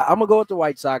I'm gonna go with the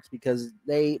White Sox because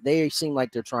they seem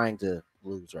like they're trying to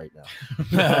lose right now.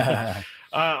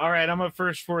 All right, I'm up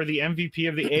first for the MVP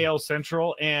of the AL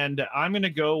Central, and I'm gonna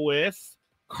go with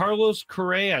Carlos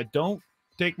Correa. Don't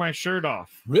take my shirt off.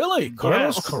 Really?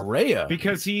 Carlos Correa?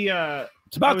 Because he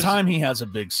it's about time he has a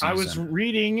big season. I was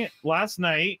reading last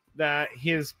night that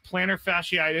his plantar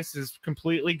fasciitis is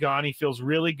completely gone. He feels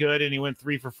really good, and he went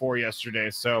 3 for 4 yesterday.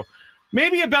 So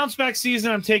maybe a bounce back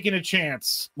season. I'm taking a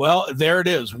chance. Well, there it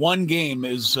is. One game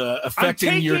is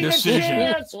affecting your decision.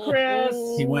 Chance, Chris.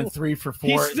 He went 3 for 4.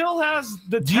 He still has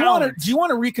the Do you want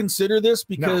to reconsider this?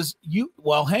 Because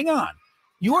hang on.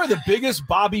 You are the biggest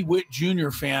Bobby Witt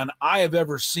Jr. fan I have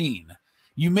ever seen.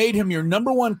 You made him your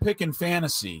number 1 pick in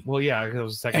fantasy. Well, yeah, it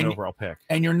was the second overall pick.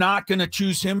 And you're not going to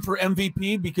choose him for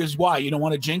MVP because why? You don't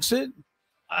want to jinx it?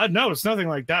 No, it's nothing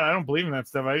like that. I don't believe in that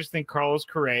stuff. I just think Carlos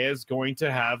Correa is going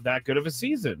to have that good of a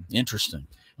season. Interesting.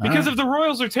 Because if the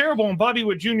Royals are terrible and Bobby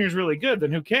Witt Jr. is really good,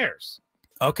 then who cares?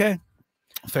 Okay.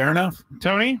 Fair enough.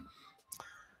 Tony?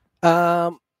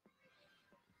 I'm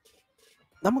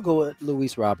going to go with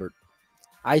Luis Robert.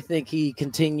 I think he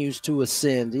continues to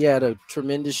ascend. He had a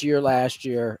tremendous year last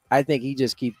year. I think he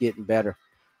just keeps getting better.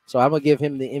 So I'm going to give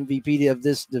him the MVP of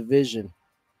this division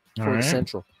for the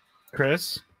Central.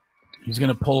 Chris? He's going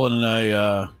to pull in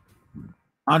a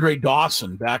Andre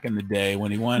Dawson back in the day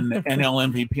when he won the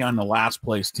NL MVP on the last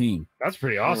place team. That's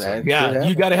pretty awesome. Yeah,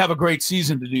 you got to have a great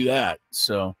season to do that.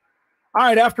 So, all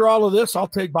right, after all of this, I'll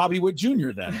take Bobby Witt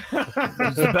Jr. then.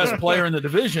 He's the best player in the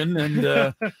division,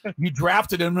 and you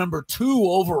drafted him number 2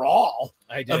 overall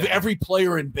of every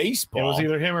player in baseball. It was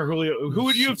either him or Julio. Who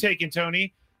would you have taken,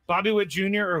 Tony? Bobby Witt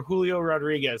Jr. or Julio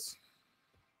Rodriguez?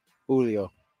 Julio.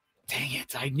 Dang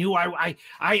it. I knew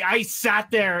I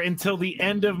sat there until the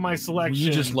end of my selection.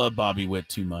 You just love Bobby Witt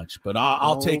too much, but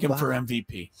I'll take him for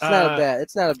MVP. It's not a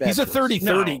bad. He's a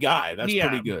 30-30 guy. That's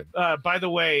pretty good. By the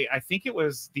way, I think it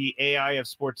was the AI of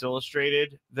Sports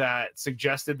Illustrated that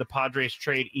suggested the Padres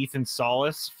trade Ethan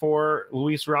Salas for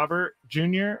Luis Robert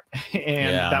Jr.,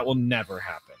 and that will never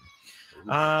happen.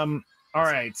 All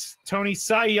right. Tony,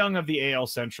 Cy Young of the AL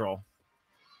Central.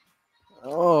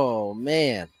 Oh,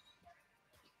 man.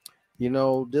 You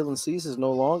know, Dylan Cease is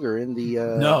no longer in the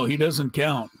no, he doesn't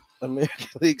count. American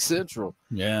League Central.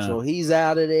 Yeah. So he's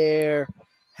out of there.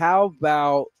 How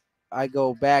about I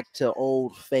go back to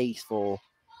Old Faithful,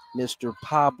 Mr.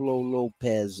 Pablo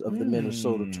Lopez of the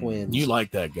Minnesota Twins. You like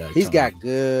that guy. He's got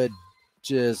good,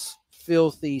 just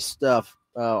filthy stuff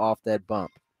off that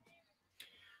bump.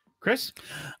 Chris?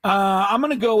 I'm going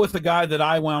to go with the guy that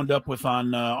I wound up with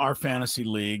on our fantasy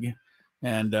league.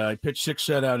 And I pitched 6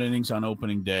 shutout innings on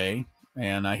opening day.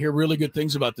 And I hear really good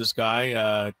things about this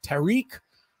guy, Tariq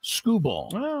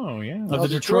Skubal. Oh, yeah. Of the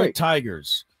Detroit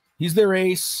Tigers. He's their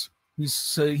ace.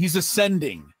 He's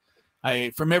ascending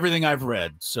from everything I've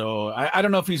read. So I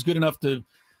don't know if he's good enough to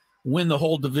win the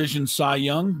whole division Cy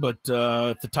Young, but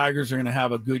if the Tigers are going to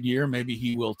have a good year, maybe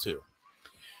he will too.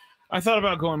 I thought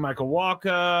about going Michael Walker.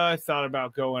 I thought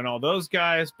about going all those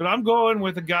guys, but I'm going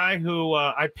with a guy who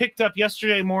I picked up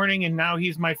yesterday morning, and now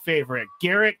he's my favorite,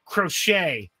 Garrett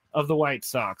Crochet of the White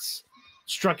Sox.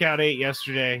 Struck out 8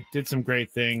 yesterday, did some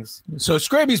great things. So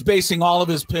Skraby's basing all of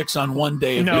his picks on one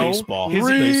day of baseball,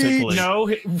 basically. No,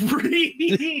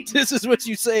 this is what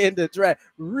you say in the draft.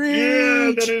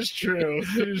 Yeah, that is true.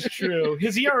 That is true.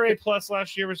 His ERA plus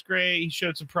last year was great. He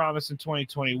showed some promise in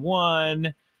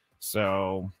 2021.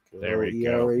 So there we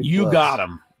go. You got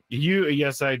him.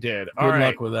 Yes, I did. Good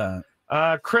luck with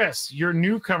that. Chris, you're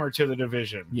newcomer to the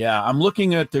division. Yeah, I'm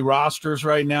looking at the rosters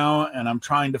right now, and I'm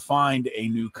trying to find a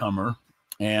newcomer.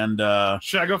 And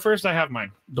should I go first? I have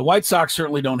mine. The White Sox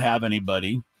certainly don't have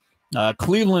anybody.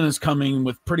 Cleveland is coming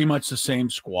with pretty much the same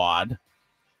squad.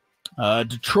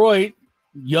 Detroit,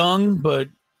 young, but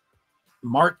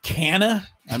Mark Canha.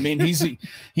 I mean, he's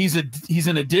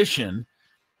an addition.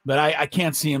 But I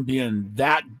can't see him being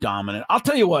that dominant. I'll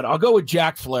tell you what. I'll go with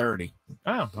Jack Flaherty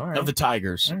all right. of the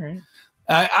Tigers. All right.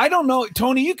 I don't know,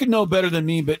 Tony. You could know better than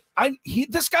me, but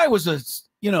this guy was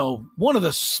one of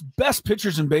the best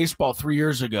pitchers in baseball 3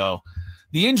 years ago.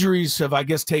 The injuries have, I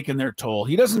guess, taken their toll.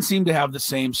 He doesn't seem to have the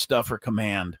same stuff or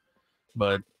command,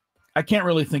 but I can't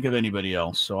really think of anybody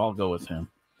else, so I'll go with him.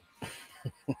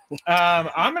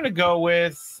 I'm going to go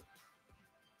with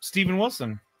Steven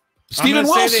Wilson. Stephen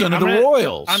Wilson of the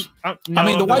Royals.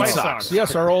 The White Sox.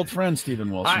 Yes, our old friend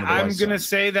Stephen Wilson. I'm going to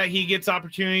say that he gets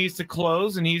opportunities to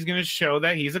close, and he's going to show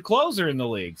that he's a closer in the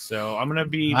league. So I'm going to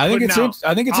be. I think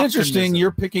it's interesting.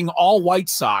 You're picking all White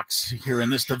Sox here in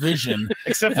this division,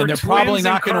 except for they're probably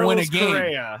not going to win a game.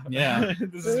 Correa. Yeah,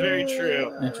 this is very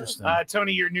true. Interesting.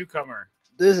 Tony, you're newcomer.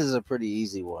 This is a pretty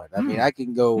easy one. I mean, I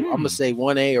can go. I'm going to say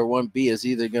 1A or 1B is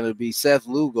either going to be Seth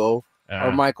Lugo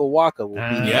or Michael Walker will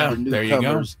be the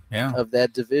newcomers of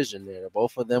that division there.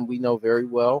 Both of them we know very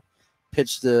well.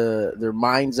 Pitched their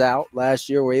minds out last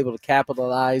year. Were able to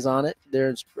capitalize on it there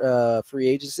in free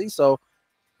agency. So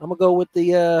I'm gonna go with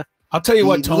the. I'll tell you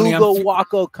what, Tony. Lugo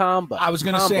Walker combo. I was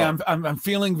gonna say I'm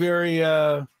feeling very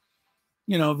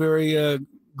very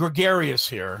gregarious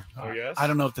here. Oh yes. I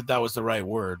don't know if that was the right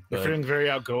word. You're feeling very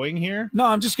outgoing here. No,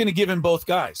 I'm just gonna give him both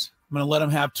guys. I'm going to let him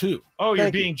have two. Oh,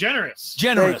 you're being generous.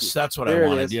 Generous. That's what I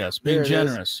wanted. Yes, being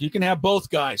generous. You can have both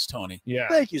guys, Tony. Yeah.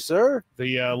 Thank you, sir.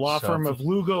 The law firm of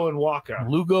Lugo and Waka.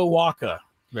 Lugo Waka.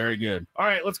 Very good. All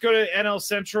right, let's go to NL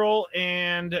Central,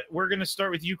 and we're going to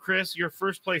start with you, Chris, your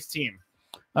first place team.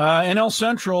 NL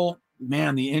Central,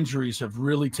 man, the injuries have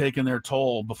really taken their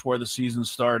toll before the season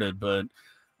started, but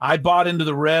I bought into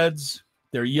the Reds.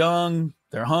 They're young.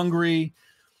 They're hungry.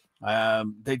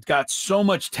 They've got so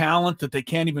much talent that they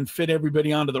can't even fit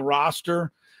everybody onto the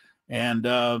roster. And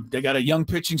they got a young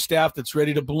pitching staff that's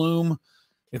ready to bloom.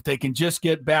 If they can just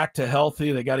get back to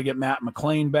healthy, they got to get Matt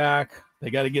McClain back. They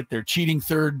got to get their cheating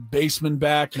third baseman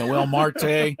back, Noel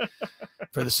Marte,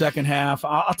 for the second half.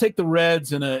 I'll take the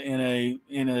Reds in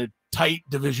a tight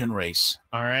division race.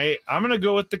 All right. I'm going to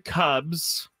go with the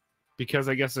Cubs because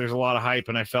I guess there's a lot of hype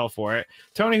and I fell for it.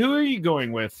 Tony, who are you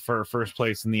going with for first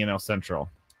place in the NL Central?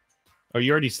 Oh, you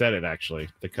already said it, actually.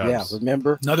 The Cubs. Yeah,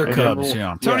 remember? Cubs,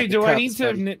 yeah. Tony, do I Cubs,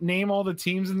 need to name all the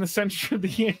teams in the Central of the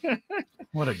year?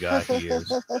 What a guy he is.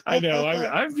 I know.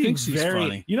 I'm being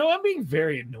very funny. I'm being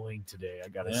very annoying today, I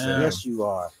got to say. Yes, you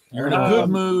are. You're in a good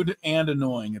mood and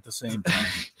annoying at the same time.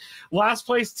 Last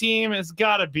place team has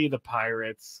got to be the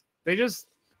Pirates. They just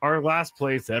are last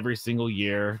place every single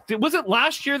year. Was it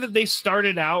last year that they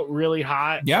started out really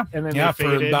hot? Yeah. And then they for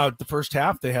faded? About the first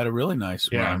half, they had a really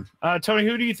nice run. Tony,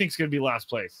 who do you think is going to be last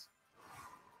place?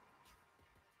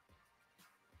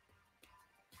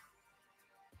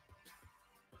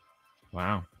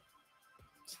 Wow.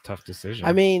 It's a tough decision.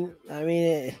 I mean,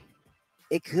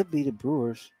 it could be the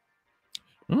Brewers.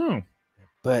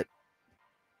 But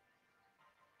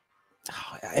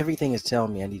everything is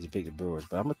telling me I need to pick the Brewers,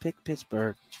 but I'm going to pick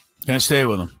Pittsburgh. Gonna stay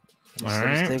with them. All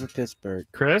right. Stay with Pittsburgh.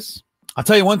 Chris? I'll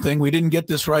tell you one thing. We didn't get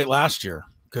this right last year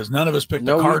because none of us picked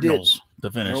the Cardinals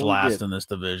to finish last in this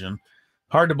division.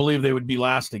 Hard to believe they would be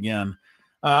last again.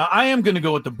 I am going to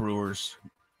go with the Brewers.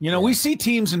 We see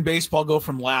teams in baseball go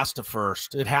from last to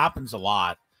first. It happens a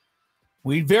lot.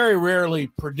 We very rarely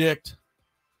predict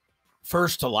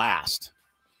first to last.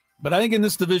 But I think in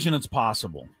this division, it's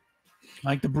possible.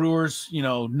 Like the Brewers,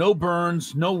 no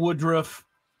Burns, no Woodruff.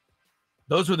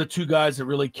 Those were the two guys that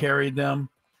really carried them.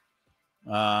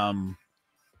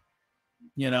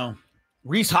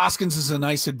 Rhys Hoskins is a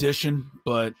nice addition,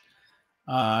 but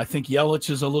I think Yelich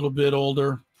is a little bit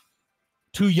older.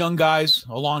 Two young guys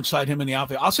alongside him in the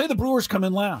outfield. I'll say the Brewers come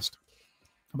in last.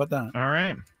 How about that? All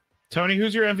right. Tony,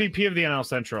 who's your MVP of the NL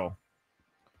Central?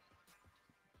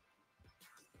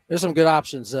 There's some good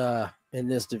options in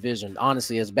this division.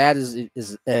 Honestly, as bad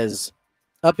as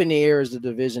up in the air as the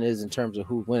division is in terms of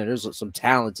who's winning, there's some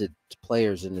talented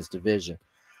players in this division.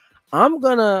 I'm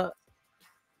gonna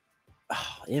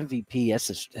MVP.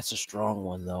 That's a strong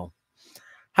one though.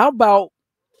 How about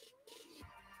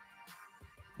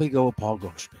we go with Paul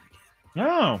Goldschmidt again?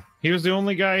 Oh, he was the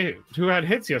only guy who had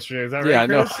hits yesterday. Is that right,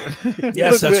 Chris? I know.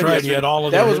 Yes, that's right. He had all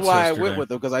of that. The was hits why yesterday. I went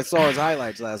with him because I saw his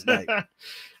highlights last night.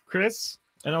 Chris,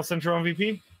 NL Central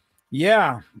MVP?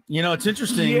 Yeah. It's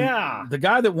interesting. Yeah. The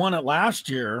guy that won it last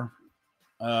year,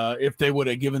 if they would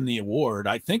have given the award,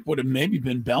 I think would have maybe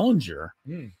been Bellinger.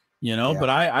 But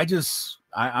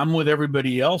I'm with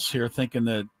everybody else here thinking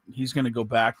that he's going to go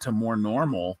back to more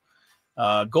normal.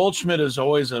 Goldschmidt is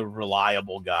always a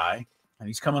reliable guy, and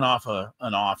he's coming off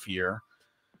an off year.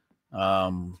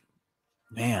 Man,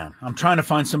 I'm trying to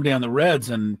find somebody on the Reds,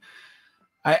 and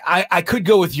I could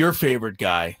go with your favorite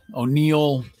guy,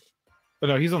 O'Neill. But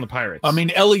no, he's on the Pirates. I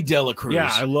mean, Ellie De La Cruz. Yeah,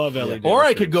 I love Ellie. Or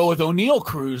I could go with O'Neill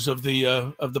Cruz of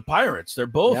the Pirates. They're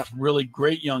both really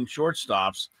great young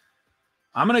shortstops.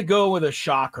 I'm going to go with a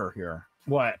shocker here.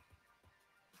 What?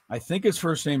 I think his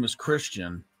first name is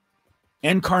Christian.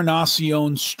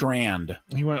 Encarnacion Strand.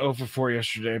 He went 0 for 4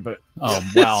 yesterday, but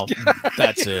well,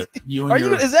 that's it.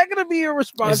 Is that going to be your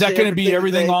response? Is that going to be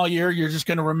everything today? all year? You're just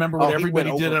going to remember what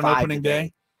everybody did on opening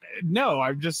day? No,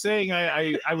 I'm just saying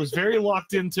I was very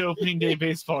locked into opening day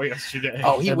baseball yesterday.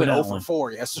 Oh, he went 0 for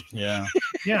 4 yesterday.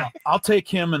 Yeah. I'll take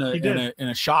him in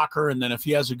a shocker, and then if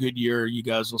he has a good year, you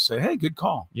guys will say, "Hey, good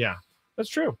call." Yeah, that's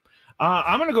true.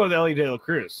 I'm going to go with Elly De La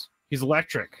Cruz. He's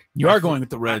electric. You are going with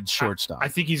the red shortstop. I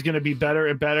think he's going to be better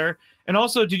and better. And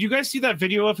also, did you guys see that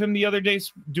video of him the other day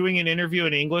doing an interview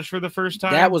in English for the first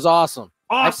time? That was awesome.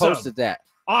 Awesome. I posted that.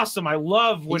 Awesome. I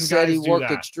love when he said guys he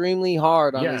worked extremely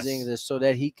hard on Yes. his English so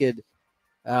that he could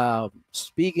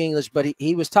speak English, but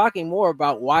he was talking more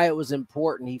about why it was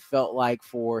important. He felt like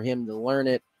for him to learn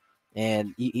it,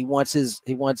 and he wants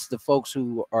the folks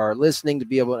who are listening to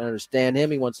be able to understand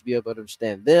him. He wants to be able to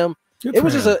understand them.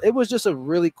 It was just a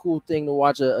really cool thing to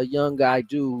watch a young guy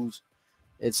do.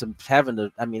 I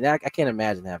can't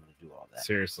imagine having to do all that.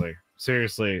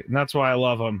 Seriously, and that's why I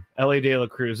love him. Elly De La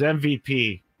Cruz,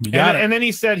 MVP. And then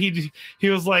he said he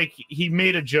was like, he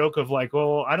made a joke of like,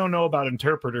 well, I don't know about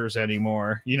interpreters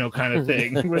anymore, kind of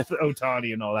thing with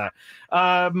Ohtani and all that.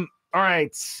 All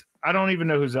right, I don't even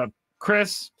know who's up.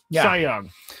 Chris, yeah.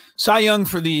 Cy Young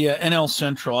for the NL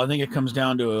Central. I think it comes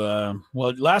down to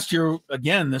last year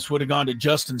again, this would have gone to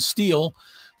Justin Steele,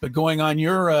 but going on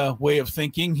your way of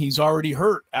thinking, he's already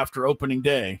hurt after opening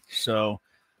day, so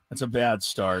that's a bad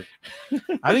start.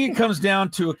 I think it comes down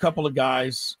to a couple of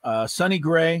guys. Sonny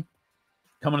Gray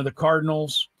coming to the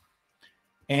Cardinals,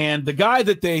 and the guy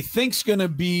that they think's going to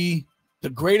be the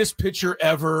greatest pitcher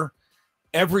ever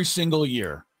every single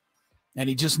year, and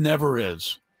he just never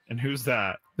is. And who's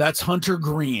that? That's Hunter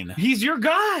Green. He's your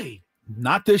guy.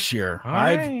 Not this year.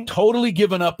 I've totally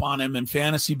given up on him in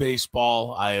fantasy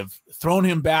baseball. I have thrown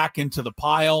him back into the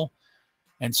pile.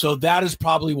 And so that is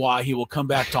probably why he will come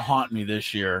back to haunt me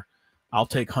this year. I'll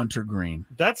take Hunter Green.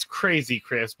 That's crazy,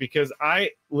 Chris, because I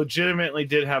legitimately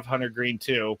did have Hunter Green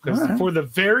too, because for the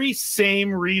very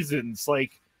same reasons,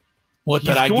 like what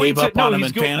that I gave up on him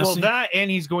in fantasy. Well, that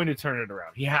and he's going to turn it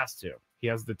around. He has to. He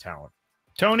has the talent.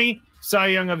 Tony, Cy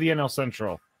Young of the NL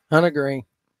Central. Hunter Green.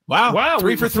 Wow,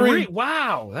 3 for 3.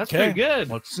 Wow, that's pretty good.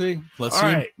 Let's see. Let's All see.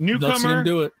 right, newcomer. Let's see him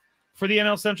do it. For the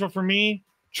NL Central for me,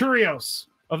 Churios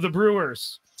of the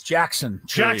Brewers. Jackson.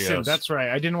 That's right.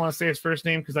 I didn't want to say his first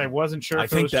name because I wasn't sure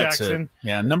if it was Jackson.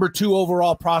 Yeah, number 2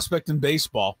 overall prospect in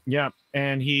baseball. Yeah,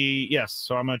 and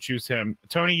so I'm going to choose him.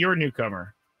 Tony, your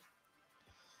newcomer.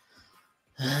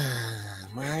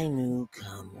 My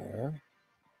newcomer.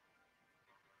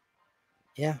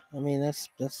 Yeah, I mean that's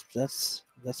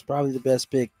probably the best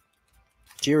pick.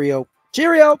 Cheerio.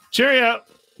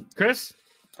 Chris,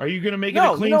 are you going to make it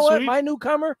a clean sweep? What? My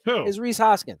newcomer is Rhys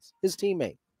Hoskins, his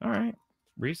teammate. All right,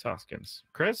 Rhys Hoskins.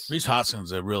 Chris? Rhys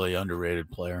Hoskins is a really underrated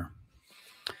player.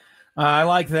 I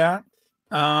like that.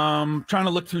 Trying to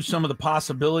look through some of the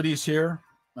possibilities here.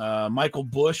 Michael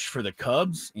Bush for the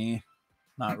Cubs.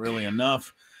 Not really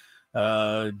enough.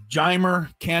 Jeimer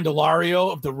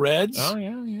Candelario of the Reds. Oh,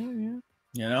 yeah.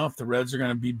 If the Reds are going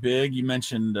to be big. You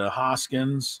mentioned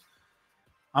Hoskins.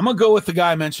 I'm going to go with the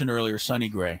guy I mentioned earlier, Sonny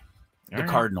Gray, the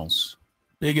Cardinals.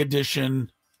 Big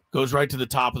addition. Goes right to the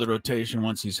top of the rotation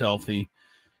once he's healthy.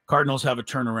 Cardinals have a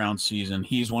turnaround season.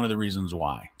 He's one of the reasons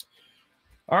why.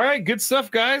 All right, good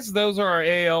stuff, guys. Those are our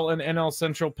AL and NL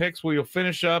Central picks. We will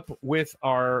finish up with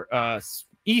our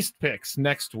East picks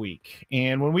next week.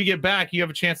 And when we get back, you have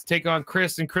a chance to take on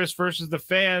Chris and Chris versus the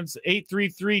fans.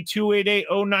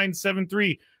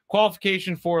 833-288-0973.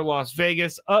 Qualification for Las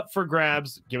Vegas up for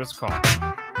grabs. Give us a call.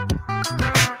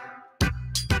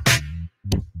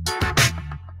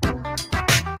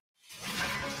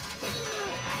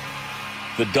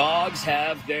 The dogs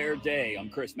have their day. I'm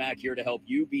Chris Mack here to help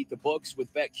you beat the books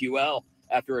with BetQL.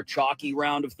 After a chalky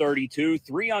round of 32,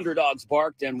 3 underdogs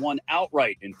barked and 1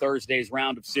 outright in Thursday's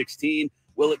round of 16.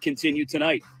 Will it continue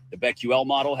tonight? The BetQL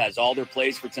model has all their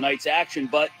plays for tonight's action,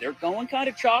 but they're going kind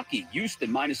of chalky.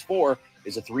 Houston -4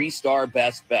 is a 3-star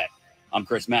best bet. I'm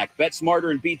Chris Mack. Bet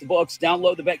smarter and beat the books.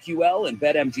 Download the BetQL and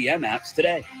BetMGM apps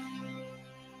today.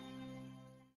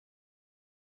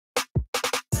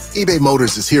 eBay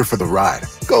Motors is here for the ride.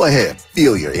 Go ahead,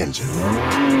 feel your engine.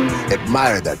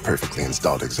 Admire that perfectly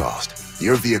installed exhaust.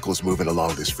 Your vehicle's moving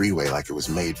along this freeway like it was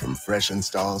made from fresh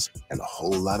installs and a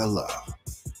whole lot of love.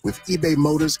 With eBay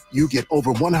Motors, you get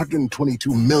over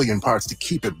 122 million parts to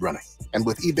keep it running. And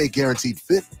with eBay Guaranteed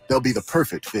Fit, they'll be the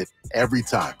perfect fit every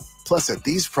time. Plus, at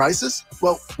these prices,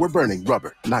 well, we're burning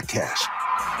rubber, not cash.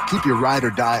 Keep your ride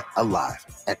or die alive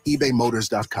at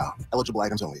ebaymotors.com. Eligible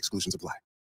items only. Exclusions apply.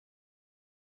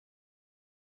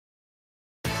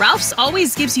 Ralph's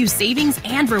always gives you savings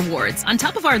and rewards on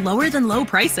top of our lower-than-low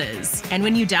prices. And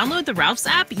when you download the Ralph's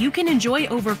app, you can enjoy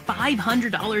over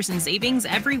 $500 in savings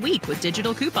every week with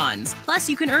digital coupons. Plus,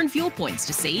 you can earn fuel points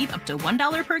to save up to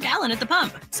 $1 per gallon at the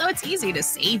pump. So it's easy to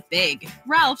save big.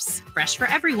 Ralph's, fresh for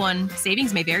everyone.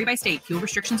 Savings may vary by state. Fuel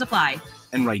restrictions apply.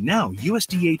 And right now,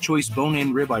 USDA Choice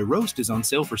Bone-In Ribeye Roast is on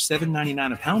sale for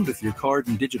 $7.99 a pound with your card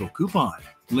and digital coupon.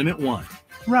 Limit 1.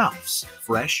 Ralph's,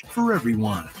 fresh for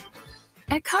everyone.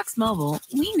 At Cox Mobile,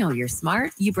 we know you're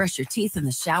smart. You brush your teeth in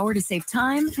the shower to save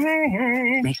time,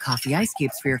 make coffee ice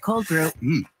cubes for your cold brew,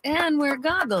 and wear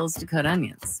goggles to cut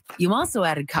onions. You also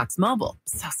added Cox Mobile.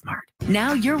 So smart.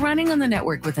 Now you're running on the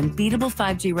network with unbeatable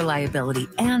 5G reliability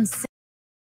and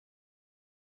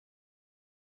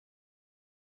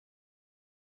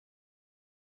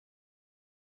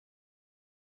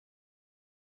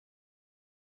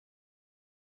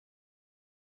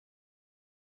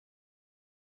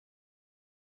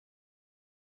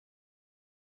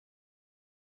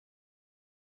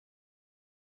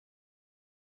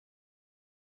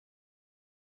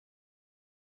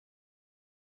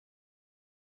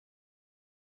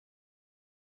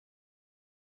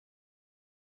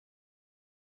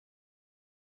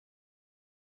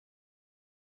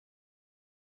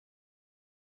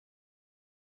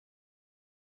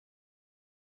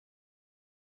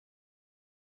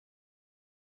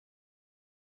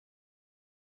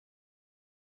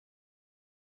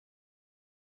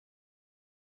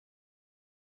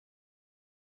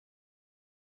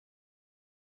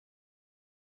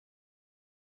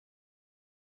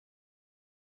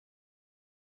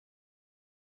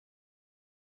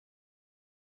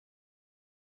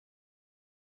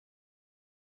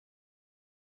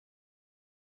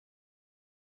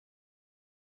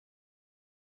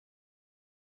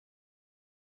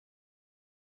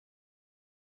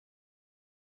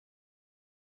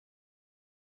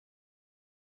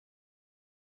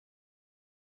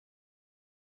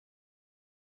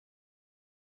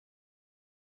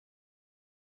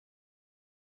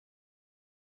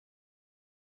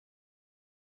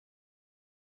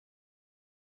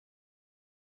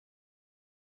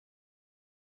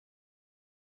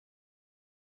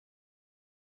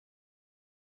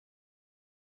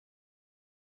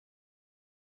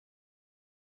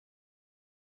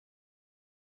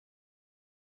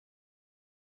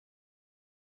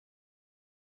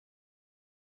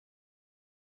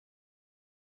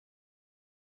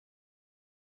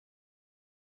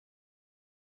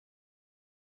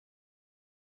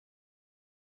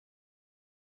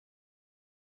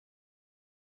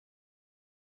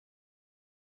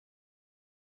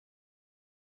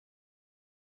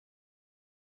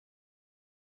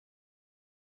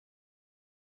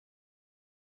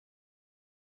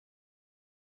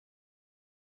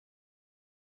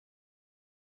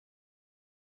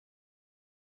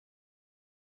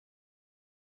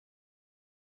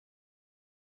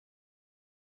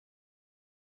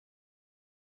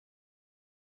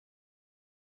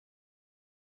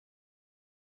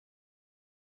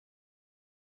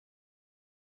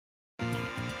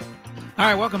All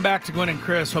right, welcome back to Gwynn and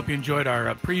Chris. Hope you enjoyed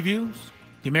our previews,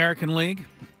 the American League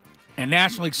and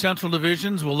National League Central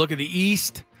Divisions. We'll look at the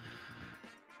East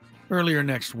earlier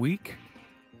next week.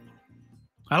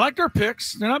 I liked our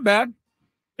picks. They're not bad.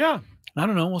 Yeah. I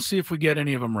don't know. We'll see if we get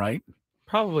any of them right.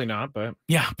 Probably not, but.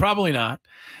 Yeah, probably not.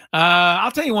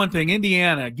 I'll tell you one thing.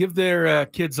 Indiana, give their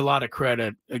kids a lot of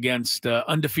credit against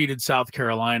undefeated South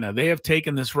Carolina. They have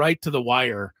taken this right to the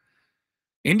wire.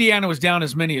 Indiana was down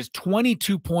as many as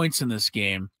 22 points in this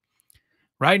game.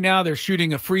 Right now, they're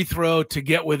shooting a free throw to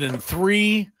get within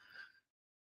 3.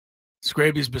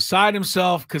 Skraby's beside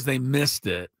himself because they missed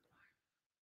it.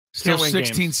 Still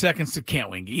 16 seconds to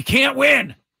can't win. You can't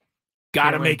win.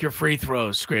 Got to make your free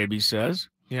throws, Skraby says.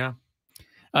 Yeah.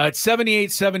 It's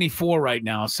 78-74 right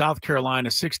now. South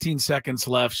Carolina, 16 seconds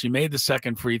left. She made the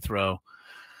second free throw.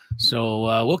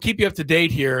 So we'll keep you up to date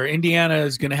here. Indiana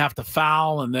is going to have to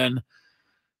foul and then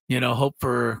hope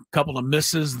for a couple of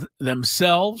misses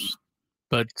themselves,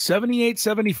 but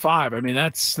 78-75. I mean,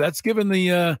 that's given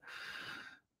the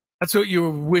that's what you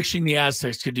were wishing the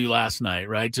Aztecs could do last night,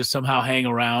 right? Just somehow hang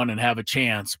around and have a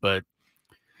chance, but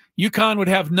UConn would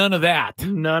have none of that.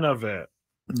 None of it.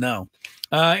 No.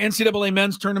 NCAA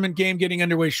men's tournament game getting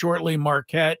underway shortly.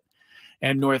 Marquette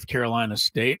and North Carolina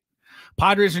State.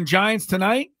 Padres and Giants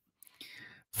tonight.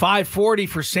 5:40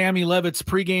 for Sammy Levitt's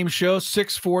pregame show,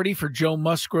 6:40 for Joe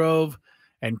Musgrove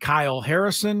and Kyle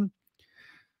Harrison.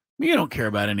 You don't care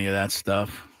about any of that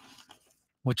stuff.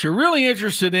 What you're really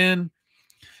interested in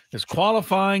is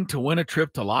qualifying to win a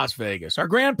trip to Las Vegas, our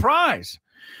grand prize.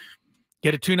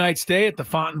 Get a 2-night stay at the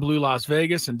Fontainebleau Las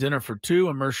Vegas and dinner for two.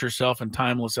 Immerse yourself in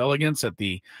timeless elegance at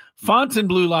the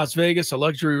Fontainebleau Las Vegas, a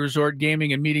luxury resort,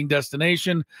 gaming, and meeting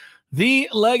destination. The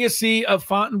legacy of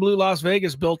Fontainebleau Las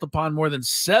Vegas, built upon more than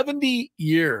 70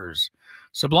 years.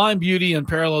 Sublime beauty,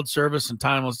 unparalleled service, and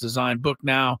timeless design. Book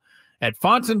now at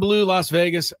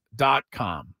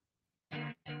FontainebleauLasVegas.com.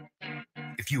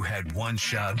 If you had one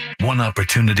shot, one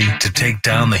opportunity to take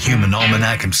down the human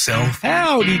almanac himself,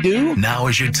 howdy do. Now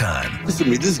is your time. Listen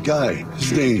to me, this guy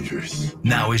is dangerous.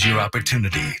 Now is your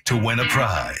opportunity to win a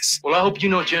prize. Well, I hope you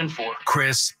know what you're in for.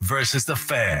 Chris versus the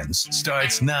Fans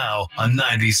starts now on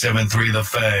 97.3 The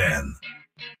Fan.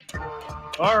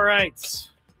 All right.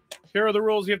 Here are the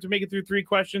rules. You have to make it through 3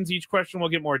 questions. Each question will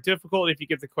get more difficult. If you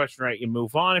get the question right, you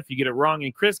move on. If you get it wrong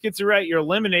and Chris gets it right, you're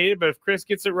eliminated. But if Chris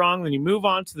gets it wrong, then you move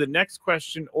on to the next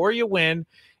question or you win.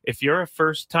 If you're a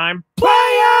first-time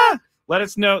player, let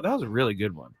us know. That was a really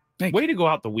good one. Way to go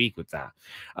out the week with that.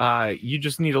 You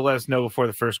just need to let us know before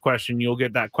the first question. You'll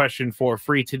get that question for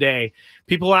free today.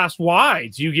 People ask, why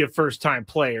do you give first-time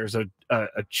players a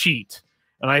cheat?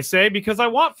 And I say, because I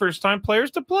want first-time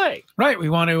players to play. Right. We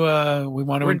want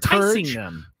to encourage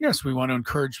them. Yes, we want to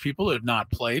encourage people who have not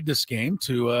played this game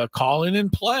to call in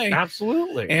and play.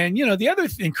 Absolutely. And, the other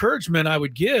encouragement I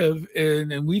would give,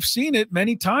 and we've seen it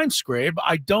many times, Skrabe,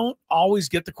 I don't always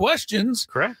get the questions.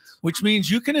 Correct. Which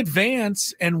means you can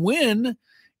advance and win,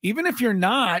 even if you're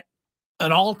not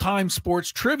an all-time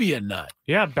sports trivia nut.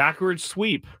 Yeah, backwards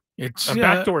sweep. It's a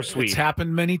backdoor sweep. It's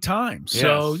happened many times. Yes.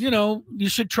 So, you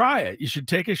should try it. You should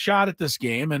take a shot at this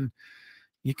game, and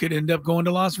you could end up going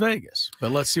to Las Vegas.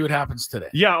 But let's see what happens today.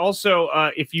 Yeah, also,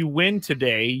 if you win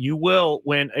today, you will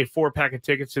win a 4-pack of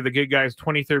tickets to the Good Guys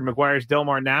 23rd McGuire's Del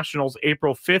Mar Nationals,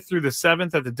 April 5th through the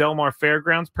 7th at the Del Mar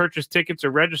Fairgrounds. Purchase tickets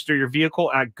or register your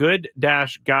vehicle at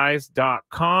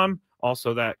good-guys.com.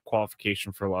 Also, that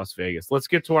qualification for Las Vegas. Let's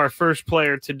get to our first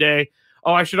player today.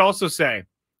 Oh, I should also say,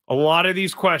 a lot of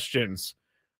these questions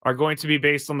are going to be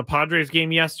based on the Padres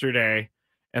game yesterday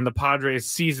and the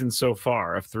Padres season so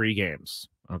far of 3 games.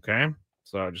 Okay?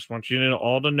 So I just want you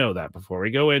all to know that before we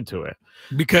go into it.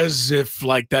 Because if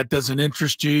that doesn't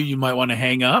interest you, you might want to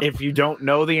hang up. If you don't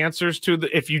know the answers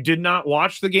if you did not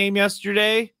watch the game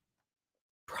yesterday,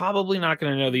 probably not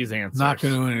going to know these answers.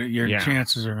 Your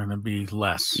chances are going to be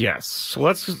less. Yes. So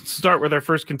let's start with our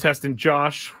first contestant,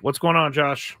 Josh. What's going on,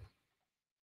 Josh?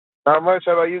 Not much.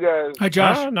 How about you guys? Hi,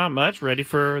 Josh. Not much. Ready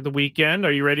for the weekend?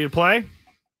 Are you ready to play?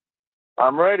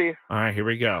 I'm ready. All right, here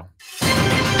we go.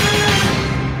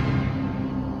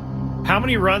 How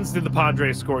many runs did the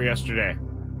Padres score yesterday?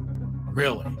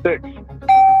 Really? 6.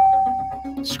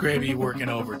 Skraby working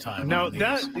overtime. No,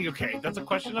 that's a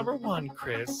question number 1,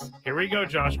 Chris. Here we go,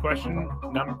 Josh. Question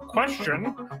number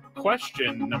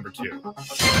 2.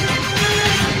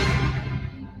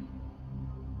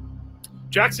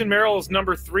 Jackson Merrill is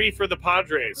number 3 for the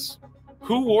Padres.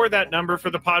 Who wore that number for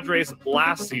the Padres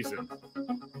last season?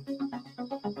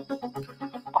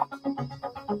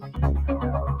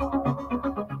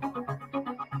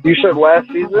 You said last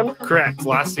season? Correct,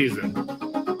 last season.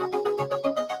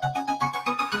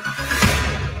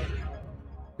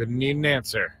 Didn't need an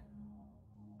answer.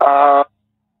 I'm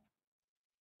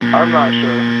not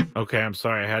sure. Okay, I'm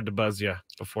sorry. I had to buzz you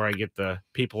before I get the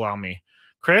people on me.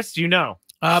 Chris, do you know?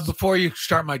 Before you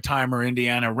start my timer,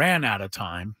 Indiana ran out of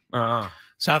time.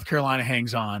 South Carolina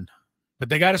hangs on. But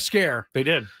they got a scare. They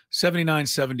did.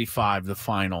 79-75, the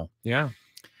final. Yeah.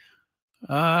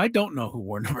 I don't know who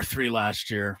wore number 3 last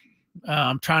year.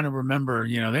 I'm trying to remember.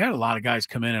 They had a lot of guys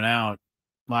come in and out.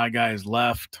 A lot of guys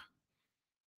left.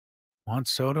 Juan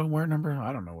Soto wore number?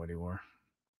 I don't know what he wore.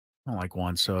 I don't like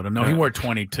Juan Soto. No, he wore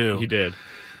 22. He did.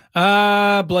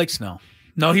 Blake Snell.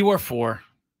 No, he wore 4.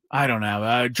 I don't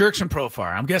know. Jerks and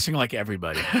Profar. I'm guessing like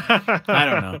everybody. I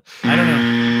don't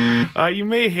know. You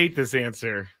may hate this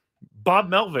answer. Bob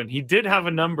Melvin. He did have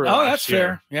a number. Oh, that's year.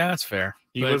 fair. Yeah, that's fair.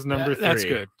 He was number 3. That's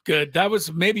good. Good. That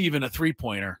was maybe even a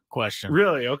 3-pointer question.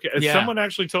 Really? Okay. Yeah. Someone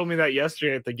actually told me that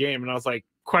yesterday at the game, and I was like,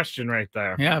 question right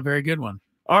there. Yeah, very good one.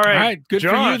 All right. Good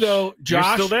Josh, for you, though. Josh,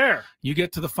 you're still there. You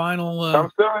get to the final. I'm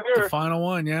still here. The final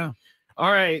one, yeah.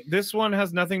 All right. This one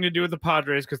has nothing to do with the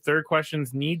Padres because 3rd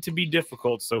questions need to be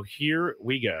difficult. So here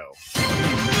we go.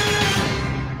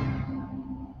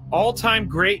 All-time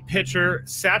great pitcher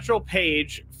Satchel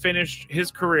Paige finished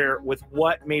his career with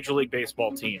what Major League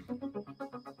Baseball team?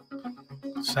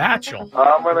 Satchel.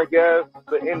 I'm going to guess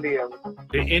the Indians.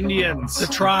 The Indians. The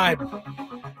Tribe.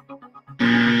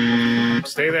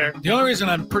 Stay there. The only reason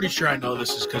I'm pretty sure I know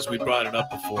this is because we brought it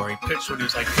up before. He pitched when he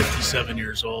was like 57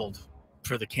 years old.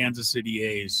 for the Kansas City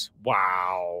A's.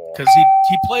 Wow. Because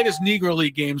he played his Negro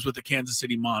League games with the Kansas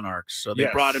City Monarchs. So they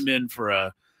brought him in for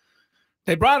a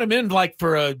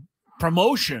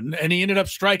promotion, and he ended up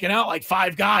striking out like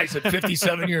 5 guys at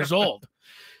 57 years old.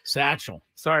 Satchel.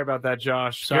 Sorry about that,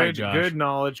 Josh. Sorry, Josh. Good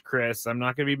knowledge, Chris. I'm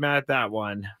not going to be mad at that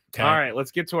one. Okay. All right,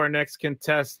 let's get to our next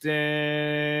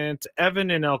contestant,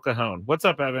 Evan in El Cajon. What's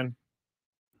up, Evan?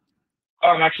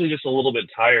 I'm actually just a little bit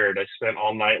tired. I spent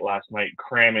all night last night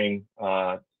cramming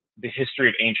the history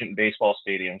of ancient baseball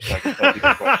stadiums so I can tell you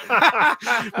the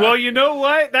question. Well, you know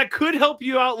what? That could help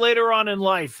you out later on in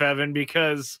life, Evan,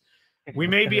 because we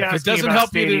may be asking. If it doesn't about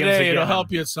help you today, stadiums it'll again.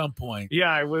 help you at some point.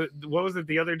 Yeah, what was it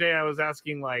the other day? I was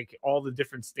asking like all the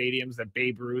different stadiums that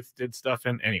Babe Ruth did stuff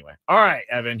in. Anyway, all right,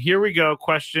 Evan, here we go.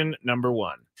 Question number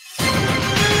 1.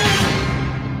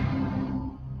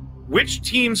 Which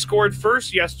team scored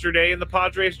first yesterday in the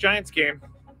Padres-Giants game?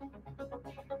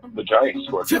 The Giants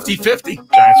scored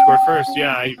 50-50. Giants scored first.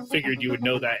 Yeah, I figured you would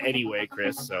know that anyway,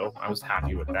 Chris, so I was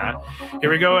happy with that. Here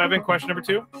we go, Evan. Question number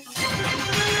 2.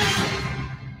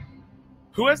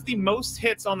 Who has the most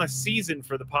hits on the season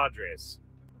for the Padres?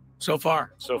 So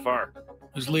far.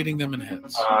 Who's leading them in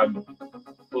hits? I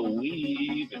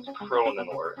believe it's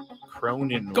Cronenworth.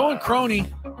 Cronenworth. Going Crony.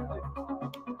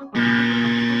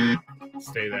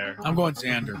 Stay there. I'm going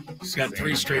Xander. He's got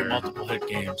 3 straight multiple hit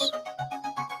games.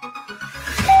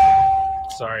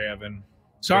 Sorry, Evan.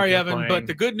 Sorry, Evan. But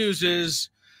the good news is,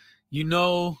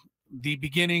 the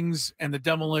beginnings and the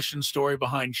demolition story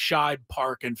behind Shibe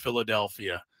Park in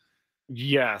Philadelphia.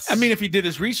 Yes. I mean, if he did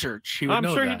his research, he would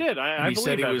know that. I'm sure he did. I he believe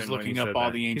said he Evan was when looking he up said all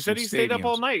that. the ancient He said he stayed up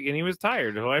all stadiums. night and he was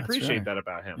tired. Well, I That's appreciate right. that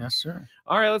about him. Yes, sir.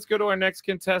 All right, let's go to our next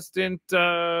contestant.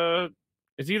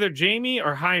 It's either Jamie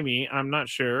or Jaime. I'm not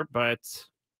sure, but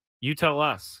you tell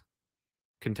us,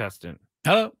 contestant.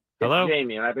 Hello. Hello. It's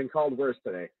Jamie, and I've been called worse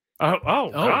today. Oh,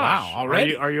 gosh. Wow.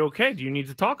 Already? Are you okay? Do you need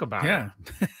to talk about it?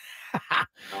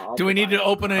 Do we need to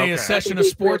open a session of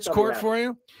sports court for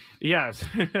you? Yes.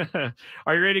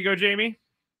 Are you ready to go, Jamie?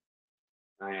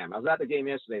 I am. I was at the game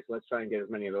yesterday, so let's try and get as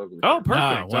many of those. Oh,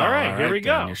 perfect. All right, here we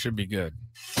go. You should be good.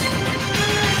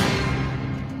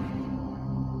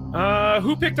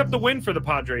 Who picked up the win for the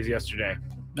Padres yesterday?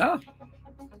 No.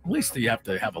 At least you have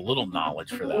to have a little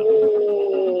knowledge for that.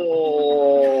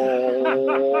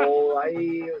 Oh,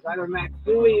 it was either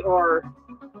Matsui or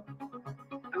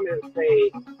I'm going to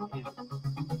say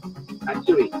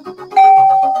Matsui.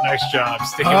 Nice job.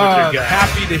 Sticking with your gut.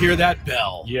 Happy to hear that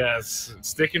bell. Yes.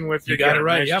 Sticking with your You got gut. it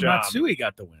right. Nice Yeah, job. Matsui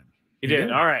got the win. He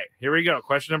did. All right. Here we go.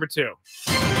 Question number 2.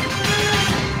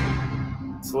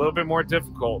 It's a little bit more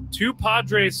difficult. 2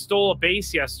 Padres stole a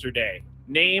base yesterday.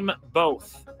 Name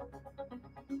both.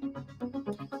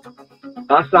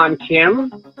 Hassan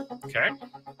Kim Okay.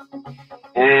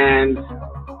 and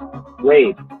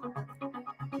Wade.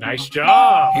 Nice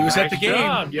job. He was at Nice the game.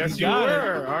 job. Yes, He you got it.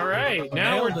 were. All right.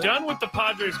 Now Nailed we're it. done with the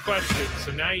Padres questions.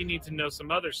 So now you need to know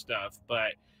some other stuff.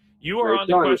 But you are You're on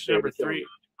to killing me, question number Dave. You're 3.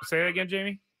 Say that again,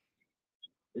 Jamie.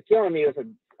 You're killing me with the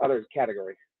other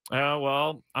category.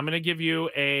 Well, I'm going to give you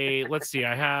a, let's see,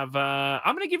 I'm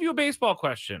going to give you a baseball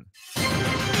question.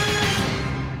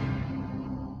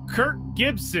 Kirk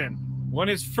Gibson won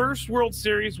his first World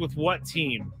Series with what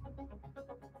team?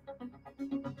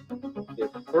 His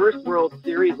first World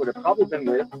Series would have probably been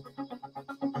with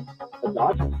the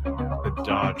Dodgers. The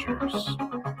Dodgers.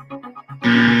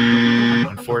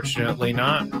 Unfortunately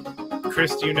not.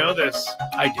 Chris, do you know this?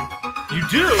 I do. You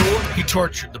do? He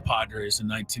tortured the Padres in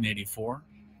 1984.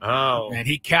 Oh. And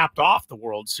he capped off the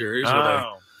World Series with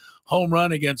a home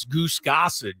run against Goose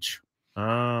Gossage.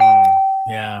 Oh.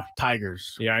 Yeah,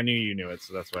 Tigers. Yeah, I knew you knew it,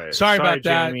 so that's why. Sorry about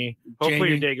that, Jamie. Hopefully Jamie.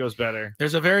 your day goes better.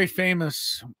 There's a very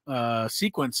famous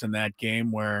sequence in that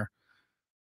game where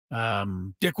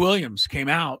Dick Williams came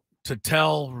out to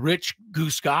tell Rich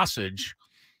Goose Gossage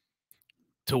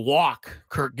to walk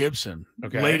Kirk Gibson.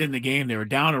 Okay. Late in the game, they were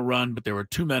down a run, but there were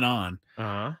 2 men on.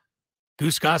 Uh-huh.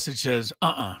 Goose Gossage says,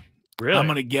 Really? I'm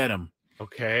going to get him.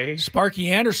 Okay.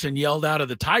 Sparky Anderson yelled out of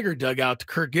the Tiger dugout to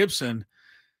Kirk Gibson,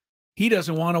 he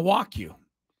doesn't want to walk you.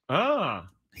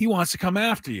 He wants to come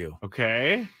after you.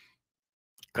 Okay.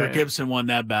 Kirk Gibson won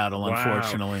that battle,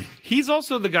 unfortunately. He's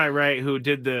also the guy, right, who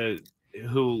did the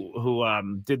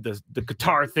did the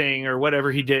guitar thing or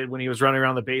whatever he did when he was running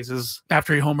around the bases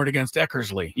After he homered against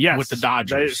Eckersley with the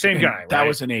Dodgers. Same And guy, That right?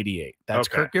 was in 88. That's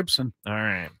Okay. Kirk Gibson. All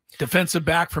right. Defensive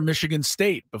back from Michigan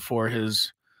State before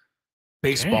his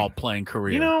baseball playing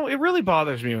career. You know, it really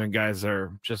bothers me when guys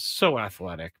are just so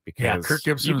athletic because Yeah, Kirk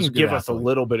Gibson you was can a good give us a athlete.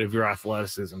 little bit of your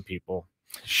athleticism, people.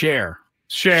 Share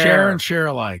Share and share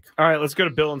alike. All right, let's go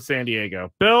to Bill in San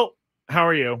Diego. Bill, how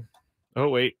are you? Oh,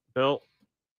 wait, Bill.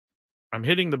 I'm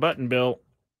hitting the button, Bill.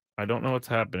 I don't know what's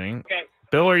happening. Okay.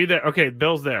 Bill, are you there? Okay,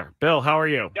 Bill's there. Bill, how are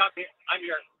you? Yeah, I'm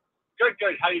here. Good.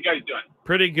 How you guys doing?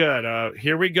 Pretty good.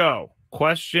 Here we go.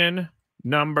 Question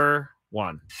number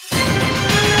 1.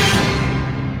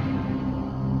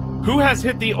 Who has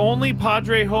hit the only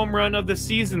Padre home run of the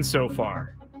season so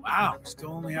far? Wow,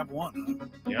 still only have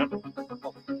one. Yep.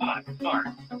 Sorry.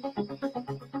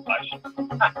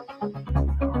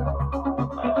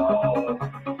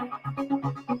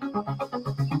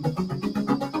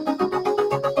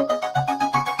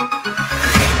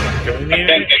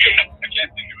 I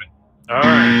can't think of it. All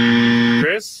right.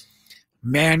 Chris?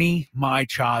 Manny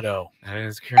Machado. That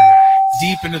is correct.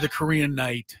 Deep into the Korean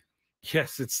night.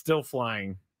 Yes, it's still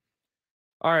flying.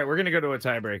 All right, we're going to go to a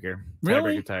tiebreaker.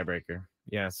 Really? Tiebreaker.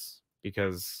 Yes,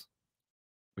 because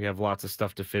we have lots of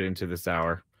stuff to fit into this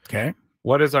hour. Okay.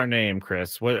 What is our name,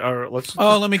 Chris? Let's.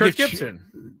 Let me Kirk get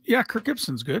Gibson. Yeah, Kirk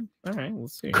Gibson's good. All right,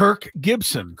 let's see. Kirk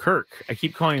Gibson. Kirk. I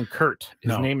keep calling him Kurt.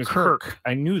 His name is Kirk.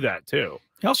 I knew that too.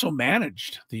 He also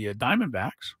managed the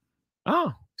Diamondbacks.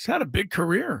 Oh, he's had a big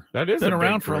career. That is been a big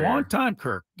around for a career. long time.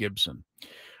 Kirk Gibson.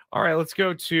 All right, let's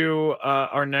go to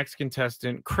our next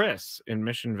contestant, Chris in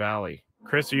Mission Valley.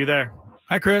 Chris, are you there?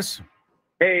 Hi, Chris.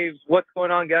 Hey, what's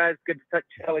going on, guys? Good to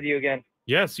chat with you again.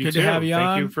 Yes, you Good too. to have you Thank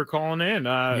on. you for calling in.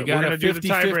 You got a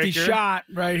 50-50 shot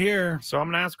right here. So I'm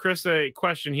going to ask Chris a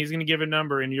question. He's going to give a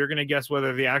number, and you're going to guess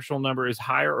whether the actual number is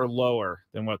higher or lower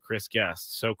than what Chris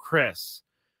guessed. So, Chris,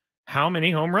 how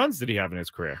many home runs did he have in his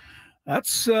career?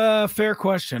 That's a fair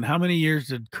question. How many years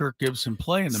did Kirk Gibson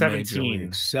play in the Major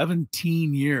Leagues?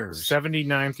 17 years.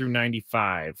 79 through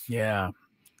 95. Yeah.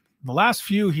 The last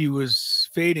few, he was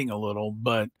fading a little,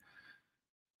 but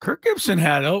Kirk Gibson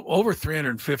had over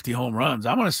 350 home runs.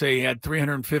 I want to say he had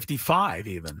 355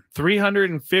 even.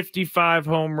 355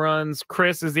 home runs.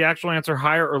 Chris, is the actual answer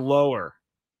higher or lower?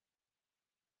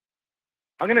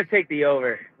 I'm going to take the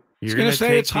over. You're going to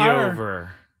say it's higher. Over.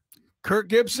 Kirk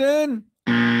Gibson?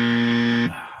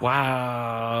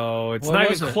 Wow. It's What not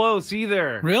was even it? close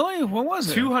either. Really? What was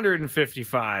it?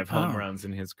 255 home runs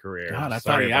in his career. God, I thought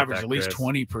Sorry he about averaged that, at least Chris.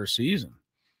 20 per season.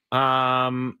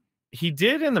 He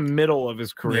did in the middle of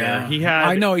his career. Yeah. He had,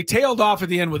 I know, he tailed off at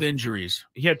the end with injuries.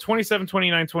 He had 27,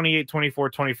 29, 28, 24,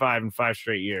 25 in 5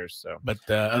 straight years. So, But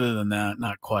other than that,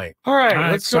 not quite. all right,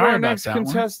 let's go to sorry our about next that one,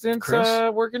 contestant. Chris.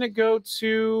 We're gonna go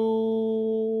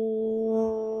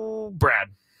to Brad.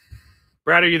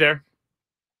 Brad, are you there?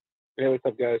 Hey, what's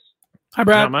up, guys? Hi,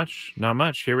 Brad. Not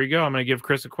much. Here we go. I'm gonna give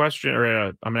Chris a question, or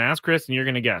I'm gonna ask Chris, and you're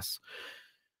gonna guess.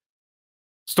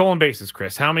 Stolen bases,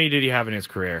 Chris. How many did he have in his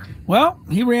career? Well,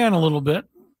 he ran a little bit.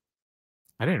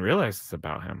 I didn't realize this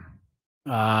about him.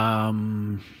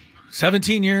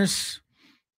 17 years,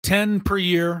 10 per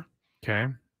year. Okay.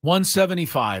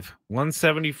 175.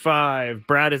 175.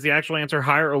 Brad, is the actual answer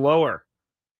higher or lower?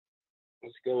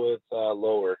 Let's go with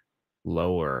lower.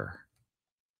 Lower.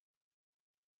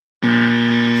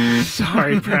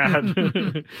 Sorry, Brad.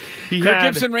 Kirk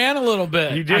Gibson ran a little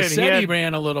bit. He did. I said he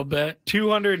ran a little bit.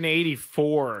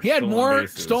 284. He had more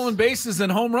bases. stolen bases than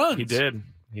home runs. He did.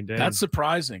 He did. That's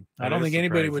surprising. I don't think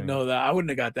anybody would know that. I wouldn't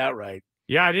have got that right.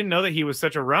 Yeah, I didn't know that he was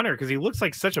such a runner because he looks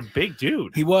like such a big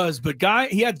dude. He was, but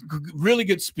he had really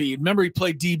good speed. Remember, he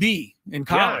played DB in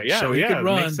college, so he could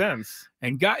run. Makes sense.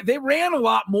 And they ran a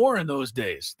lot more in those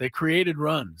days. They created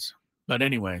runs. But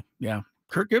anyway, yeah.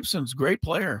 Kirk Gibson's a great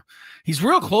player. He's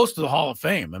real close to the Hall of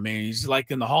Fame. I mean, he's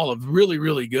like in the Hall of really,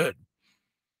 really good.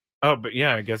 Oh, but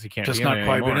yeah, I guess he can't. Just be not in it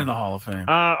quite anymore. been in the Hall of Fame.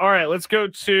 All right, let's go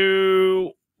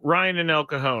to Ryan in El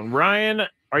Cajon. Ryan,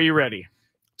 are you ready?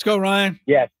 Let's go, Ryan.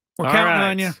 Yes. We're All counting right.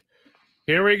 on you.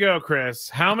 Here we go, Chris.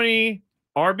 How many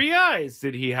RBIs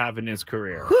did he have in his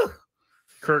career?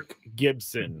 Kirk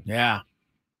Gibson. Yeah.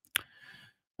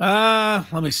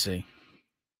 Let me see.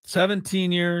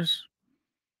 17 years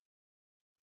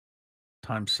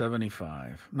times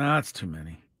 75. No, that's too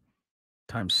many.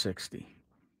 Times 60.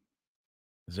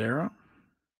 0?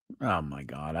 Oh my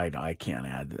God. I can't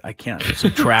add. I can't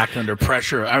subtract under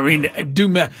pressure. I mean,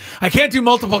 I can't do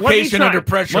multiplication under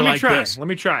pressure like this. Let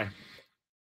me try.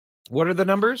 What are the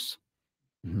numbers?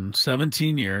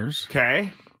 17 years.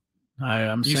 Okay.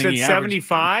 I'm You saying said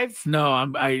 75? No,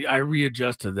 I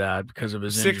readjusted that because of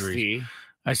his 60. injuries.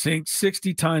 I think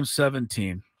 60 times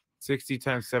 17. 60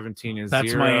 times 17 is That's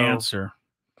 0. my answer.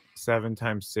 7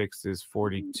 times 6 is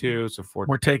 42. So 4.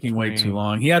 We're taking way too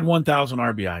long. He had 1,000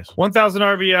 RBIs. 1,000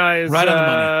 RBIs. Right on the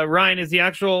money. Ryan, is the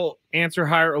actual answer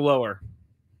higher or lower?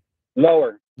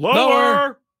 Lower.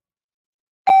 Lower.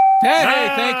 Hey,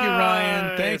 thank you,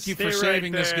 Ryan. Thank you for Stay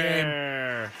saving right this game.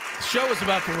 there. show was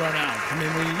about to run out. I mean,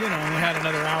 we had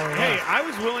another hour left. Hey, I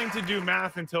was willing to do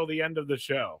math until the end of the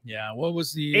show. Yeah, what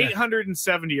was the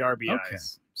 870 RBIs? Okay.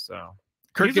 So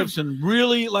Kirk Gibson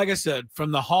really, like I said,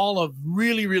 from the hall of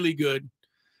really, really good,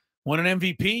 won an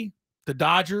MVP, the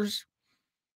Dodgers,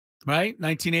 right?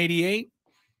 1988.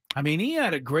 I mean, he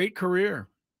had a great career.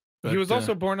 He was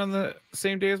also born on the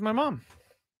same day as my mom.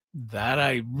 That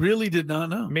I really did not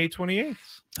know. May 28th.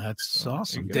 That's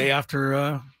awesome. Day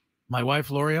after my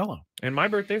wife, Ello. And my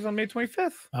birthday's on May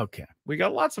 25th. Okay. We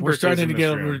got lots of we're birthdays starting in to this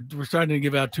get room. we're starting to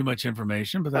give out too much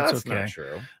information, but that's okay. Not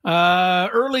true.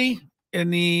 Early in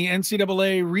the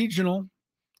NCAA regional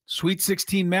Sweet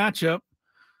 16 matchup,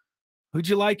 who'd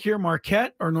you like here,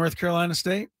 Marquette or North Carolina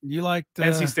State? You liked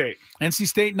NC State. NC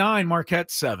State 9,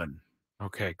 Marquette 7.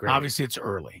 Okay, great. Obviously, it's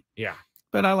early. Yeah.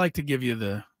 But I like to give you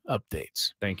the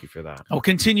updates. Thank you for that. I'll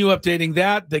continue updating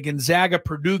that. The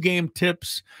Gonzaga-Purdue game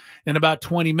tips in about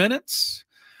 20 minutes.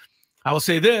 I will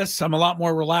say this. I'm a lot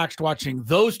more relaxed watching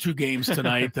those two games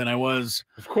tonight than I was,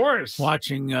 of course,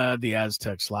 watching the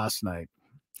Aztecs last night.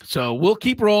 So we'll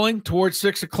keep rolling towards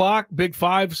 6 o'clock. Big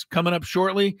Fives coming up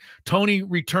shortly. Tony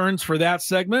returns for that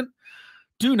segment.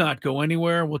 Do not go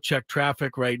anywhere. We'll check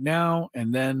traffic right now,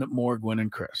 and then more Gwynn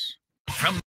and Chris.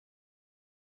 From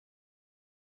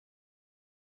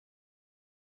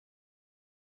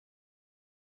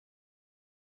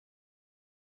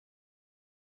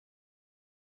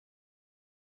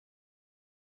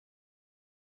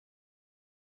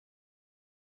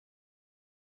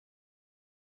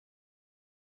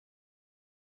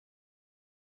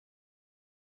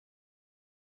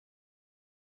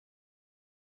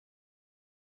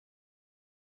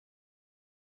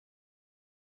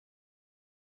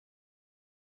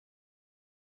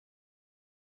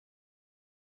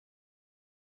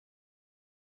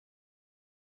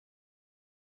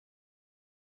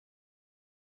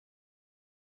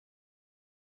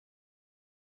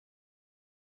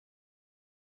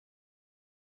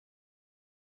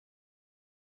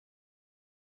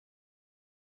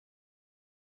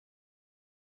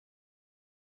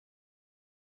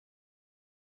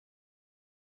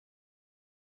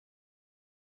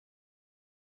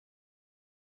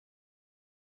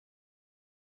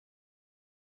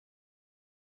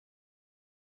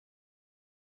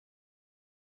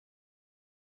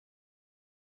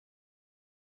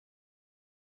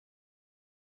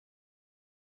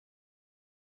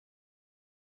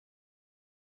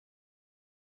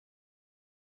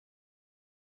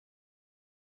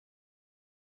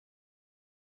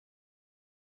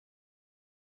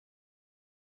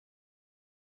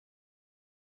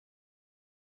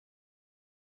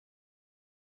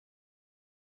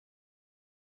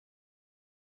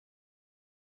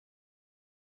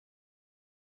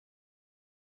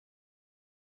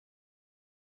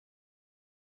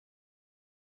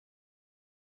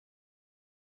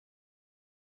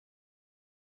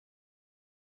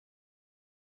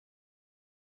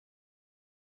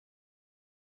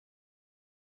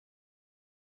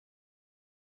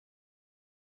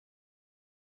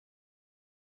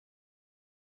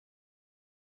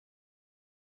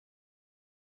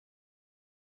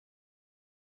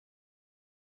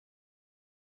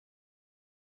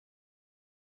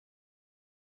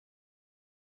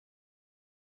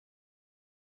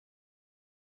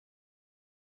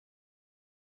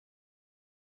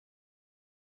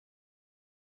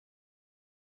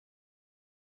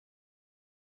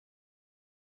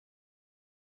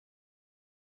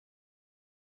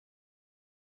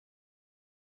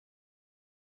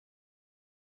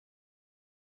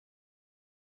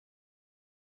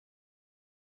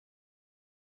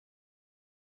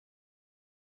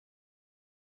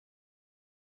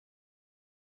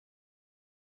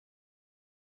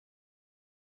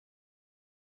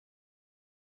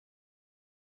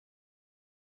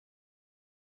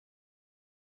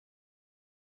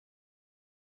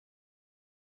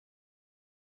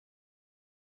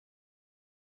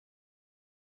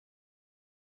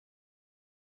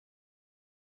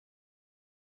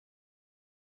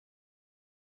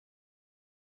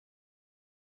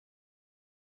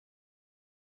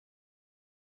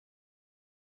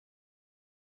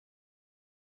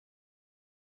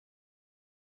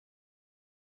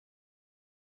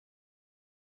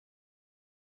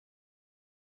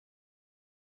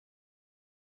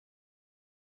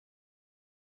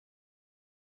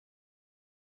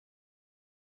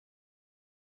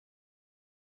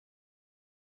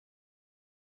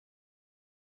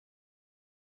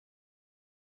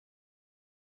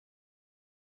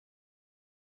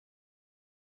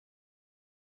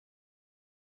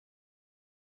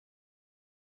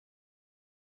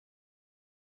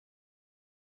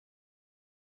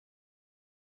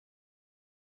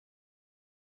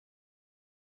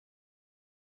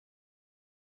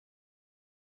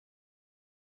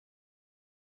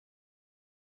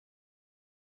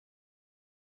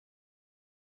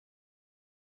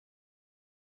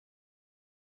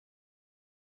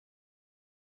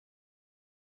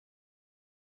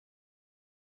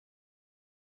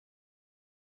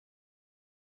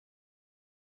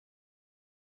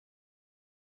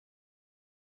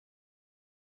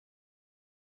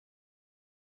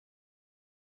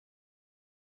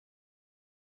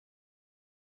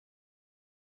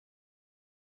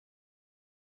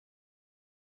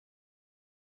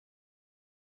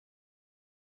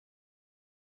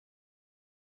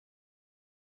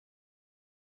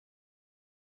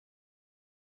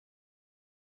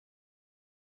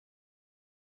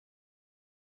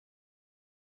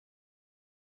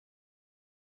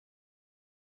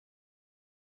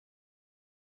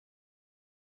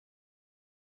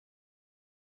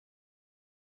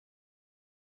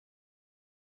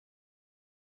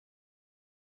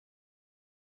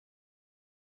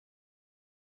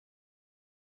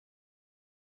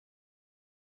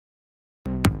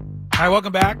Hi,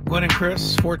 welcome back. Gwynn and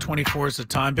Chris, 424 is the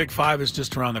time. Big Five is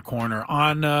just around the corner.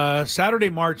 On Saturday,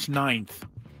 March 9th,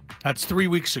 that's 3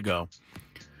 weeks ago,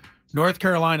 North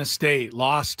Carolina State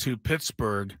lost to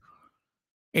Pittsburgh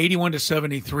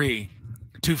 81-73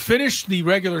 to finish the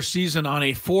regular season on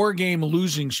a 4-game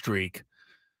losing streak.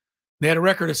 They had a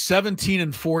record of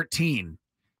 17-14.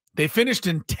 They finished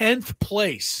in 10th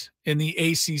place in the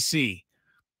ACC.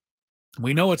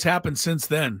 We know what's happened since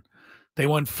then. They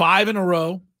won 5 in a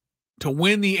row to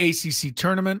win the ACC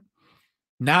tournament.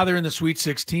 Now they're in the Sweet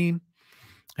 16,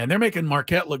 and they're making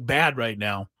Marquette look bad right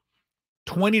now.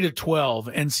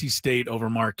 20-12 NC State over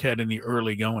Marquette in the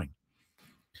early going.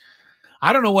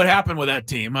 I don't know what happened with that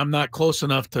team. I'm not close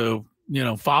enough to,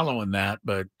 following that,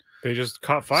 but they just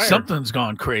caught fire. Something's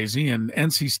gone crazy, and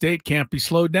NC State can't be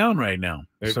slowed down right now.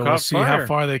 So we'll see how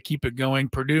far they keep it going.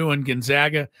 Purdue and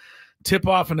Gonzaga tip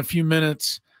off in a few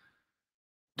minutes.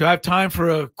 Do I have time for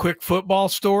a quick football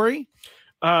story?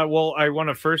 Well, I want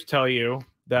to first tell you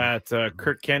that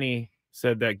Kirk Kenny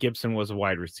said that Gibson was a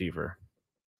wide receiver.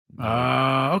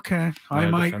 Okay. I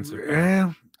might.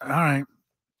 Yeah. All right.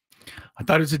 I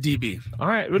thought it was a DB. All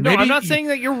right. No, I'm not saying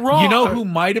that you're wrong. You know who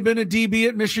might have been a DB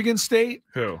at Michigan State?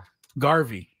 Who?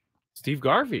 Garvey. Steve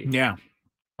Garvey. Yeah.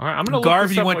 All right. I'm going to look Garvey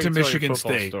this up went while to you tell your Michigan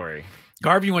football State. Story.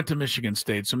 Garvey went to Michigan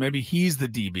State, so maybe he's the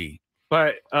DB.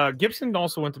 But Gibson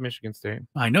also went to Michigan State.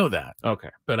 I know that. Okay.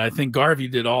 But I think Garvey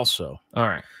did also. All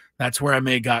right. That's where I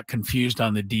may have got confused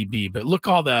on the DB. But look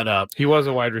all that up. He was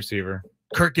a wide receiver.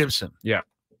 Kirk Gibson. Yeah.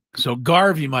 So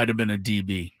Garvey might have been a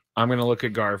DB. I'm going to look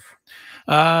at Garv.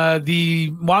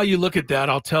 While you look at that,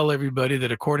 I'll tell everybody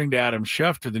that according to Adam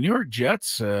Schefter, the New York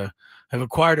Jets have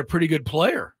acquired a pretty good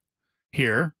player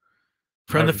here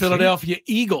from the Philadelphia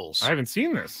Eagles. I haven't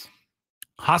seen this.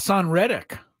 Hassan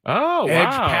Reddick. Oh, edge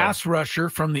wow. pass rusher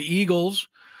from the Eagles,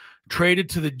 traded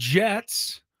to the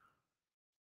Jets.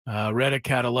 Reddick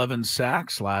had 11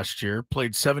 sacks last year,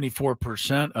 played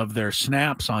 74% of their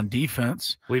snaps on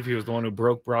defense. I believe he was the one who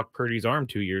broke Brock Purdy's arm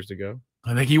 2 years ago.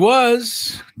 I think he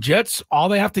was. Jets, all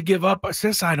they have to give up.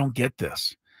 I don't get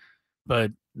this, but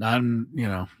I don't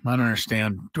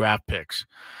understand draft picks.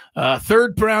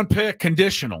 Third round pick,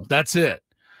 conditional. That's it.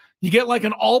 You get like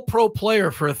an all-pro player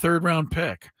for a third round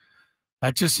pick.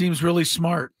 That just seems really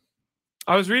smart.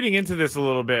 I was reading into this a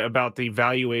little bit about the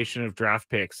valuation of draft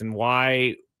picks and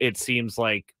why it seems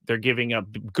like they're giving up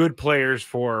good players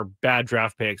for bad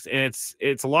draft picks. And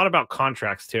it's a lot about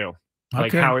contracts too.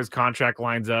 Like how his contract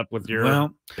lines up with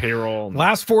your payroll.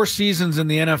 Last 4 seasons in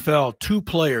the NFL, 2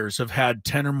 players have had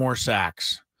 10 or more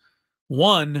sacks.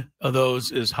 One of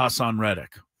those is Hassan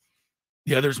Reddick.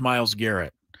 The other's Myles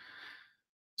Garrett.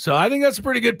 So I think that's a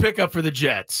pretty good pickup for the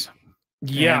Jets.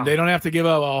 Yeah. And they don't have to give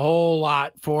up a whole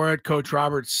lot for it. Coach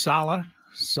Robert Saleh.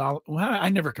 Well, I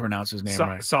never can pronounce his name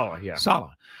right. Saleh, yeah.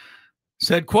 Saleh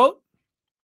said, quote,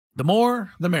 "The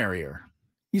more, the merrier."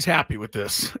 He's happy with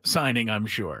this signing, I'm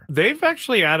sure. They've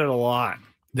actually added a lot.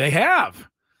 They have.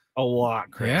 A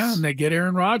lot, Chris. Yeah, and they get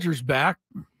Aaron Rodgers back,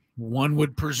 one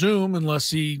would presume,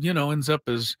 unless he, ends up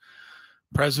as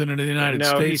president of the United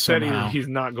States. He said somehow. he's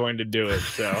not going to do it,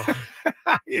 so.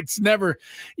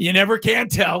 You never can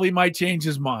tell. He might change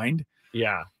his mind.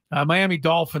 Yeah. Miami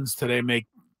Dolphins today make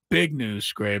big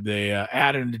news, Skrabe. They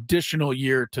added an additional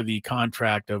year to the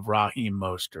contract of Raheem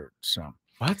Mostert. So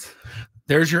what?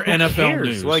 There's your Who NFL cares?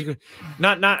 news. Like,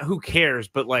 not who cares,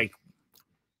 but like,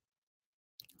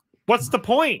 what's the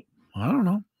point? I don't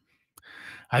know.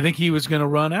 I think he was going to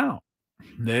run out.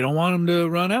 They don't want him to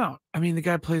run out. I mean, the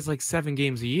guy plays like 7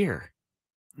 games a year.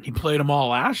 He played them all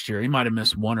last year. He might have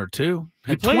missed 1 or 2.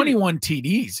 He had 21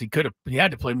 TDs. He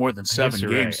had to play more than 7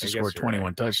 games to score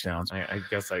 21 touchdowns. I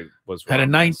guess I was wrong. Had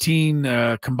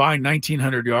a combined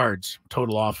 1,900 yards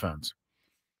total offense.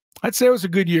 I'd say it was a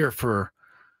good year for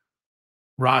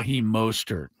Raheem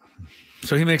Mostert.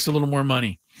 So he makes a little more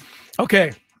money.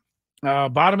 Okay.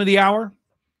 Bottom of the hour.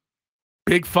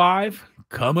 Big Five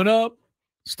coming up.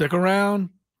 Stick around.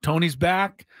 Tony's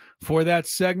back for that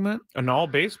segment. An all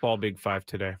baseball Big Five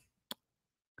today.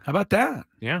 How about that?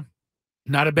 Yeah.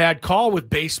 Not a bad call with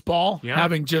baseball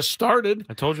having just started.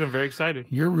 I told you I'm very excited.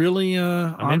 You're really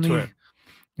I'm into it.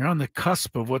 You're on the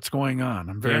cusp of what's going on.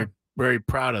 I'm very, very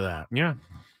proud of that. Yeah.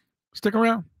 Stick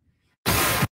around.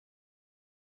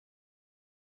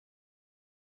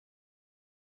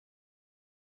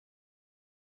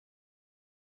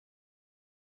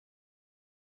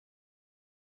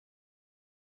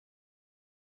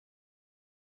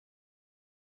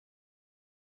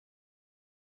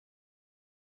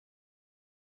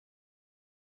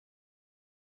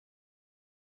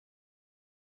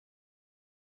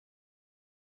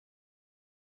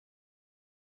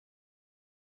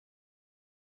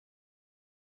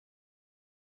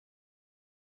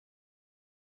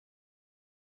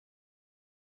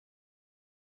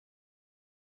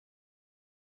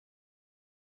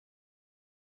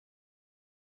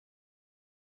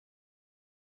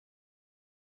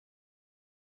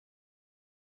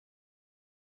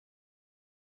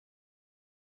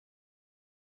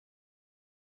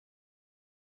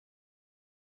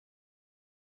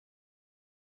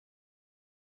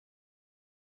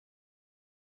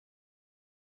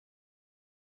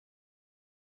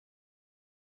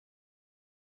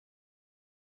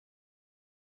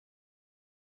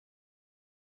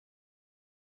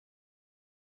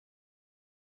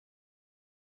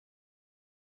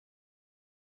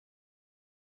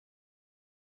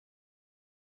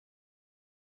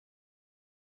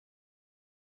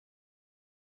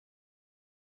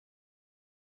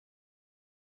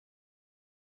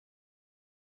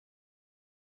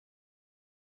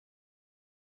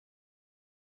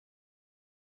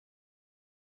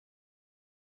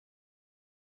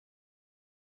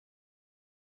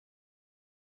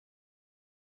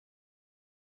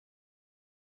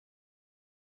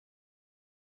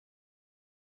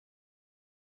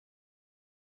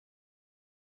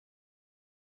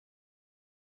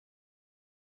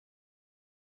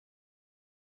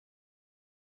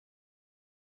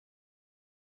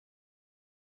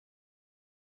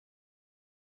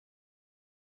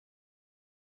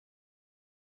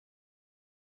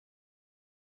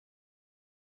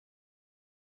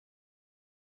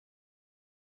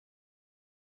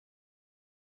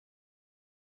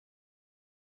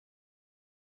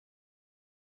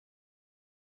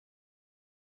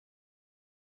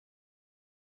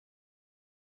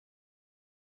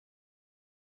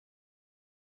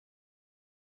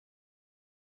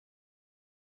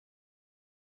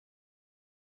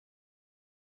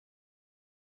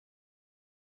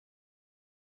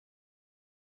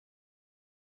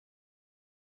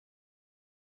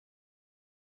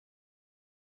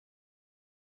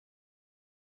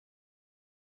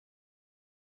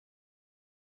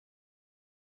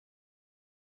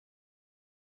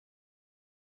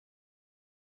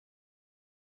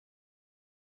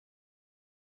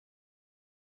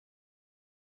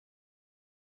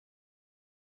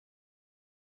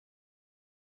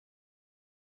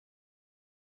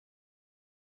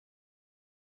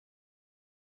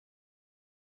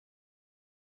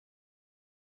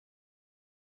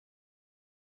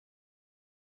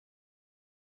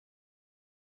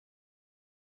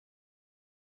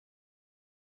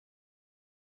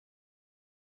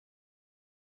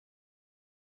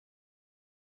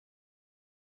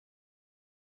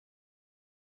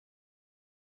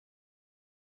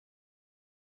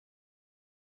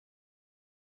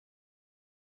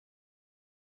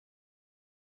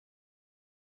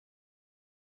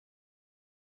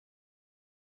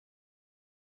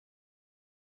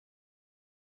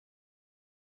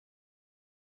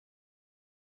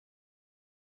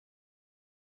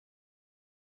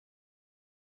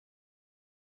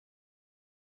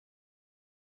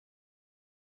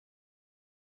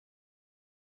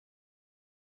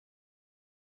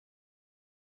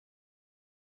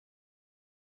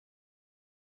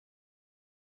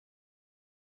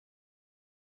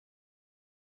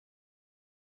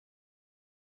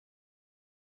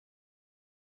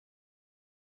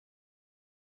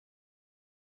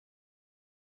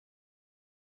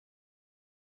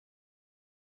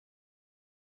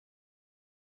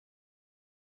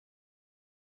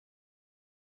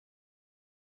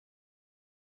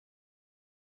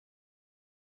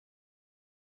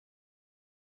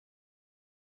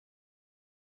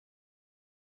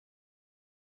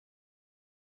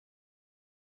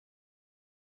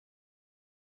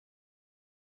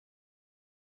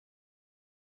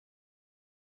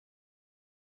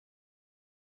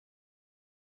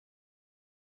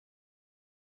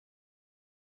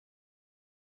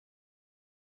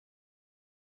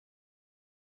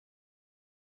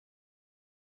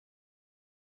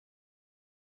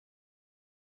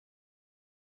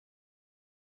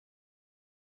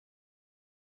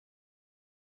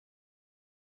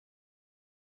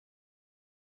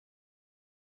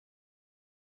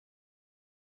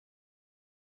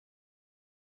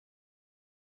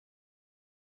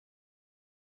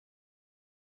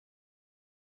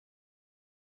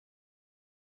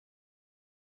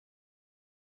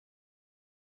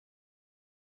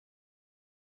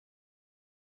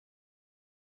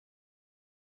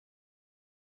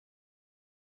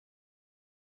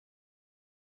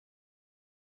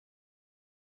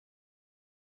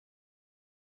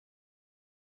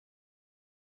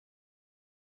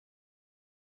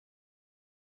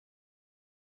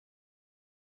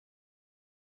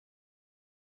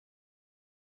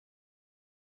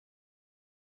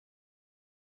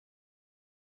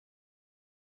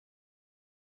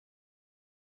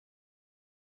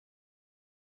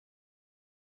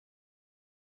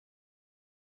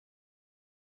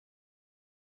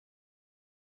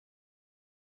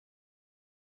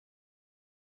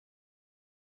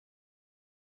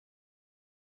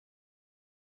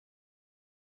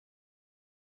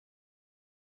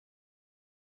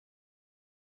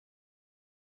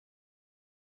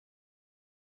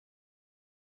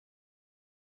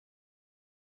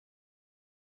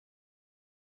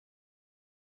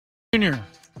 Jr.,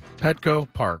 Petco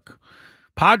Park.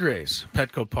 Padres,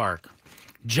 Petco Park.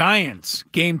 Giants,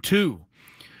 game 2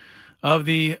 of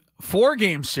the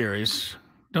 4-game series.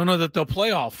 Don't know that they'll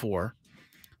play all 4.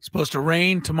 It's supposed to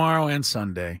rain tomorrow and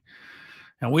Sunday.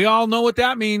 And we all know what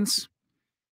that means.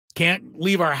 Can't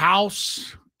leave our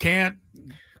house. Can't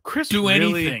Chris do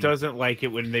really anything. Doesn't like it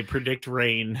when they predict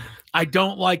rain. I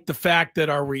don't like the fact that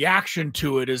our reaction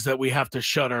to it is that we have to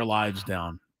shut our lives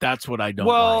down. That's what I don't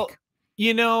like.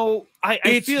 You know,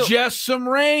 It's feel, just some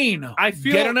rain. I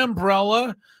feel Get an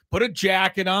umbrella, put a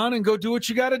jacket on, and go do what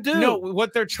you got to do. No,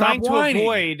 what they're Stop trying to whining.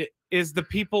 avoid is the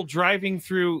people driving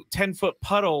through 10-foot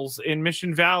puddles in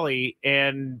Mission Valley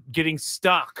and getting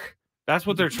stuck. That's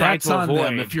what they're trying That's to on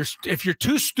avoid. them. If you're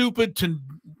too stupid to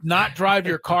not drive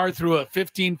your car through a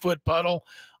 15-foot puddle,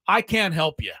 I can't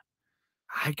help you.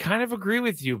 I kind of agree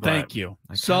with you, but Thank you. I kind of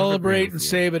agree Celebrate with and you.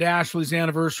 save at Ashley's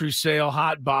anniversary sale.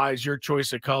 Hot buys, your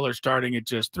choice of color starting at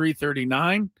just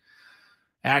 $339.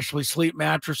 Ashley sleep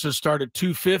mattresses start at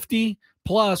 $250.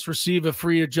 Plus, receive a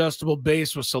free adjustable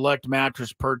base with select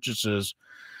mattress purchases.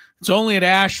 It's only at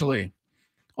Ashley.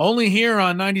 Only here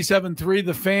on 97.3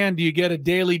 The Fan do you get a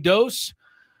daily dose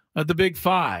of the Big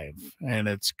Five. And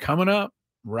it's coming up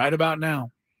right about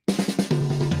now.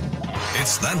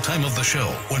 It's that time of the show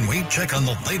when we check on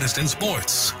the latest in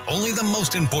sports. Only the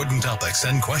most important topics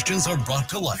and questions are brought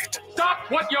to light. Stop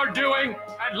what you're doing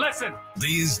and listen.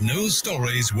 These news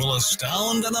stories will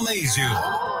astound and amaze you.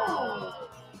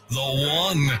 The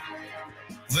one,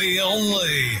 the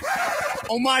only.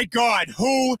 Oh my God,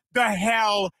 who the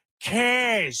hell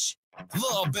cares?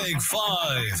 The Big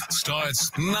Five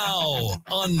starts now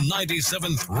on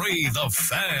 97.3 The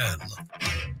Fan.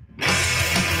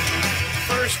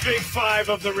 First Big Five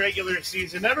of the regular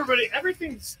season.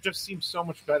 Everything just seems so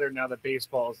much better now that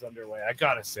baseball is underway. I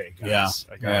gotta say, guys.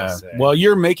 I gotta say. Well,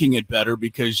 you're making it better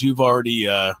because you've already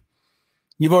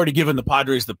given the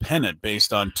Padres the pennant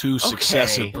based on 2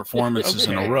 successive performances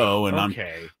in a row, and I'm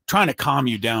trying to calm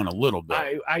you down a little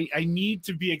bit. I need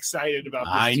to be excited about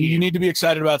this You team. need to be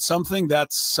excited about something.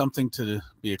 That's something to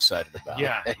be excited about.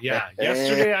 Yeah.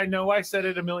 Yesterday, I know I said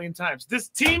it a million times. This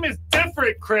team is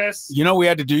different, Chris. You know what we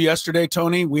had to do yesterday,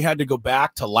 Tony? We had to go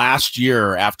back to last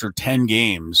year after 10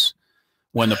 games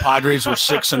when the Padres were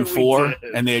 6-4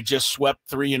 and they had just swept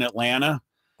 3 in Atlanta.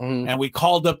 And we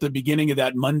called up the beginning of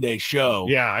that Monday show.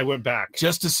 Yeah, I went back.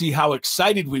 Just to see how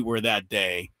excited we were that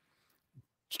day.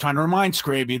 Just trying to remind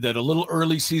Skraby that a little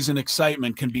early season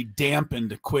excitement can be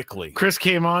dampened quickly. Chris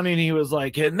came on and he was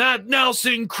like, and that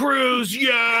Nelson Cruz,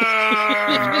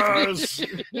 yes!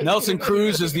 Nelson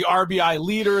Cruz is the RBI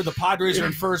leader. The Padres are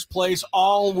in first place.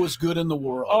 All was good in the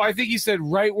world. Oh, I think he said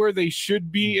right where they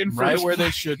should be in first Right where they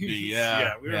place. should be,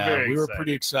 yeah. we were very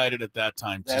pretty excited at that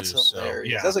time, too. That's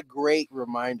hilarious. yeah. That's a great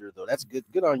reminder, though. That's good.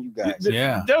 Good on you guys.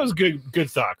 Yeah. That was good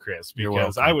thought, Chris, You're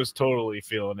because welcome. I was totally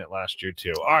feeling it last year,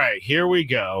 too. All right, here we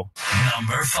go.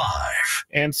 Number 5.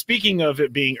 And speaking of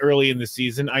it being early in the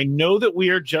season, I know that we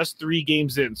are just 3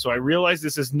 games in, so I realize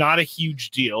this is not a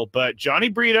huge deal, but Johnny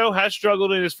Brito has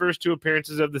struggled in his first 2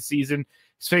 appearances of the season.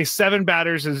 He's faced 7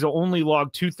 batters, has only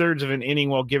logged 2/3 of an inning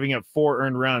while giving up 4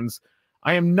 earned runs.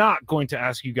 I am not going to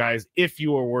ask you guys if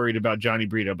you are worried about Johnny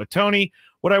Brito, but Tony,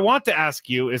 what I want to ask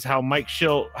you is how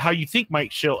you think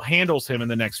Mike Schilt handles him in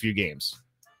the next few games.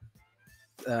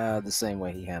 The same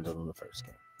way he handled him the first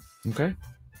game. Okay.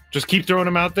 Just keep throwing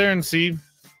him out there and see.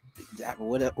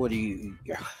 What do you?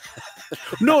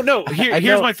 No.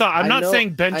 Here's my thought. I'm not know-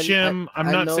 saying bench him. I'm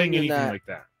I not know saying you're anything not- like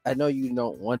that. I know you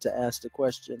don't want to ask the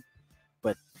question,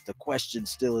 but the question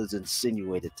still is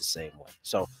insinuated the same way.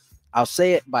 So I'll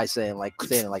say it by saying it like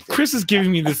this. Chris is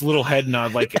giving me this little head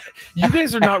nod, like you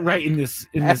guys are not right in this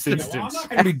instance.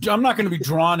 I'm not going to be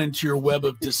drawn into your web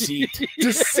of deceit.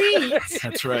 Deceit.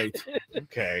 That's right.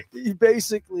 Okay. He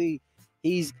basically,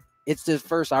 it's his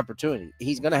first opportunity.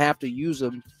 He's going to have to use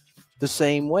them the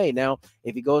same way. Now,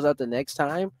 if he goes out the next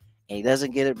time and he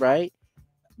doesn't get it right,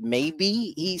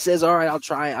 maybe he says, all right, I'll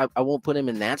try. I won't put him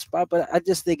in that spot, but I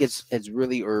just think it's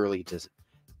really early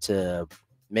to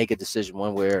make a decision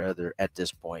one way or other at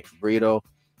this point. Brito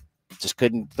just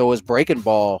couldn't throw his breaking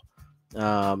ball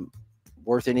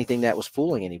worth anything that was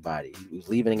fooling anybody. He was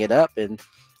leaving it up, and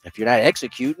if you're not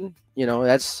executing,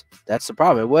 that's the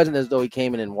problem. It wasn't as though he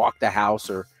came in and walked the house,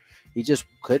 or he just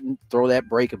couldn't throw that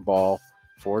breaking ball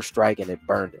for a strike, and it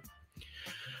burned him.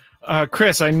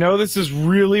 Chris, I know this is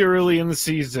really early in the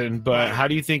season, but how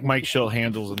do you think Mike Schilt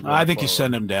handles him? I think you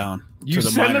send him down You to the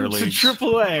send minor him to leagues.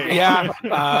 AAA. Yeah,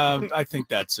 I think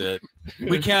that's it.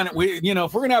 We can't.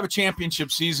 If we're gonna have a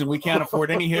championship season, we can't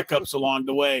afford any hiccups along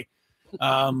the way.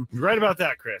 You're right about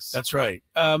that, Chris. That's right.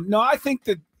 No, I think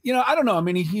that I don't know. I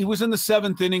mean, he was in the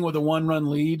 7th inning with a 1-run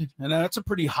lead, and that's a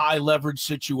pretty high leverage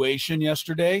situation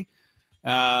yesterday.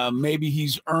 Maybe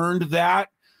he's earned that,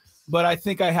 but I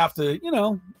think I have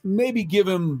to, maybe give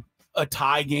him a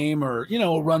tie game or,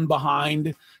 a run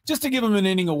behind just to give him an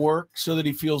inning of work so that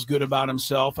he feels good about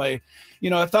himself. I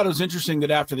thought it was interesting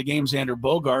that after the game, Xander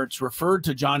Bogaerts referred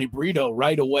to Johnny Brito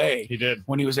right away. He did.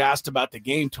 When he was asked about the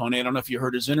game, Tony. I don't know if you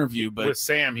heard his interview, but with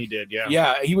Sam, he did. Yeah.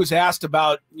 Yeah. He was asked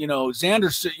about,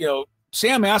 Xander,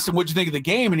 Sam asked him, what'd you think of the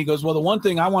game? And he goes, well, the one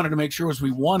thing I wanted to make sure was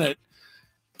we won it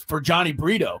for Johnny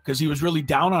Brito, because he was really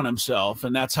down on himself,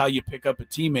 and that's how you pick up a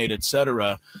teammate,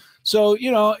 etc. So,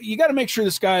 you got to make sure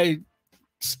this guy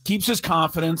keeps his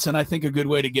confidence, and I think a good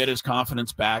way to get his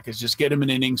confidence back is just get him an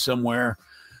inning somewhere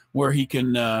where he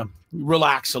can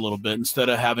relax a little bit instead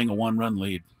of having a 1-run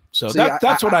lead. So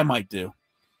that's what I might do.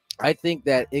 I think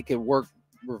that it could work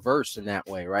reverse in that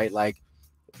way, right? Like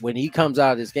when he comes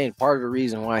out of this game, part of the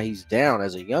reason why he's down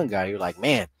as a young guy, you're like,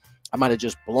 man, I might have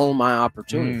just blown my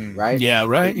opportunity, right? Yeah,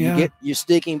 right. You're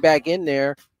sticking back in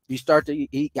there. You start to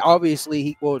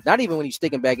not even when he's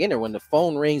sticking back in there, when the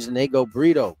phone rings and they go,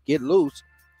 Brito, get loose,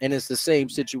 and it's the same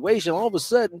situation, all of a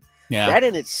sudden, that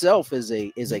in itself is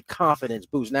a confidence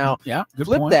boost. Now,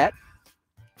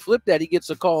 flip that, he gets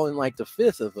a call in like the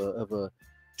 5th of a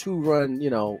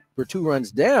 2-run, for 2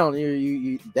 runs down.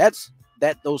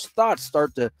 Those thoughts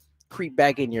start to creep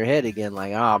back in your head again,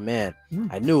 like, oh man,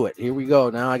 I knew it. Here we go.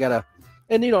 Now I gotta,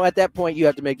 and at that point you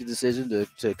have to make the decision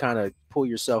to kind of pull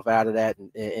yourself out of that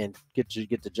and get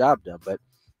the job done. But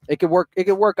it could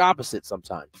work opposite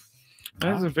sometimes.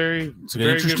 That's a very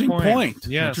interesting good point.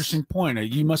 Yes. Interesting point.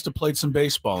 You must have played some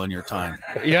baseball in your time.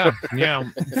 Yeah.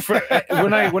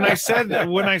 When I said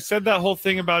that whole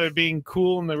thing about it being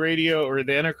cool in the radio or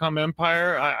the intercom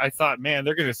empire, I thought, man,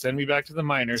 they're going to send me back to the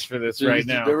minors for this right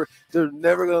now. They're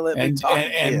never going to let me talk.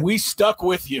 And we stuck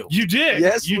with you. You did.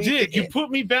 Yes, you did. You put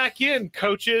me back in,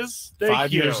 coaches. Thank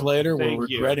 5 you. years later, we're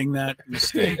regretting that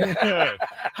mistake.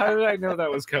 How did I know that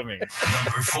was coming?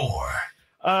 Number 4.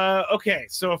 Okay,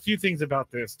 so a few things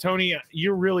about this. Tony,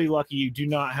 you're really lucky you do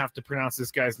not have to pronounce this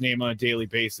guy's name on a daily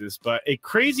basis, but a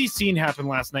crazy scene happened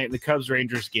last night in the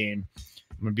Cubs-Rangers game.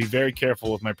 I'm going to be very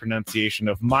careful with my pronunciation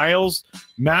of Miles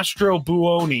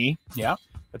Mastrobuoni. Yeah.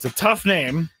 That's a tough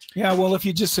name. Yeah, well, if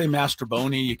you just say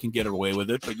Mastroboni, you can get away with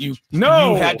it, but you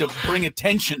had to bring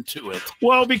attention to it.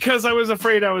 Well, because I was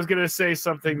afraid I was going to say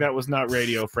something that was not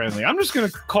radio friendly. I'm just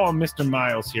going to call him Mr.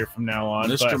 Miles here from now on.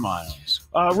 Mr. Miles.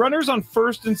 Runners on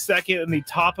 1st and 2nd in the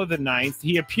top of the 9th.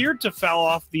 He appeared to foul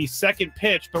off the second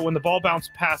pitch, but when the ball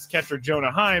bounced past catcher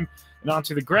Jonah Heim and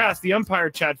onto the grass, the umpire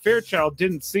Chad Fairchild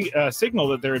didn't signal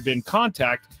that there had been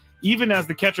contact, even as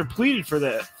the catcher pleaded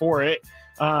for it.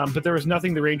 But there was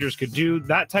nothing the Rangers could do.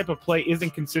 That type of play isn't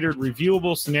considered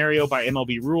reviewable scenario by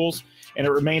MLB rules, and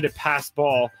it remained a pass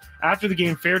ball. After the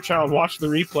game, Fairchild watched the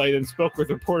replay, then spoke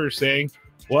with reporters saying,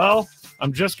 well,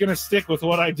 I'm just going to stick with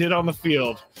what I did on the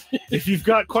field. If you've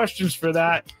got questions for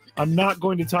that, I'm not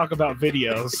going to talk about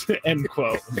videos, end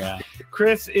quote. Yeah.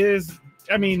 Chris, is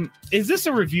this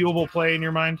a reviewable play in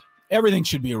your mind? Everything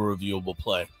should be a reviewable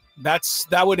play. That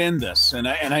would end this. And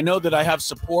I know that I have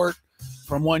support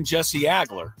from one Jesse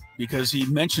Agler, because he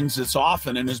mentions this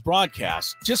often in his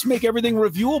broadcast. Just make everything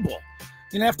reviewable.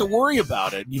 You don't have to worry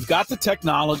about it. You've got the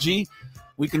technology.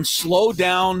 We can slow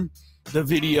down the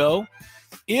video.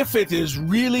 If it is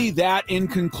really that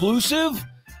inconclusive,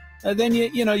 then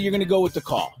you're going to go with the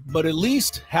call. But at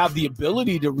least have the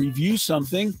ability to review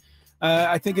something.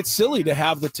 I think it's silly to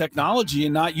have the technology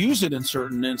and not use it in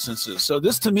certain instances. So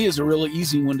this, to me, is a really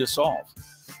easy one to solve.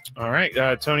 All right,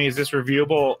 Tony, is this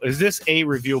reviewable? Is this a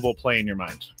reviewable play in your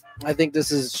mind? I think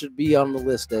this should be on the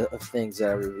list of things that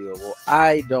are reviewable.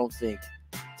 I don't think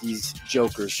these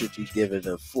jokers should be given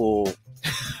a full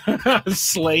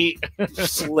slate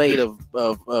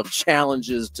of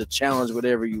challenges to challenge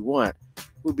whatever you want.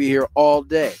 We'll be here all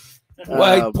day.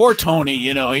 Well, poor Tony,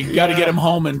 you got to get him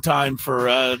home in time for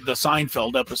the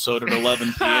Seinfeld episode at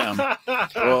 11 p.m.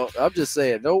 Well, I'm just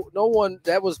saying, no one,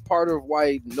 that was part of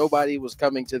why nobody was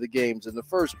coming to the games in the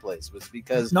first place, was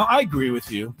because I agree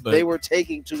with you, but they were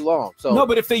taking too long. So no,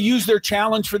 but if they used their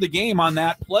challenge for the game on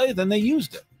that play, then they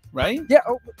used it, right? Yeah.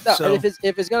 If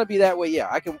it's going to be that way,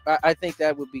 yeah, I think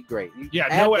that would be great.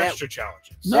 No extra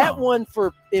challenges. That one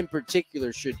in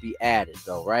particular should be added,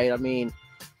 though, right? I mean,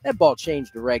 that ball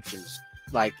changed directions.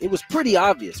 Like, it was pretty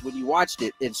obvious when you watched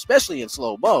it, especially in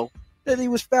slow-mo, that he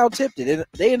was foul-tipped. And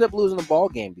they ended up losing the ball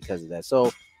game because of that.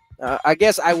 So I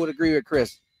guess I would agree with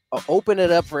Chris. Open it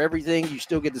up for everything. You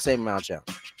still get the same amount of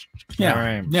challenge. Yeah. All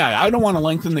right. Yeah, I don't want to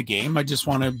lengthen the game. I just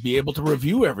want to be able to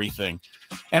review everything.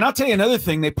 And I'll tell you another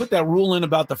thing. They put that rule in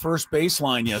about the first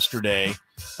baseline yesterday,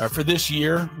 or for this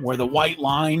year, where the white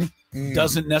line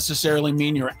doesn't necessarily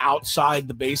mean you're outside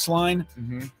the baseline.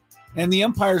 And the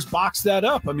umpires boxed that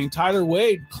up. I mean, Tyler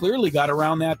Wade clearly got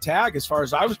around that tag. As far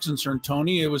as I was concerned,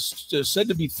 Tony, it was said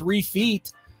to be 3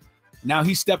 feet. Now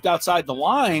he stepped outside the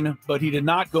line, but he did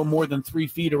not go more than 3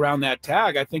 feet around that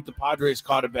tag. I think the Padres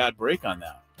caught a bad break on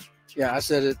that. Yeah, I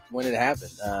said it when it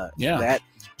happened. Yeah. That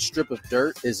strip of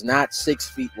dirt is not 6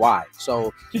 feet wide.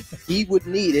 So he would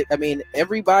need it. I mean,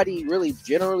 everybody really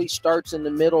generally starts in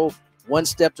the middle, one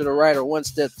step to the right or one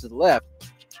step to the left.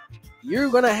 You're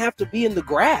going to have to be in the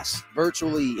grass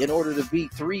virtually in order to be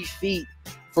 3 feet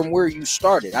from where you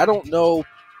started. I don't know,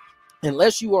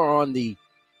 unless you are on the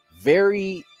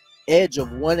very edge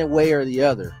of one way or the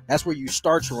other. That's where you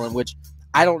start to run, which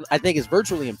I think is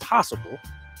virtually impossible.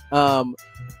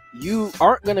 You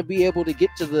aren't going to be able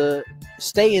to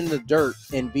stay in the dirt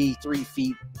and be 3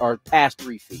 feet or past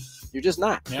 3 feet. You're just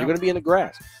not. Yeah. You're going to be in the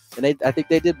grass. And I think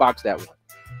they did box that one.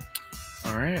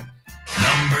 All right.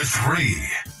 Number 3.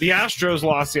 The Astros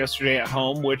lost yesterday at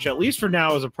home, which at least for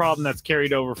now is a problem that's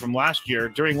carried over from last year.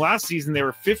 During last season, they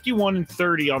were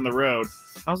 51-30 on the road.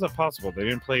 How's that possible? They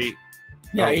didn't play.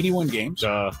 81 games.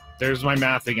 There's my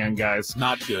math again, guys.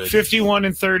 Not good.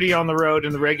 51-30 on the road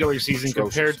in the regular season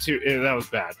compared to that was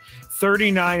bad.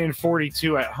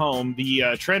 39-42 at home.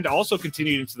 The trend also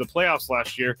continued into the playoffs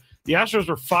last year. The Astros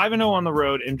were 5-0 on the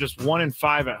road and just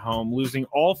 1-5 at home, losing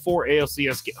all 4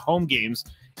 ALCS home games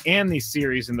and the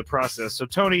series in the process. So,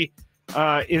 Tony,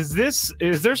 is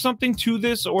there something to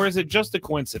this, or is it just a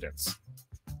coincidence?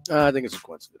 I think it's a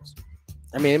coincidence.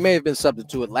 I mean, it may have been something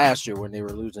to it last year when they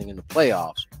were losing in the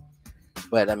playoffs,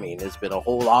 but I mean, it's been a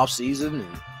whole off season,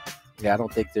 and yeah, I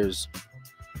don't think there's.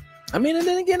 I mean, and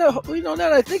then again, now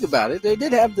that I think about it, they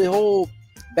did have the whole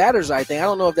batter's eye thing. I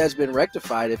don't know if that's been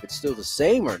rectified, if it's still the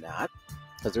same or not,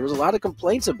 because there was a lot of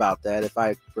complaints about that, if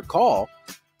I recall.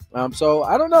 So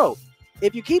I don't know.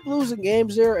 If you keep losing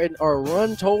games there and our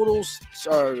run totals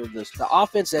or the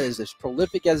offense that is as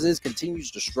prolific as it is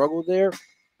continues to struggle there,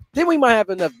 then we might have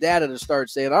enough data to start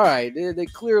saying, all right, they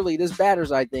clearly this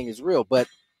batter's eye thing is real. But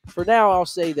for now, I'll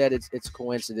say that it's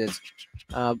coincidence.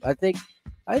 I think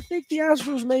the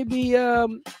Astros may be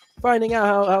finding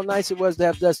out how nice it was to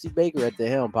have Dusty Baker at the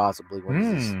helm, possibly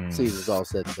when this season's all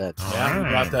said and done. Yeah, we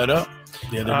brought that up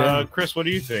the other day. Chris, what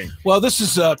do you think? Well, this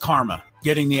is karma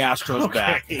getting the Astros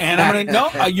back, and I'm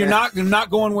gonna you're not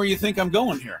going where you think I'm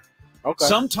going here. Okay.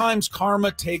 Sometimes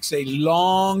karma takes a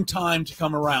long time to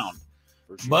come around,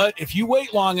 but if you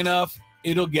wait long enough,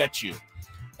 it'll get you.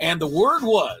 And the word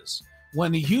was,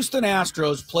 when the Houston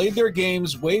Astros played their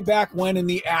games way back when in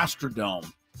the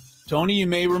Astrodome, Tony, you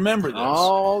may remember this.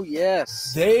 Oh,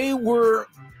 yes. They were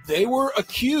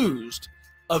accused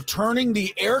of turning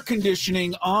the air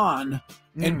conditioning on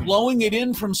and blowing it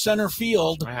in from center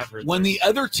field when the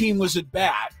other team was at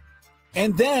bat,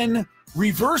 and then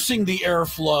reversing the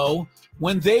airflow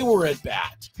when they were at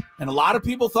bat. And a lot of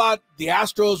people thought the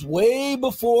Astros, way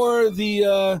before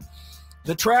the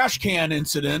trash can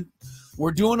incident,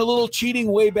 were doing a little cheating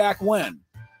way back when.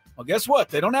 Well, guess what?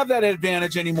 They don't have that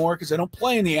advantage anymore because they don't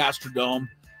play in the Astrodome.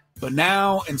 But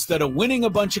now, instead of winning a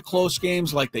bunch of close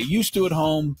games like they used to at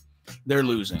home, they're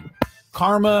losing.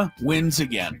 Karma wins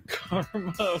again.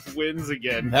 Karma wins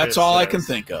again. That's all I can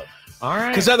think of. All right.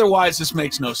 Because otherwise, this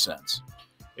makes no sense.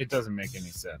 It doesn't make any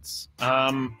sense.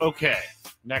 Okay.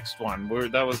 Next one.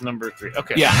 That was number 3.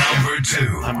 Okay. Yeah. Number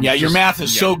 2. Your math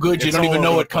is so good, you don't even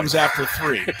know what comes after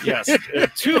 3. Yes.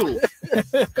 2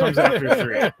 comes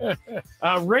after 3.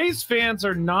 Rays fans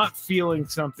are not feeling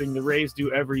something the Rays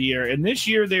do every year. And this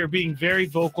year, they are being very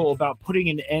vocal about putting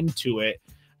an end to it.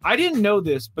 I didn't know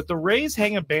this, but the Rays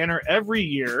hang a banner every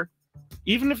year,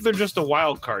 even if they're just a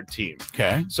wild card team.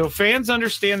 Okay. So fans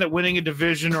understand that winning a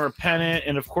division or a pennant,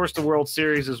 and of course the World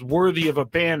Series, is worthy of a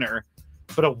banner.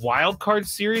 But a wild card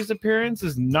series appearance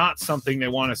is not something they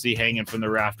want to see hanging from the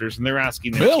rafters, and they're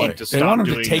asking their team to stop they want them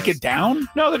doing to take this. it down?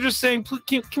 No, they're just saying,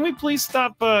 can we please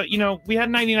stop? We had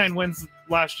 99 wins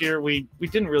last year. We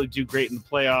didn't really do great in the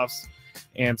playoffs,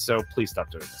 and so please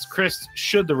stop doing this. Chris,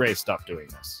 should the Rays stop doing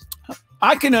this?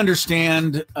 I can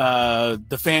understand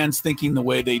the fans thinking the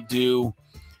way they do,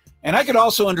 and I could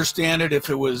also understand it if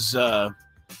it was, a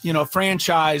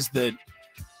franchise that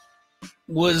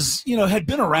was, had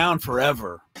been around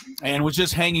forever and was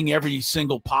just hanging every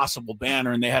single possible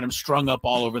banner, and they had them strung up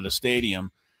all over the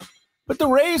stadium. But the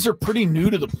Rays are pretty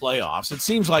new to the playoffs. It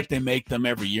seems like they make them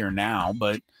every year now,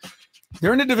 but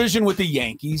they're in a division with the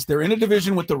Yankees. They're in a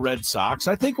division with the Red Sox.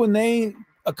 I think when they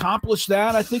accomplish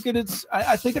that, I think it's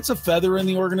a feather in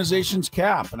the organization's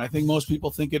cap, and I think most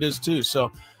people think it is too.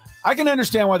 So I can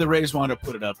understand why the Rays want to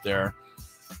put it up there.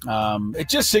 It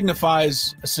just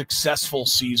signifies a successful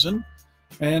season.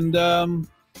 And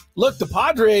look, the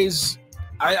Padres,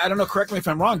 I don't know, correct me if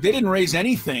I'm wrong, they didn't raise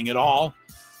anything at all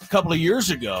a couple of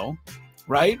years ago,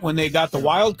 right, when they got the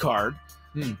wild card.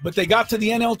 But they got to the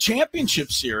NL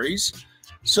Championship Series.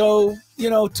 So,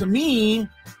 to me,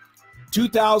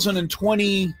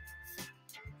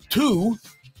 2022,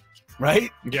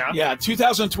 right? Yeah,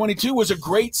 2022 was a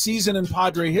great season in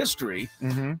Padre history,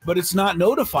 but it's not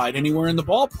notified anywhere in the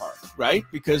ballpark, right?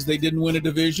 Because they didn't win a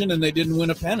division and they didn't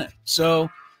win a pennant. So,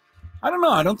 I don't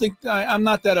know. I don't think I'm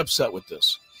not that upset with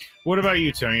this. What about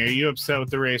you, Tony? Are you upset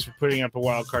with the Rays for putting up a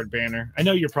wild card banner? I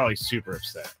know you're probably super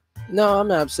upset. No, I'm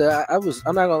not upset. I'm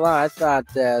not gonna lie. I thought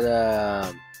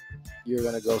that you were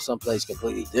gonna go someplace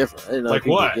completely different. I didn't know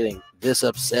people were getting this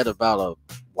upset about a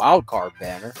wild card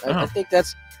banner. I think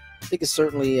it's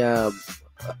certainly. I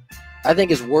think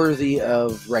it's worthy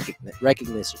of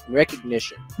recognition.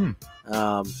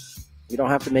 You don't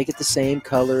have to make it the same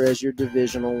color as your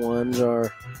divisional ones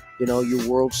or, your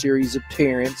World Series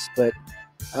appearance, but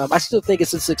I still think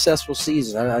it's a successful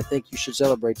season. I think you should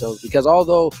celebrate those because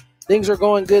although things are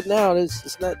going good now,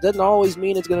 doesn't always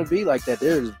mean it's going to be like that.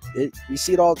 We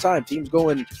see it all the time. Teams go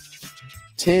in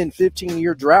 10,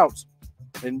 15-year droughts,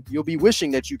 and you'll be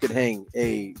wishing that you could hang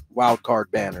a wild card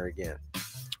banner again.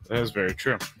 That is very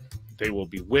true. They will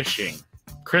be wishing.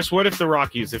 Chris, what if the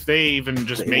Rockies, if they even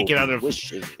just make it out of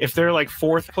wishing. If they're like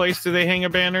 4th place, do they hang a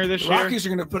banner this year? Rockies are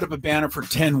going to put up a banner for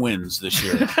 10 wins this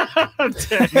year. 10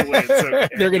 wins. Okay.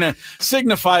 They're going to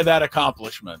signify that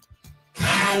accomplishment.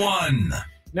 Number 1.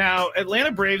 Now,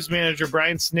 Atlanta Braves manager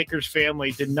Brian Snitker's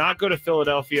family did not go to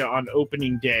Philadelphia on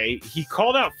opening day. He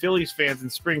called out Phillies fans in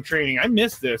spring training. I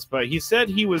missed this, but he said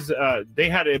they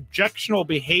had objectionable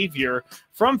behavior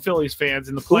from Phillies fans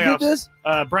in the playoffs. Who did this?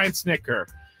 Brian Snitker.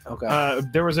 Okay.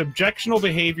 There was objectionable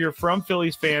behavior from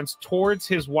Phillies fans towards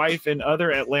his wife and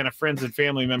other Atlanta friends and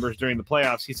family members during the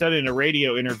playoffs. He said in a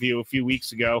radio interview a few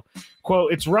weeks ago,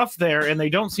 quote, "It's rough there, and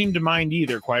they don't seem to mind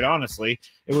either, quite honestly.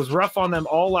 It was rough on them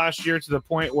all last year to the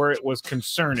point where it was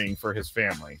concerning for his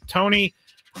family." Tony,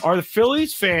 are the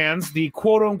Phillies fans the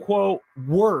quote-unquote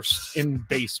worst in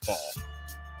baseball?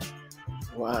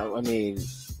 Well, I mean,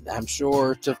 I'm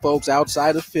sure to folks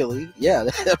outside of Philly, yeah,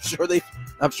 I'm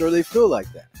sure they feel like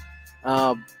that.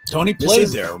 Tony played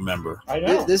there, remember? I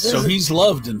know. So he's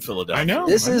loved in Philadelphia. I know.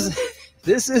 This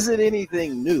isn't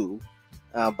anything new.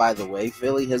 By the way,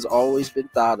 Philly has always been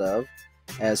thought of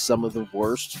as some of the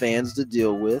worst fans to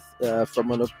deal with from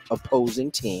an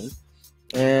opposing team.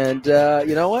 And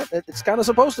you know what? It's kind of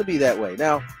supposed to be that way.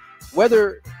 Now,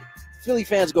 whether Philly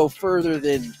fans go further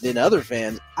than other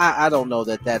fans, I don't know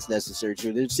that that's necessarily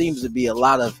true. There seems to be a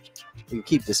lot of, we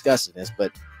keep discussing this,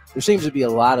 but there seems to be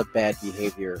a lot of bad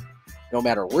behavior no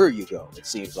matter where you go, it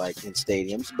seems like, in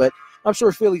stadiums. But I'm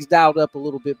sure Philly's dialed up a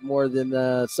little bit more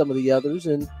than some of the others.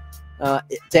 And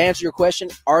to answer your question,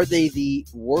 are they the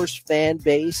worst fan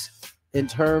base in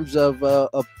terms of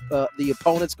the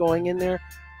opponents going in there?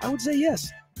 I would say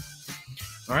yes.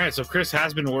 All right, so Chris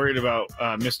has been worried about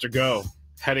Mr. Go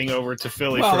heading over to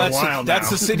Philly for a while now. That's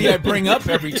the city I bring up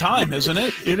every time, isn't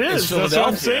it? It is. That's what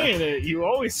I'm saying. You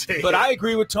always say it. But I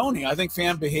agree with Tony. I think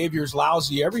fan behavior is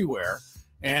lousy everywhere.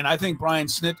 And I think Brian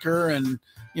Snitker and,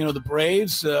 the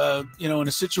Braves, in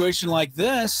a situation like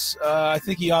this, I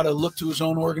think he ought to look to his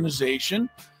own organization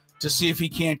to see if he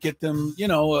can't get them,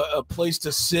 a place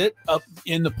to sit up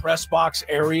in the press box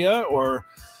area, or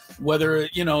whether,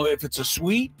 if it's a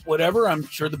suite, whatever. I'm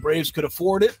sure the Braves could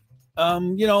afford it.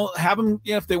 Have them,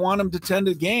 if they want them to attend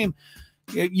a game,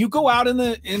 you go out in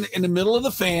the middle of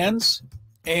the fans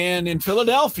and in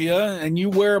Philadelphia, and you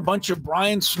wear a bunch of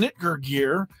Brian Snitker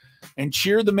gear and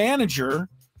cheer the manager.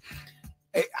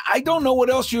 I don't know what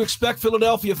else you expect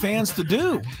Philadelphia fans to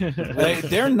do.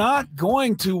 They're not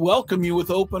going to welcome you with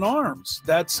open arms.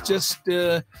 That's just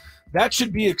that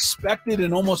should be expected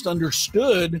and almost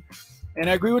understood. And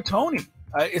I agree with Tony.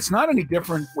 It's not any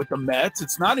different with the Mets.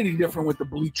 It's not any different with the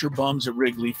bleacher bums at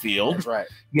Wrigley Field. That's right.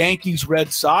 Yankees,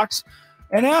 Red Sox.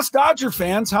 And ask Dodger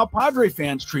fans how Padre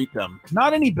fans treat them.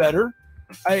 Not any better.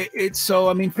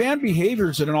 Fan behavior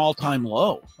is at an all-time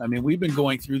low. I mean, we've been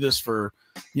going through this for,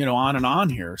 on and on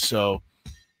here. So,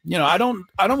 I don't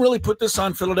really put this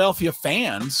on Philadelphia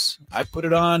fans. I put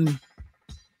it on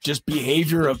just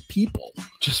behavior of people.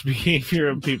 Just behavior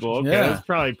of people. Okay, yeah. That's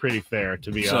probably pretty fair,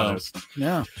 to be honest.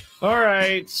 Yeah. All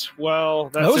right. Well,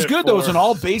 that was good. There was an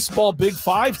all baseball Big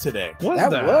Five today.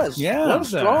 That was. Yeah. That was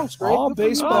strong. All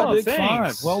baseball Big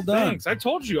Five. Well done. Thanks. I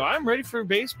told you, I'm ready for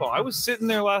baseball. I was sitting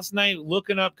there last night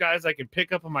looking up guys I could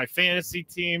pick up on my fantasy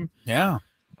team. Yeah.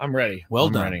 I'm ready. Well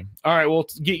I'm done. ready. All right, we'll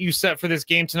get you set for this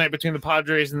game tonight between the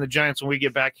Padres and the Giants when we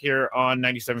get back here on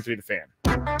 97.3 The Fan.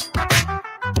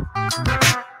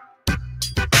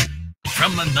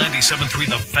 From the 97.3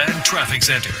 The Fan Traffic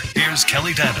Center, here's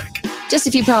Kelly Danick. Just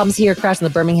a few problems here. Crash on the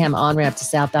Birmingham on-ramp to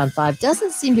southbound 5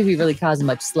 doesn't seem to be really causing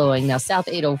much slowing. Now, south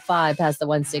 805 past the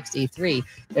 163,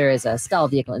 there is a stall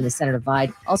vehicle in the center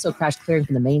divide. Also, crash clearing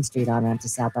from the Main Street on-ramp to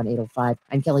southbound 805.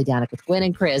 I'm Kelly Danick with Gwynn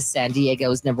and Chris, San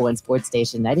Diego's #1 sports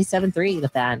station, 97.3 The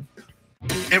Fan.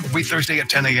 Every Thursday at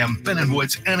 10 a.m., Ben and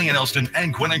Woods, Annie and Elston,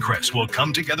 and Gwynn and Chris will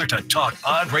come together to talk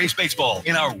Padres baseball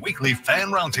in our weekly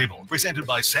Fan Roundtable, presented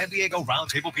by San Diego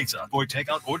Roundtable Pizza. For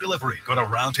takeout or delivery, go to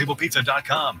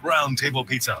roundtablepizza.com. Roundtable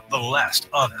Pizza, the last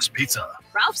honest pizza.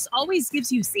 Ralph's always gives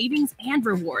you savings and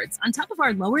rewards on top of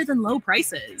our lower than low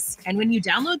prices. And when you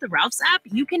download the Ralph's app,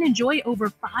 you can enjoy over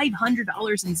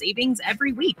 $500 in savings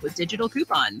every week with digital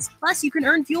coupons. Plus, you can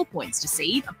earn fuel points to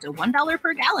save up to $1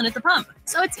 per gallon at the pump.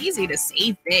 So it's easy to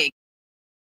save big.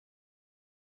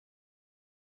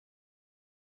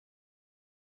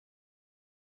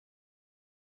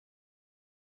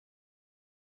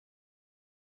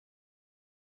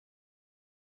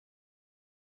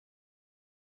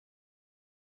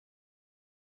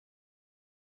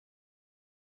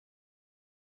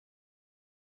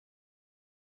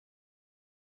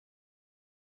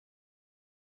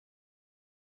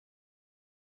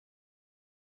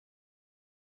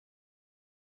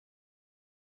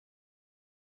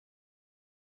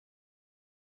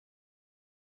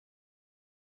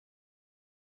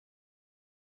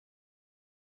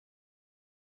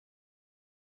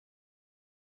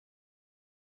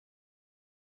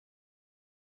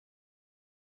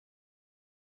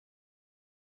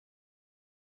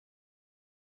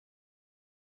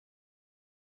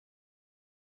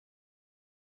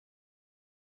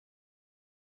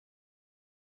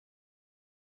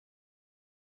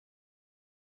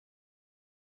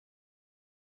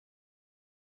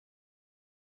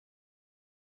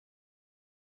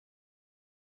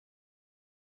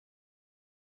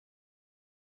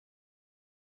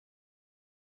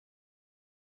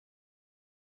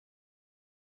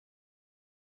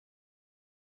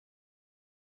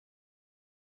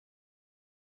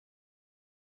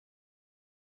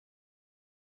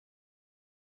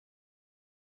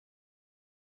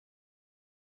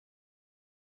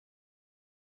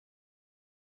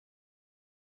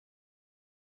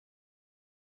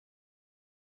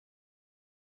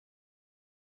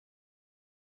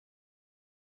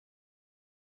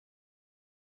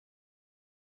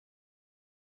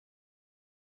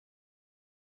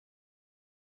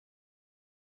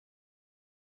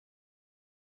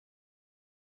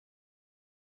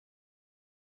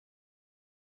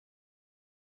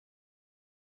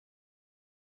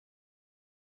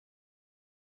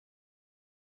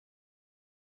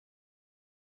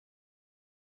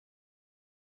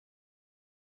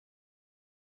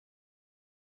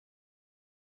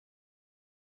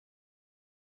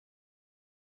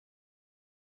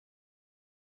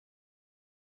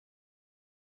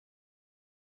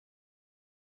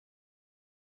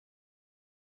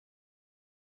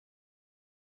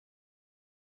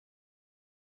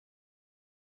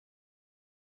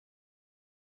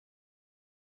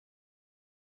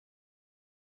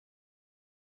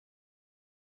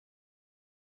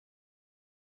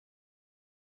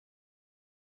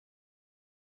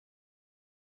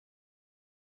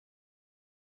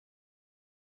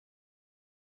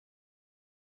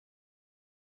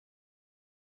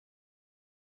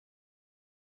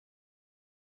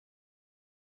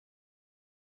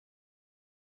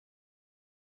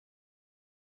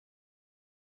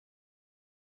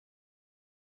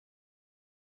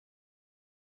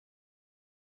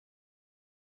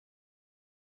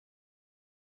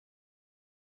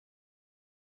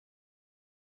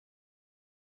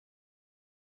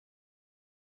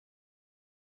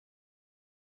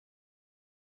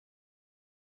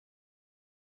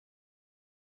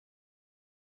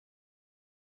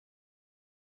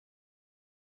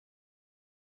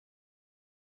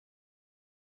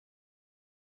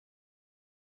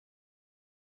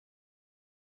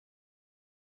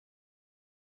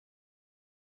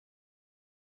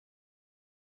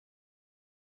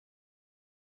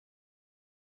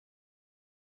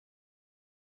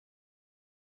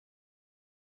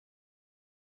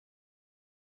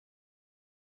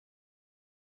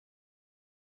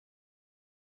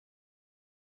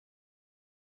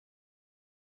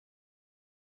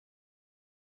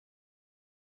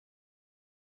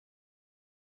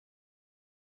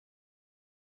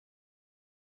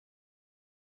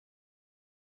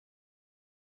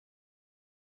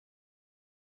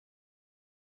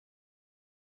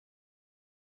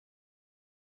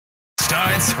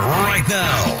 Giants right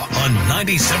now on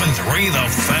 97.3 The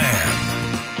Fan.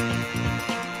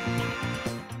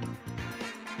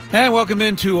 And welcome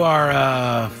into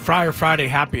our Friar Friday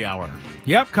happy hour.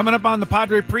 Yep, coming up on the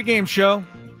Padre pregame show,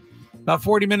 about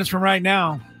 40 minutes from right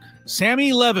now,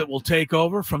 Sammy Levitt will take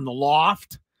over from the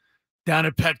loft down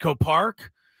at Petco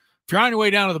Park. If you're on your way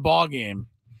down to the ball game,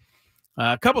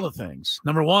 a couple of things.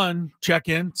 Number one, check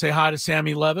in, say hi to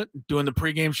Sammy Levitt doing the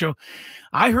pregame show.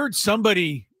 I heard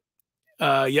somebody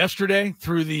yesterday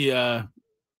through the,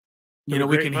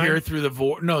 we can hear through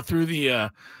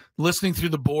the listening through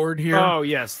the board here. Oh,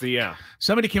 yes.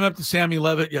 Somebody came up to Sammy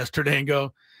Levitt yesterday and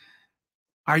go,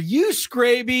 "Are you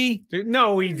Skraby?"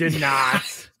 No, he did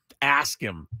not. Ask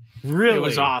him. Really? It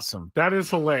was awesome. That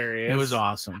is hilarious. It was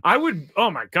awesome. I would,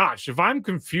 oh my gosh, if I'm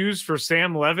confused for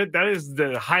Sam Levitt, that is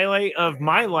the highlight of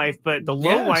my life, but the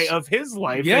low light of his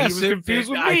life. Yes, he was confused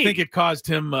with me. I think it caused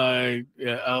him a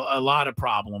lot of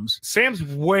problems. Sam's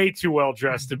way too well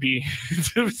dressed to be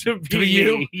to be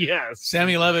you. Yes.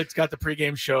 Sammy Levitt's got the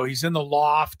pregame show. He's in the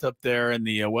loft up there in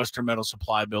the Western Metal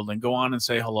Supply building. Go on and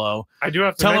say hello. I do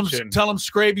have to tell him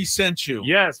Skraby sent you.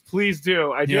 Yes, please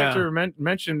do. I do have to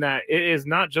mention that it is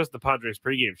not just the Padres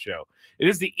pregame show. It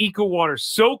is the Eco Water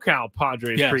SoCal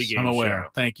Padres pregame I'm aware.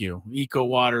 show. Thank you. Eco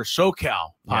Water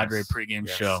SoCal Padre pregame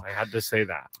show. I had to say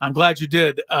that. I'm glad you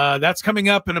did. That's coming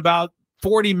up in about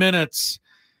 40 minutes.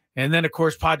 And then, of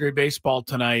course, Padre baseball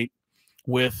tonight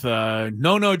with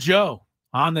No Joe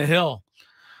on the hill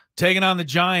taking on the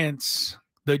Giants,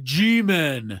 the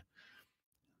G-Men.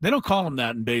 They don't call them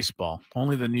that in baseball.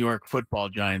 Only the New York football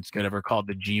Giants get ever called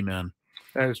the G-Men.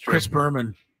 That is true. Chris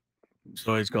Berman.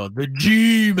 So he's called the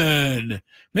G-Men.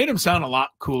 Made them sound a lot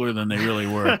cooler than they really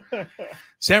were.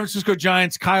 San Francisco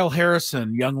Giants, Kyle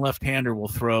Harrison, young left-hander, will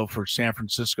throw for San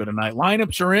Francisco tonight.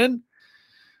 Lineups are in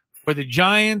for the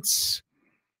Giants.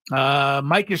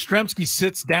 Mike Yastrzemski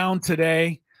sits down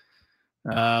today.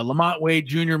 Lamont Wade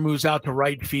Jr. moves out to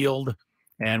right field,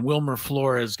 and Wilmer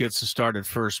Flores gets to start at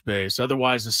first base.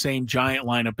 Otherwise, the same Giant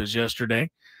lineup as yesterday.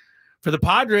 For the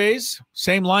Padres,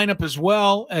 same lineup as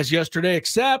well as yesterday,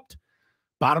 except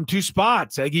bottom two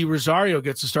spots. Eggy Rosario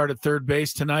gets to start at third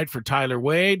base tonight for Tyler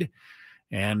Wade.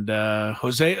 And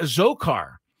Jose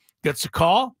Azocar gets a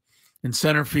call in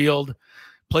center field,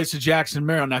 place of Jackson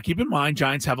Merrill. Now, keep in mind,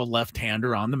 Giants have a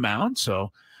left-hander on the mound,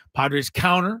 so Padres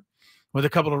counter with a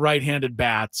couple of right-handed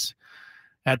bats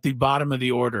at the bottom of the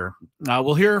order.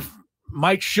 We'll hear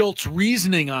Mike Schultz's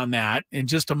reasoning on that in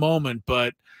just a moment,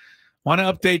 but want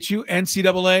to update you,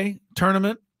 NCAA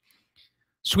tournament,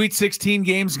 Sweet 16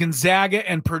 games, Gonzaga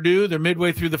and Purdue. They're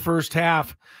midway through the first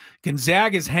half.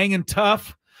 Gonzaga is hanging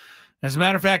tough. As a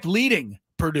matter of fact, leading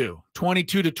Purdue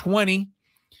 22-20.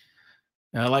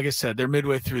 Like I said, they're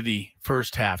midway through the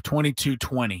first half,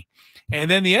 22-20. And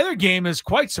then the other game is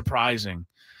quite surprising.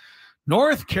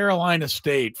 North Carolina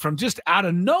State, from just out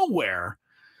of nowhere,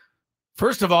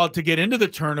 first of all, to get into the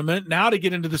tournament, now to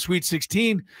get into the Sweet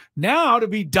 16, now to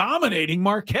be dominating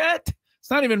Marquette.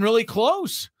 It's not even really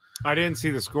close. I didn't see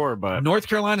the score, but North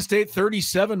Carolina State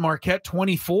 37, Marquette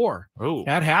 24. Oh,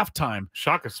 at halftime.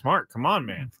 Shaka Smart. Come on,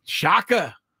 man.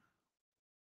 Shaka.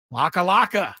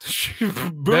 Laka.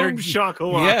 Boom, Shaka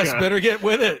Laka. Yes, better get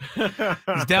with it.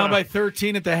 He's down by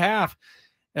 13 at the half.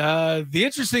 The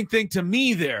interesting thing to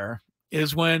me there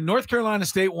is when North Carolina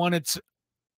State won its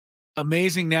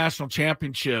amazing national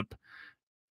championship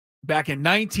back in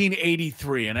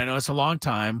 1983, and I know it's a long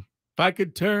time. If I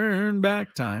could turn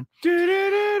back time.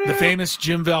 The famous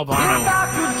Jim Valvano.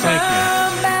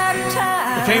 Thank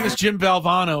you. The famous Jim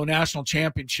Valvano national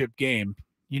championship game.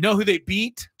 You know who they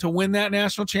beat to win that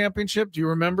national championship? Do you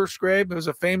remember, Skrabe? It was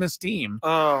a famous team.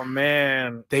 Oh,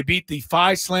 man. They beat the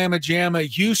Phi Slamma Jamma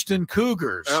Houston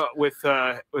Cougars. With,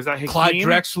 was that Hakeem? Clyde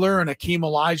Drexler and Hakeem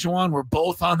Olajuwon were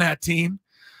both on that team.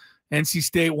 NC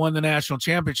State won the national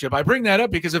championship. I bring that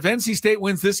up because if NC State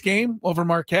wins this game over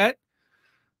Marquette,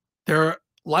 their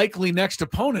likely next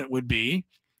opponent would be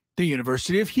the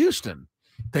University of Houston.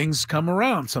 Things come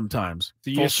around sometimes.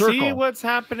 Do you see what's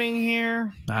happening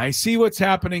here? I see what's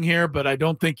happening here, but I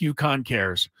don't think UConn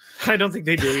cares. I don't think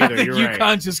they do either. I think You're UConn's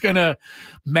right. just going to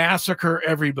massacre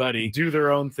everybody. Do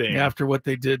their own thing. After what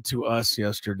they did to us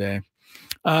yesterday.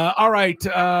 All right,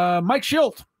 Mike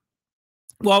Schilt.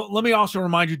 Well, let me also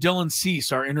remind you, Dylan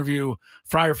Cease, our interview,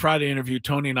 Friar Friday interview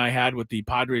Tony and I had with the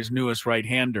Padres' newest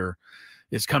right-hander,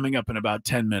 is coming up in about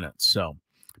 10 minutes. So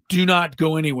do not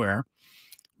go anywhere.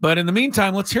 But in the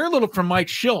meantime, let's hear a little from Mike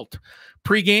Schilt.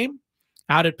 Pre-game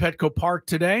out at Petco Park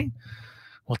today.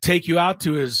 We'll take you out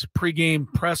to his pre-game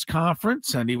press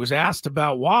conference, and he was asked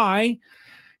about why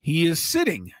he is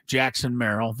sitting Jackson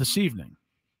Merrill this evening.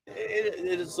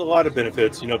 It's a lot of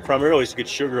benefits, primarily to get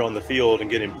Sugar on the field and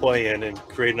get him playing and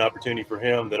create an opportunity for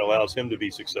him that allows him to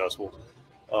be successful.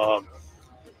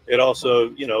 It also,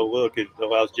 look, it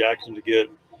allows Jackson to get,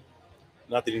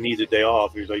 not that he needs a day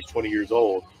off, he's 20 years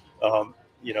old. I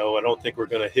don't think we're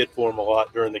going to hit for him a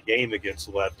lot during the game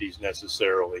against lefties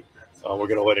necessarily. We're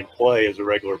going to let him play as a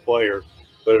regular player,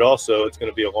 but it's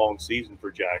going to be a long season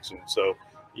for Jackson. So,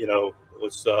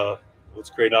 let's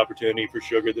create an opportunity for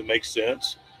Sugar that makes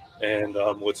sense, and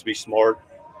let's be smart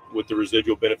with the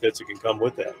residual benefits that can come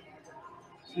with that.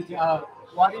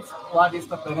 What is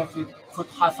the benefit put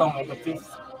Hassan on the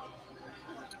fifth?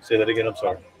 Say that again. I'm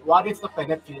sorry. What is the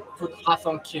benefit put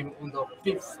Hassan Kim in the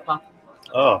fifth spot?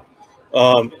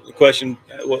 The question,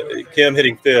 Kim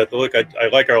hitting fifth. Look, I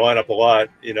like our lineup a lot.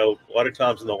 A lot of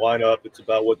times in the lineup, it's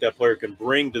about what that player can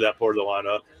bring to that part of the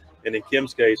lineup. And in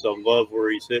Kim's case, I love where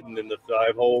he's hitting in the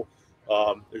 5-hole.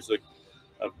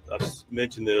 I've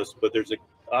mentioned this, but there's an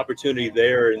opportunity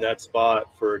there in that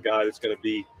spot for a guy that's going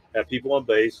to have people on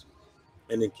base.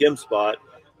 And in Kim's spot,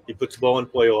 he puts the ball in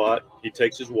play a lot. He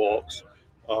takes his walks.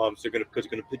 Because it's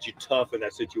going to pitch you tough in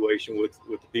that situation with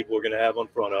the people we're going to have in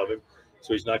front of him.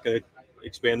 So he's not going to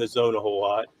expand the zone a whole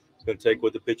lot. He's going to take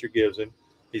what the pitcher gives him.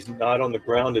 He's not on the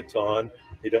ground a ton,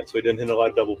 so he doesn't hit a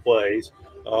lot of double plays.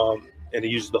 And he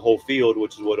uses the whole field,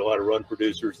 which is what a lot of run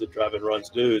producers that drive in runs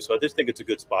do. So I just think it's a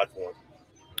good spot for him.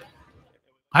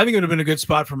 I think it would have been a good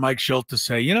spot for Mike Schilt to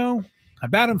say, I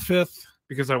bat him fifth.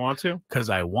 Because I want to? Because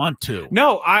I want to.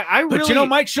 No, I really... But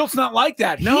Mike Schult's not like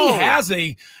that. No. He has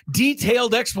a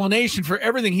detailed explanation for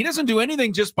everything. He doesn't do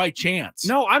anything just by chance.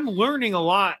 No, I'm learning a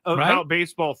lot about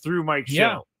baseball through Mike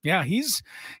Schilt. Yeah,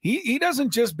 he doesn't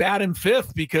just bat him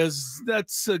fifth because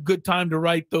that's a good time to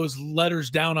write those letters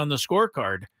down on the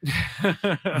scorecard.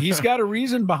 He's got a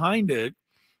reason behind it.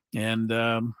 And,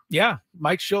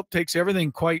 Mike Schilt takes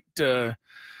everything quite,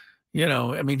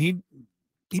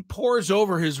 he pours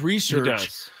over his research,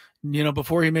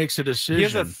 before he makes a decision. He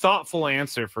has a thoughtful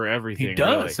answer for everything. He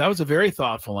does. Really. That was a very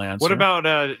thoughtful answer. What about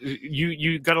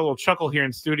you got a little chuckle here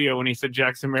in studio when he said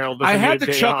Jackson Merrill doesn't I had need a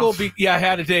to day chuckle. off. I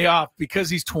had a day off because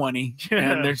he's 20,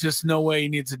 and there's just no way he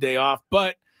needs a day off.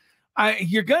 But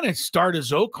you're going to start a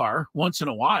Zokar once in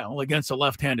a while against a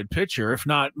left-handed pitcher, if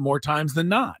not more times than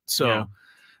not. So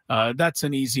that's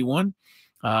an easy one.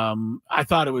 I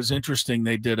thought it was interesting.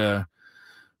 They did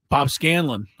Bob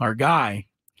Scanlon, our guy,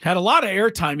 had a lot of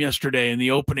airtime yesterday in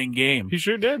the opening game. He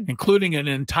sure did. Including an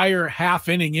entire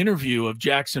half-inning interview of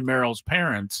Jackson Merrill's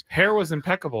parents. Hair was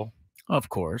impeccable. Of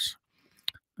course.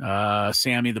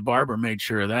 Sammy the barber made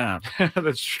sure of that.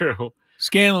 That's true.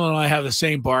 Scanlon and I have the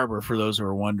same barber, for those who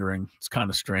are wondering. It's kind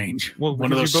of strange. Well,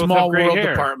 one of those small world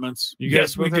departments. You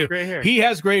guys both have gray hair. He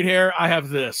has great hair. I have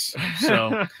this.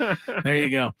 So there you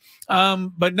go.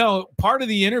 But no, part of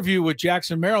the interview with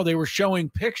Jackson Merrill, they were showing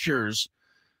pictures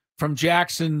from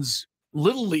Jackson's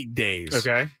Little League days.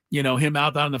 Okay. Him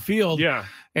out on the field. Yeah.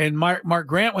 And Mark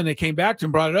Grant, when they came back to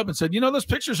him, brought it up and said, those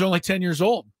pictures are only 10 years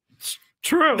old.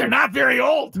 True. They're not very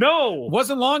old. No. It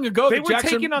wasn't long ago. They were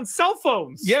taken on cell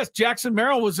phones. Yes, Jackson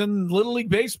Merrill was in Little League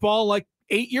Baseball like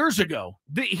 8 years ago.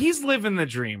 He's living the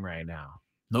dream right now.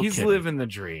 He's living the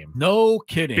dream. No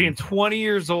kidding. Being 20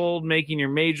 years old, making your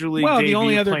major league debut, the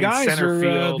only other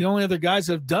guys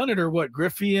have done it are what,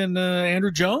 Griffey and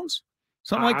Andrew Jones?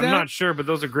 Something like that? I'm not sure, but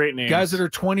those are great names. Guys that are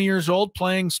 20 years old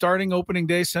starting opening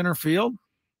day center field.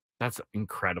 That's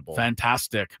incredible.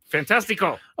 Fantastic.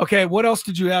 Fantastico. Okay, what else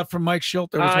did you have from Mike Schilt?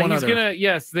 There was one other.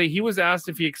 He was asked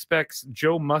if he expects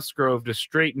Joe Musgrove to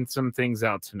straighten some things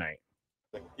out tonight.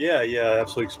 Yeah,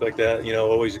 absolutely expect that.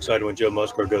 Always excited when Joe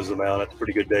Musgrove goes to the mound. That's a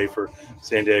pretty good day for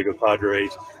San Diego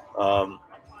Padres.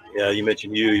 You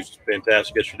mentioned he's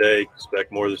fantastic yesterday.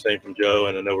 Expect more of the same from Joe,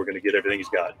 and I know we're going to get everything he's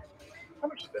got. How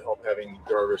much did it help having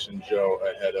Darvish and Joe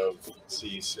ahead of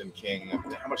Cease and King?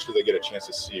 How much do they get a chance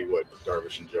to see what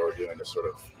Darvish and Joe are doing to sort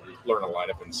of learn a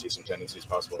lineup and see some tendencies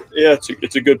possible? Yeah,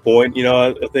 it's a good point.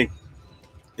 I think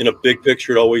in a big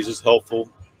picture, it always is helpful.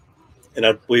 And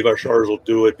I believe our starters will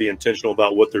do it, be intentional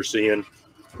about what they're seeing,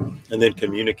 and then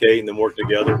communicate and then work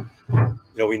together.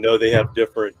 We know they have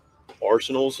different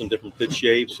arsenals and different pitch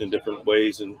shapes and different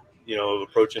ways of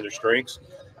approaching their strengths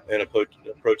and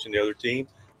approaching the other team.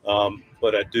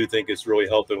 But I do think it's really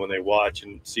helpful when they watch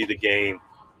and see the game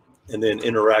and then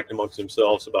interact amongst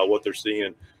themselves about what they're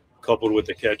seeing, coupled with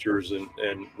the catchers and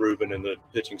Ruben and the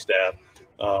pitching staff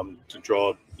to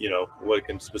draw, what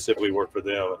can specifically work for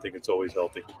them. I think it's always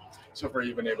healthy. So far,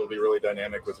 you've been able to be really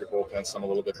dynamic with your bullpen, some a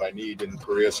little bit by need, in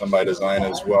Korea, some by design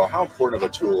as well. How important of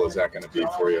a tool is that going to be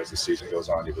for you as the season goes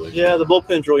on, do you believe? Yeah, the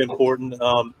bullpen's really important.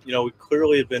 We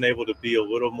clearly have been able to be a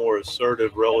little more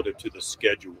assertive relative to the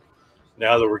schedule.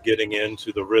 now that we're getting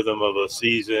into the rhythm of a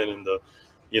season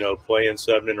and playing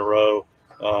 7 in a row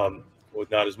with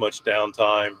not as much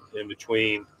downtime in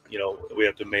between, we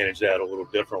have to manage that a little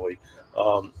differently.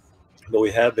 But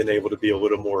we have been able to be a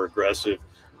little more aggressive.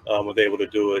 Was able to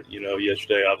do it.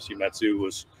 Yesterday, obviously Matsu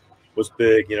was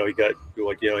big. He got a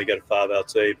 5-out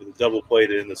save, but the double play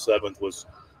in the 7th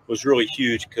was really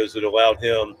huge because it allowed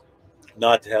him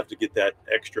not to have to get that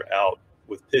extra out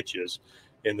with pitches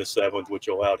in the 7th, which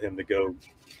allowed him to go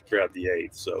grab the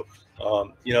 8th. So,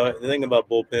 the thing about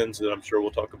bullpens that I'm sure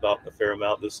we'll talk about a fair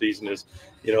amount this season is,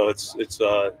 it's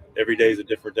every day is a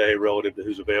different day relative to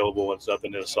who's available, and it's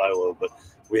nothing in a silo. But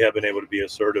we have been able to be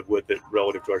assertive with it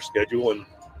relative to our schedule, and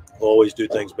we'll always do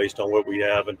things based on what we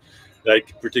have and that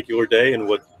particular day and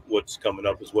what's coming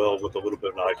up as well, with a little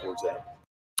bit of an eye towards that.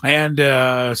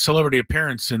 And celebrity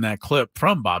appearance in that clip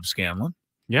from Bob Scanlon.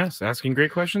 Yes, asking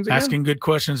great questions again. Asking good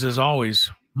questions as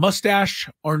always. Mustache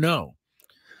or no?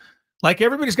 Like,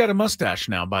 everybody's got a mustache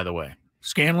now, by the way.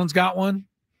 Scanlon's got one.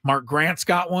 Mark Grant's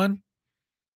got one.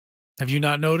 Have you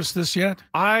not noticed this yet?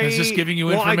 Is this giving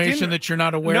you information that you're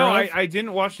not aware of? No, I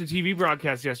didn't watch the TV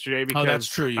broadcast yesterday because that's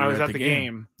true. I was at the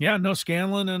game. Yeah, no,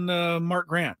 Scanlon and Mark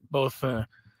Grant both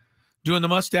doing the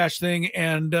mustache thing.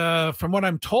 And from what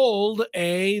I'm told,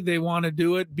 they want to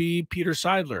do it, Peter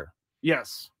Seidler.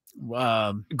 Yes.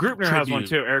 Grupner has one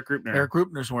too. Eric Grupner. Eric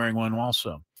Grupner's wearing one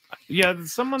also. Yeah,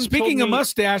 Speaking of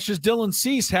mustaches, Dylan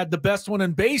Cease had the best one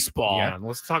in baseball. Yeah,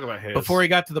 let's talk about his. Before he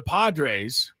got to the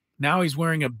Padres. Now he's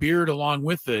wearing a beard along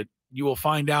with it. You will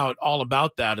find out all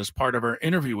about that as part of our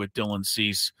interview with Dylan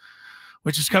Cease,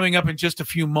 which is coming up in just a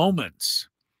few moments.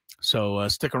 So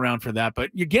stick around for that. But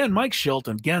again, Mike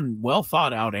Shilton, well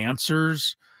thought out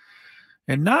answers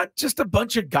and not just a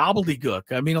bunch of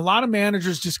gobbledygook. I mean, a lot of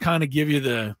managers just kind of give you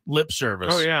the lip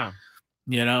service. Oh, yeah.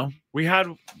 We had,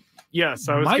 yes.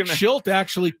 Mike Schilt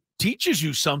actually teaches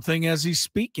you something as he's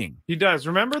speaking. He does.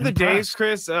 Remember the days,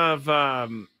 Chris, of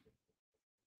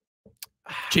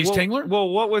Chase Tingler? Well,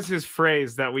 what was his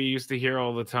phrase that we used to hear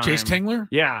all the time? Chase Tingler?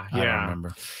 Yeah. I don't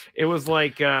remember. It was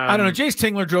like I don't know. Chase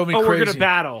Tingler drove me crazy. We're gonna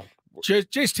battle. Chase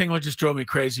Tingler just drove me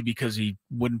crazy because he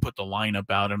wouldn't put the lineup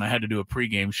out, and I had to do a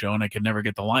pregame show, and I could never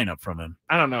get the lineup from him.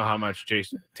 I don't know how much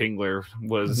Chase Tingler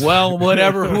was. Well,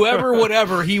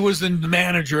 whatever. He was the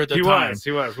manager at the time.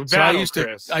 He was. So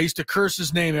I used to curse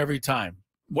his name every time.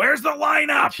 Where's the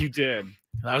lineup? You did.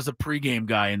 I was the pregame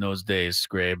guy in those days,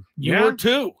 Skrabe. You were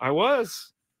too. I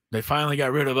was. They finally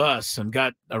got rid of us and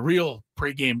got a real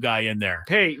pregame guy in there.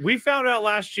 Hey, we found out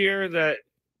last year that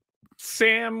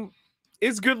Sam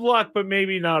is good luck, but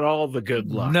maybe not all the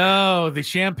good luck. No, the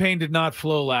champagne did not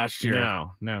flow last year.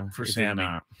 No, for Sammy.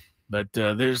 But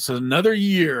there's another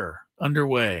year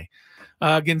underway.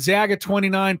 Gonzaga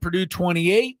 29, Purdue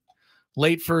 28,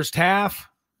 late first half.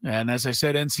 And as I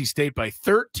said, NC State by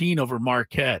 13 over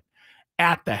Marquette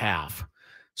at the half.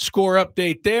 Score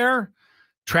update there.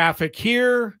 Traffic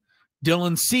here.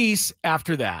 Dylan Cease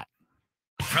after that.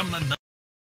 From the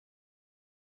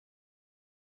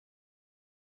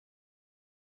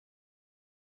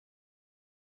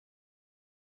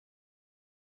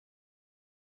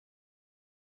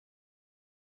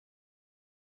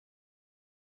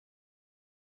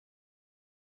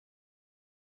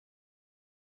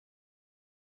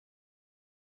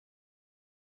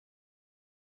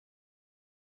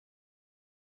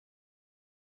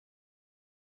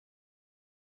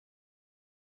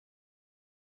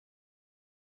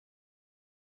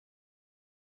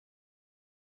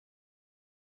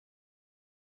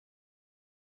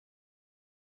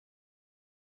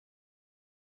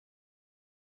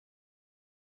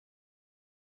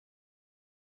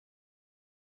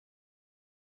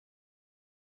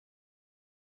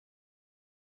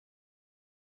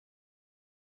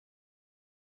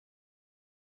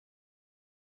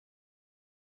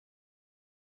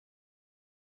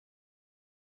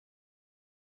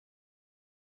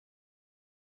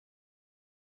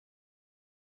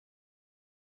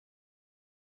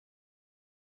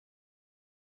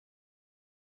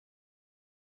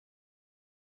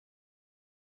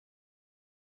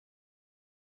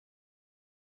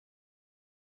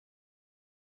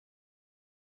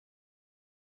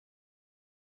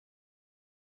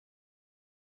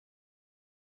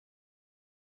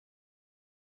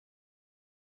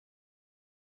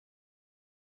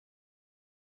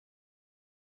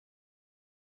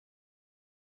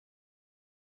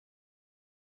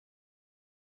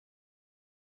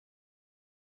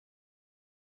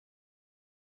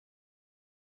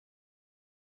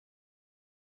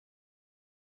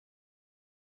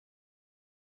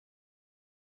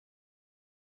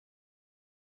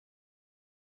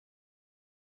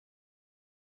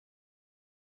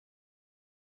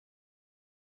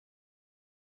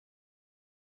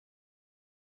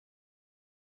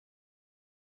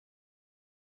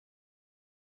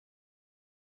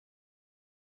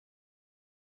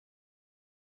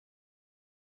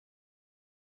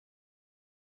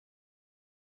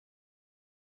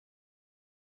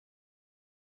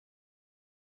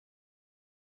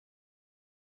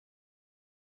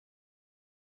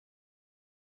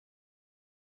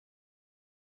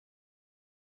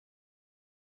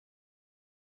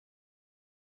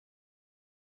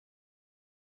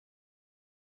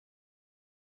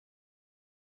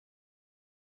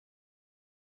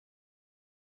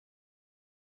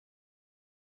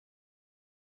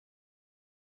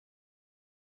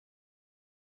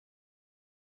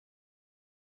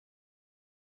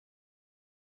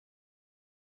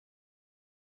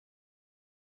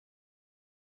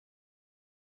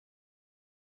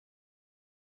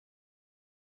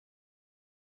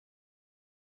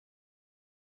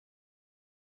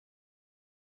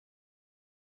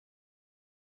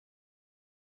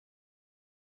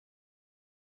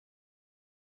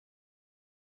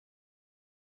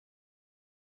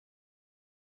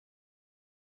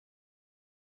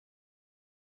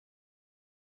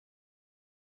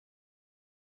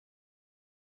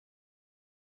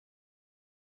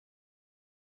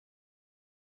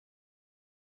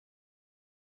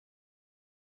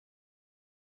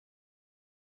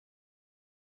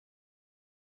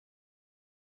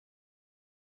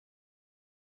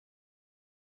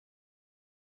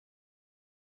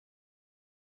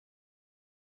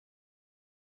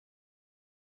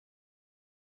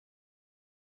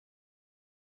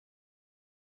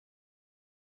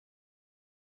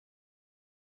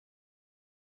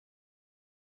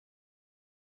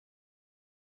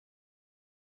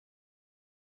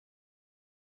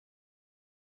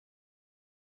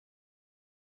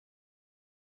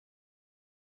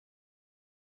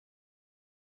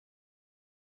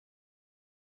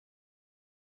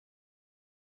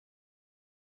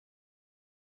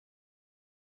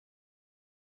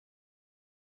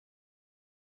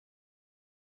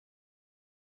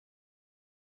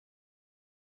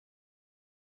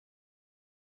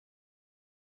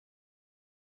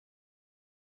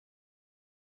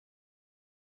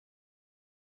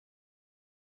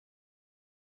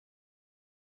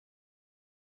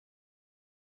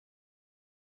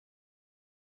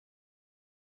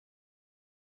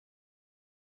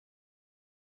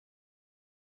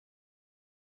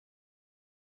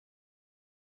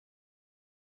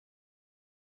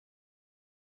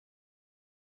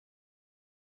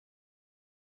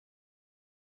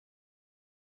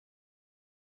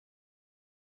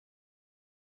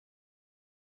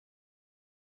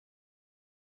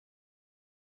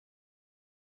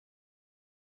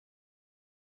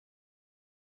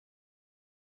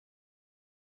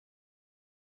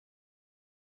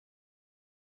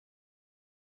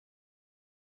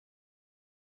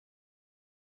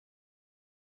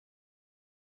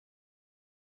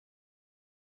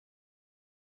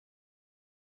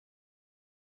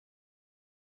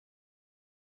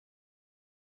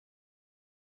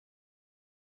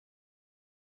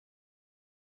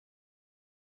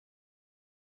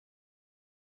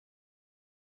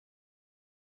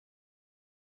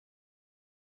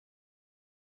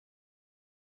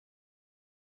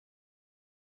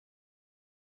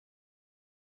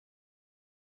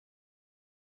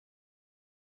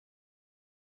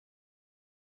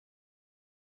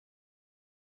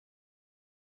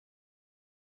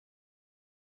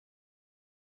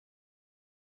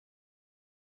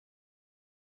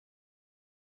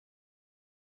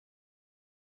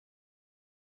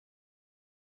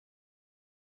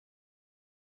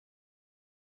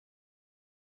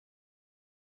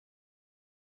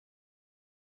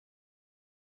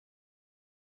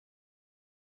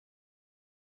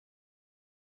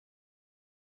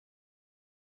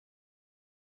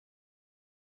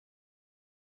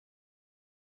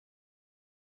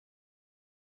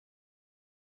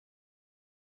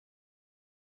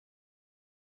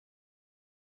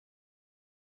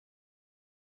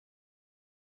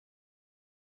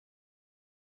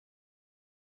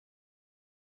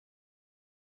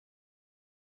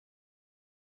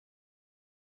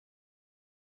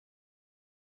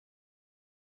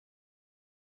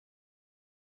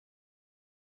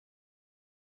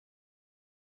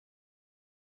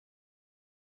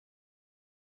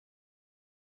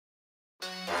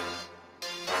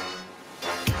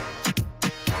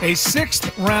A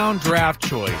 6th-round draft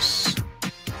choice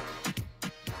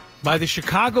by the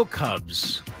Chicago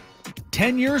Cubs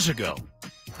 10 years ago.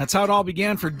 That's how it all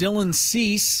began for Dylan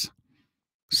Cease.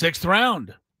 6th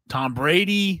round. Tom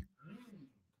Brady.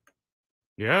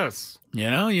 Yes. You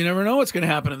know, you never know what's going to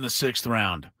happen in the 6th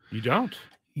round. You don't.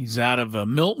 He's out of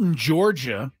Milton,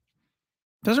 Georgia.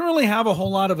 Doesn't really have a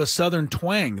whole lot of a Southern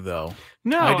twang, though.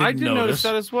 No, I did notice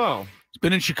that as well. He's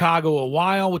been in Chicago a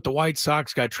while with the White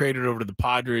Sox, got traded over to the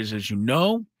Padres, as you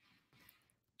know,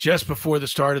 just before the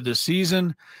start of the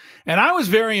season. And I was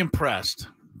very impressed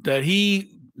that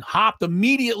he hopped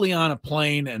immediately on a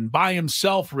plane and by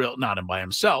himself, not by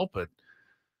himself, but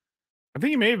I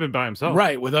think he may have been by himself.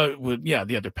 Right, with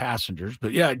the other passengers.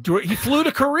 But yeah, he flew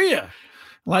to Korea.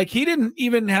 Like he didn't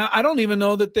even have, I don't even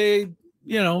know that they,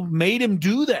 made him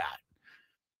do that.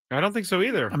 I don't think so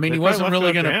either. I mean, They he probably wasn't left it really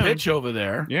up to going to him. pitch over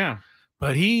there. Yeah.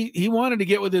 But he wanted to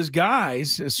get with his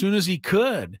guys as soon as he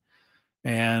could.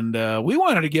 And we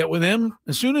wanted to get with him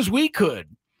as soon as we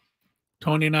could.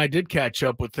 Tony and I did catch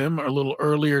up with him a little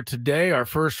earlier today, our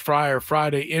first Friar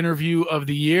Friday interview of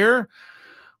the year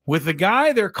with the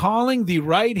guy they're calling the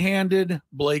right-handed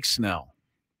Blake Snell.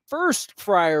 First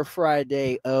Friar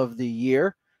Friday of the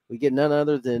year. We get none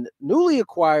other than newly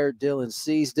acquired Dylan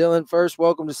Cease. Dylan, first,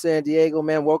 welcome to San Diego,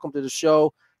 man. Welcome to the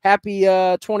show. Happy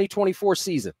 2024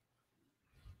 season.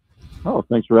 Oh,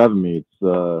 thanks for having me.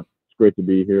 It's great to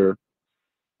be here.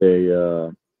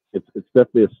 It's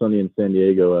definitely as sunny in San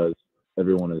Diego as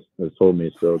everyone has told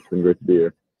me, so it's been great to be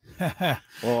here.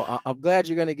 Well, I'm glad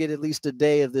you're going to get at least a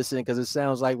day of this in because it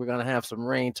sounds like we're going to have some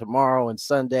rain tomorrow and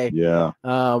Sunday. Yeah,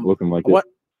 looking like it.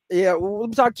 Yeah, we'll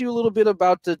talk to you a little bit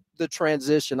about the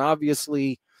transition.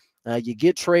 Obviously, you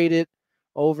get traded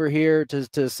over here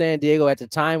to San Diego at the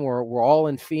time where we're all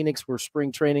in Phoenix where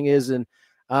spring training is. And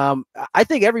I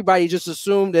think everybody just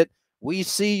assumed that we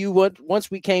see you once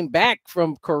we came back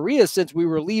from Korea since we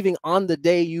were leaving on the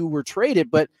day you were traded.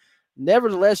 But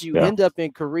nevertheless, you end up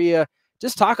in Korea.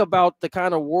 Just talk about the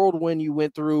kind of whirlwind you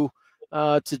went through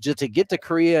to get to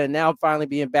Korea and now finally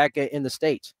being back in the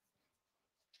States.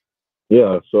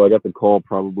 Yeah, so I got the call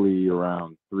probably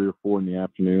around 3 or 4 in the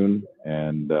afternoon.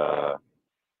 And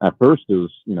at first it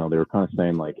was, they were kind of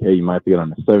saying like, hey, you might have to get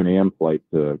on a 7 a.m. flight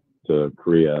to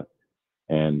Korea.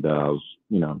 And I was,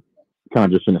 kind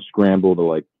of just in a scramble to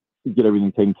like get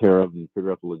everything taken care of and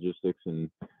figure out the logistics. And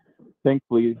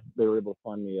thankfully they were able to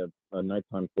find me a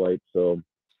nighttime flight. So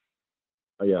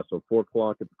so 4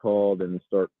 o'clock at the call, then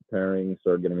start preparing,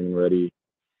 start getting everything ready.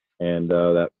 And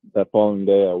that following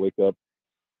day I wake up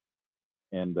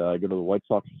and I go to the White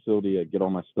Sox facility, I get all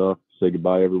my stuff, say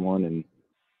goodbye to everyone, and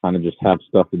kind of just have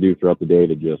stuff to do throughout the day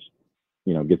to just,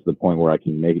 get to the point where I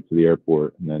can make it to the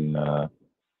airport. And then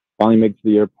finally make it to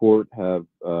the airport, have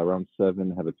around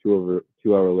 7, have a 2-hour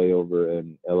layover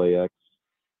in LAX,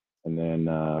 and then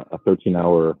a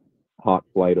 13-hour hot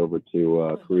flight over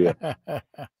to Korea.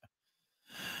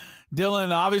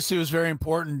 Dylan, obviously it was very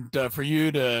important for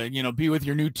you to, be with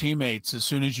your new teammates as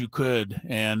soon as you could.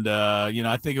 And,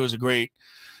 I think it was a great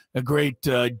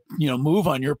move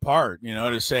on your part,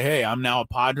 to say, hey, I'm now a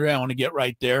Padre. I want to get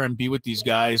right there and be with these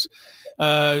guys.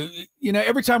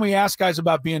 Every time we ask guys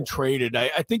about being traded,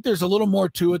 I think there's a little more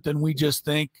to it than we just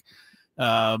think.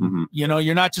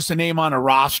 You're not just a name on a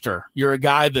roster. You're a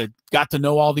guy that got to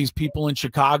know all these people in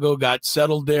Chicago, got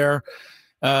settled there.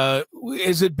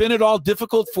 Has it been at all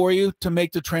difficult for you to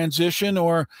make the transition,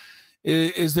 or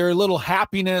is there a little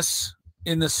happiness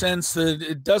in the sense that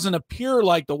it doesn't appear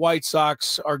like the White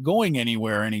Sox are going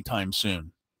anywhere anytime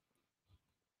soon?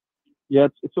 Yeah,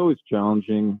 it's always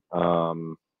challenging.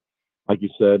 Like you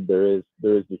said, there is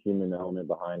the human element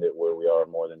behind it where we are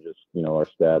more than just, our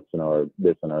stats and our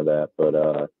this and our that. But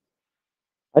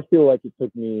I feel like it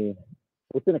took me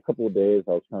within a couple of days,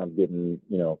 I was kind of getting,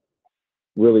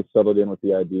 really settled in with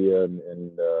the idea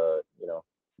and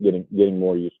getting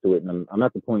more used to it. And I'm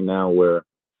at the point now where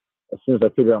as soon as I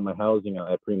figure out my housing,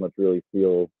 I pretty much really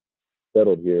feel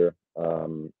settled here.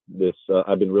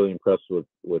 I've been really impressed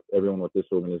with everyone with this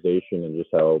organization and just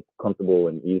how comfortable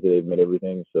and easy they've made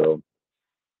everything. So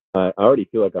I already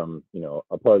feel like I'm,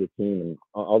 a part of the team. And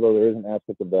although there is an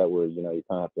aspect of that where, you kind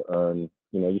of have to earn,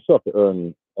 you still have to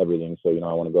earn everything. So,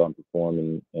 I want to go out and perform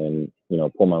and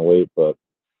pull my weight, but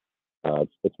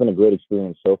it's been a great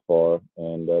experience so far.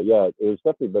 And it was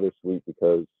definitely bittersweet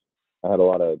because I had a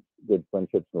lot of good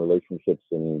friendships and relationships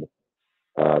and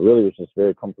really was just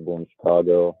very comfortable in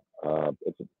Chicago.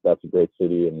 That's a great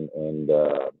city and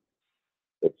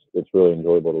it's really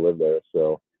enjoyable to live there.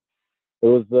 So it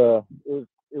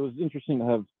was interesting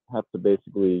to have to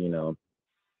basically,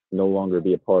 no longer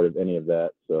be a part of any of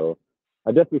that. So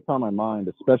I definitely found my mind,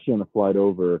 especially on the flight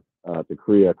over to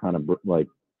Korea, kind of like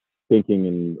thinking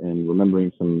and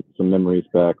remembering some memories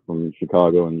back from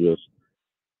Chicago and just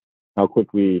how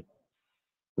quickly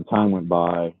the time went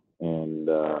by. And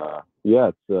yeah,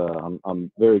 it's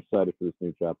I'm very excited for this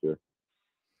new chapter.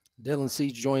 Dylan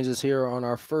Cease joins us here on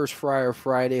our first Friar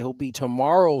Friday. He'll be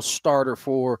tomorrow's starter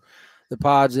for the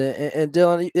Pods. And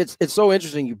Dylan, it's so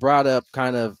interesting you brought up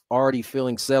kind of already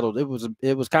feeling settled. It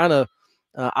was kind of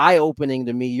eye-opening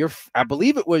to me. I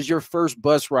believe it was your first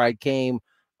bus ride came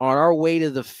on our way to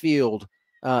the field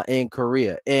in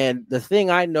Korea. And the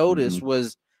thing I noticed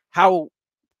was how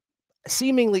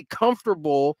seemingly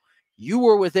comfortable you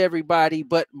were with everybody,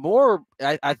 but more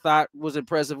I thought was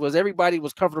impressive was everybody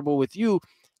was comfortable with you.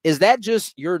 Is that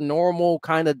just your normal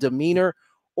kind of demeanor,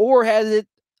 or has it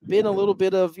been a little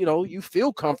bit of, you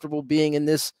feel comfortable being in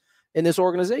this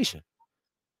organization?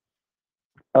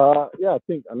 Yeah, I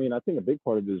think a big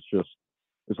part of it is just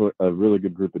there's a really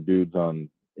good group of dudes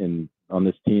on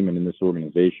this team and in this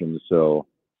organization. So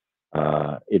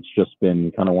it's just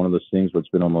been kind of one of those things where it's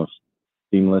been almost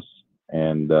seamless,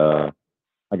 and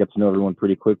I got to know everyone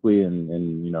pretty quickly.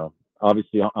 And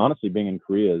obviously, honestly, being in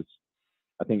Korea is,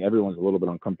 I think everyone's a little bit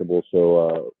uncomfortable.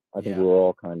 So I think we're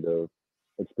all kind of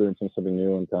experiencing something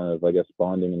new and kind of, I guess,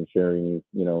 bonding and sharing,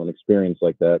 an experience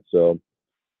like that. So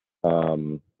I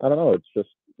don't know. It's just,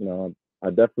 I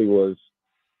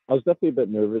was definitely a bit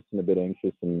nervous and a bit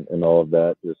anxious and all of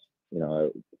that. Just,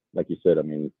 like you said, I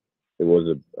mean, it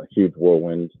was a huge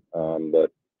whirlwind. But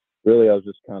really, I was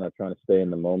just kind of trying to stay in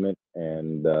the moment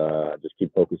and just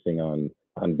keep focusing on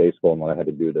baseball and what I had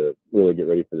to do to really get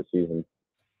ready for the season.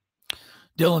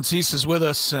 Dylan Cease is with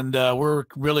us, and we're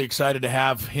really excited to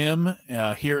have him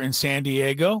here in San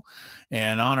Diego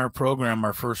and on our program,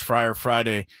 our first Friar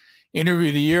Friday interview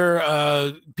of the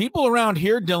year. People around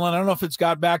here, Dylan, I don't know if it's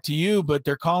got back to you, but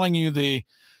they're calling you the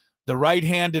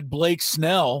right-handed Blake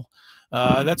Snell.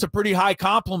 That's a pretty high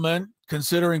compliment,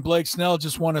 considering Blake Snell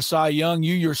just won a Cy Young.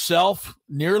 You yourself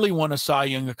nearly won a Cy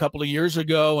Young a couple of years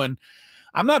ago, and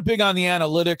I'm not big on the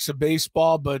analytics of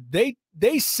baseball, but they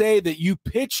say that you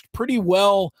pitched pretty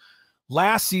well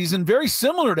last season, very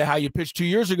similar to how you pitched 2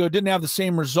 years ago, didn't have the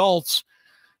same results.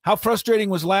 How frustrating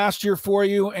was last year for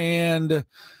you, and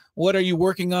what are you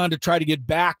working on to try to get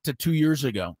back to 2 years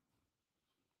ago?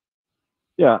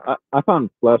 Yeah, I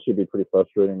found last year to be pretty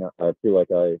frustrating. I feel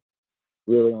like I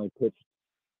really only pitched,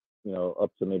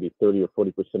 up to maybe 30 or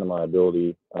 40% of my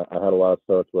ability. I had a lot of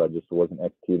starts where I just wasn't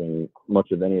executing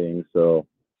much of anything. So,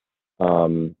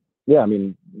 yeah, I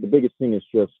mean, the biggest thing is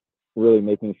just really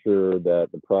making sure that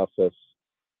the process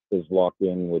is locked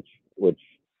in, which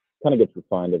kind of gets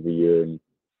refined every year. And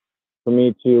for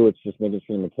me too, it's just making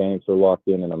sure the mechanics are locked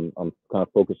in, and I'm kind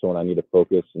of focused on what I need to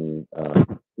focus. And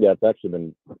yeah, it's actually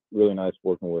been really nice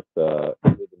working with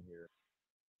Ruben here,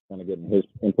 kind of getting his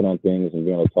input on things and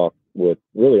being able to talk with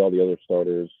really all the other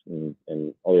starters and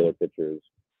all the other pitchers.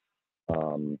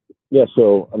 Yeah,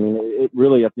 so I mean, it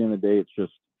really, at the end of the day, it's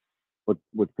just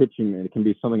with pitching, and it can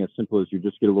be something as simple as you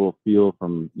just get a little feel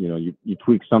from, you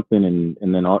tweak something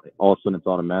and then all of a sudden it's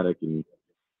automatic. And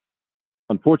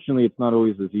unfortunately, it's not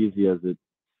always as easy as it,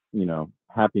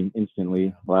 happening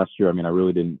instantly. Last year, I mean,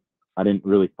 I didn't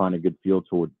really find a good feel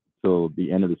till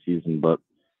the end of the season. But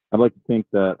I'd like to think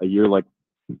that a year like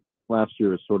last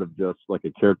year is sort of just like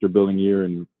a character building year,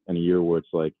 and a year where it's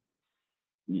like,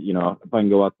 if I can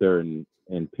go out there and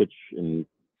pitch and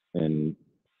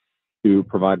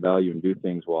provide value and do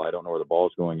things while I don't know where the ball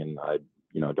is going and I,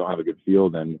 don't have a good feel,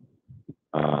 then,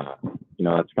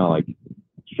 that's kind of like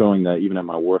showing that even at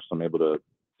my worst, I'm able to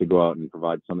go out and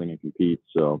provide something and compete.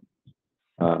 So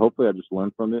hopefully I just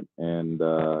learn from it and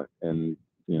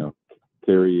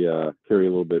carry a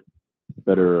little bit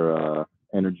better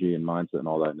energy and mindset and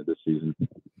all that into this season.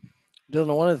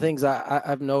 Dylan, one of the things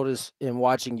I've noticed in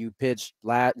watching you pitch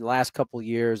last couple of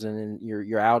years and in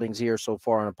your outings here so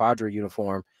far in a Padre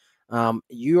uniform,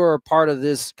 you are a part of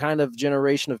this kind of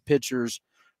generation of pitchers,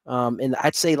 and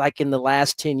I'd say like in the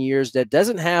last 10 years that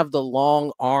doesn't have the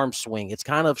long arm swing. It's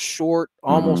kind of short,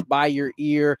 almost by your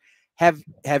ear. Have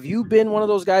you been one of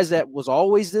those guys that was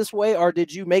always this way, or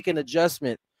did you make an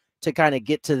adjustment to kind of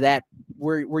get to that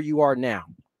where you are now?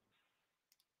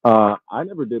 I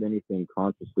never did anything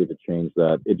consciously to change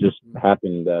that. It just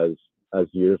happened as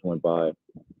years went by.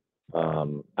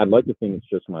 I'd like to think it's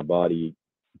just my body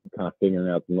kind of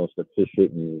figuring out the most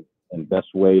efficient and best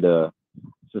way to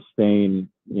sustain,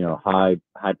 high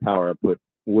power output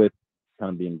with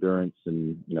kind of the endurance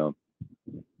and,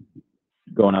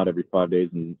 going out every 5 days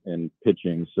and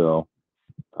pitching. So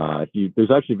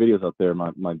there's actually videos out there.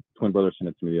 My twin brother sent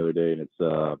it to me the other day, and it's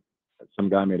some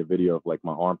guy made a video of like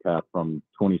my arm path from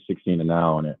 2016 to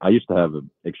now, and I used to have an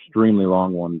extremely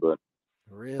long one, but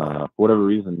for whatever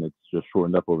reason, it's just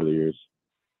shortened up over the years.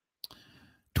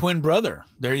 Twin brother.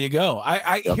 There you go.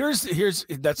 Here's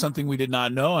that's something we did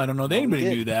not know. I don't know that anybody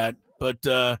knew that, but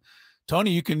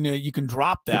Tony, you can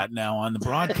drop that now on the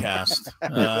broadcast.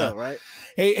 Right.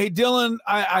 Hey, Dylan,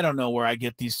 I don't know where I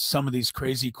get some of these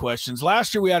crazy questions.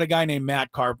 Last year we had a guy named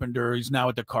Matt Carpenter. He's now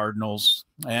at the Cardinals,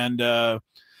 and I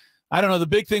don't know. The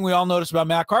big thing we all noticed about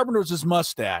Matt Carpenter was his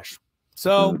mustache.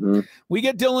 So we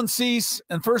get Dylan Cease,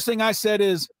 and first thing I said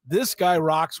is, this guy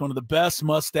rocks one of the best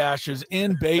mustaches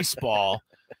in baseball.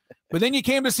 But then you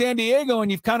came to San Diego and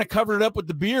you've kind of covered it up with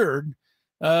the beard.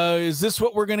 Is this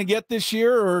what we're going to get this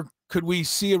year, or could we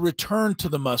see a return to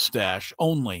the mustache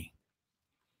only?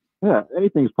 Yeah,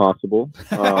 anything's possible.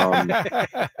 I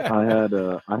had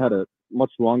a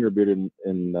much longer beard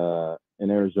in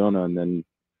Arizona, and then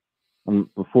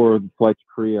before the flight to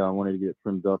Korea, I wanted to get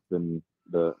trimmed up, and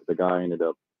the guy ended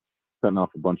up cutting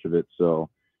off a bunch of it. So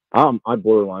I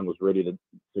borderline was ready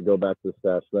to go back to the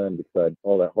stash then, because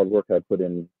all that hard work I put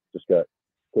in just got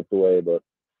clipped away. But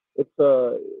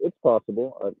it's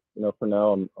possible. For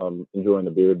now I'm enjoying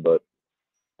the beard, but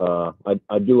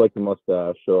I do like the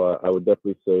mustache, so I would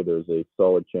definitely say there's a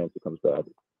solid chance it comes back.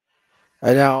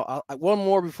 Now, one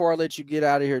more before I let you get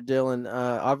out of here, Dylan.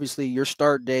 Obviously, your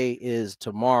start day is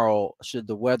tomorrow, should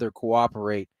the weather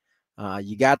cooperate.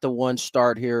 You got the one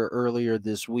start here earlier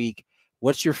this week.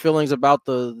 What's your feelings about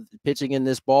the pitching in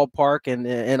this ballpark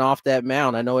and off that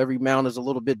mound? I know every mound is a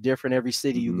little bit different every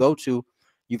city you go to.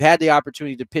 You've had the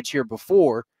opportunity to pitch here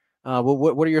before.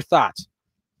 What are your thoughts?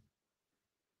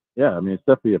 Yeah, I mean, it's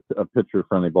definitely a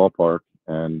pitcher-friendly ballpark,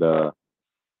 and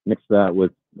mix that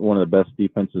with one of the best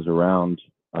defenses around.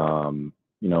 All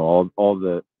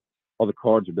the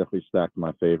cards are definitely stacked in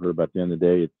my favor, but at the end of the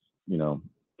day, it's,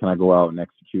 can I go out and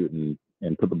execute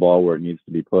and put the ball where it needs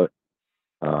to be put?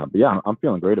 But yeah, I'm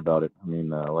feeling great about it. I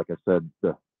mean, like I said,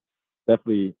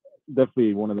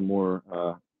 definitely one of the more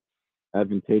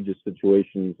advantageous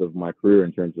situations of my career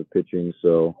in terms of pitching.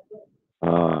 So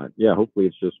yeah, hopefully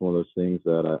it's just one of those things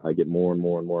that I get more and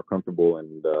more and more comfortable,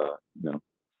 and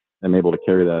I'm able to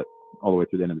carry that all the way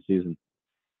through the end of the season.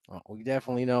 Well, we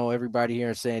definitely know everybody here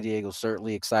in San Diego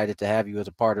certainly excited to have you as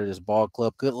a part of this ball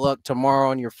club. Good luck tomorrow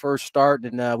on your first start,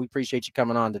 and we appreciate you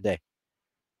coming on today.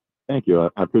 Thank you.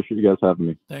 I appreciate you guys having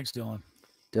me. Thanks, Dylan.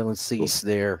 Dylan Cease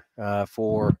there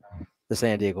for the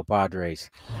San Diego Padres.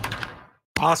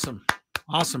 Awesome.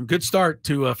 Good start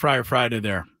to Friar Friday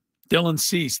there. Dylan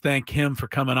Cease, thank him for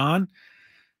coming on.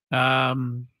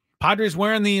 Padres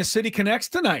wearing the City Connects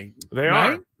tonight. They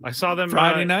are. I saw them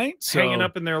Friday night hanging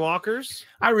up in their lockers.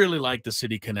 I really like the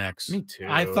City Connects. Me too.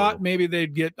 I thought maybe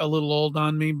they'd get a little old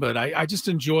on me, but I just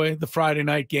enjoy the Friday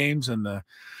night games and the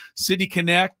City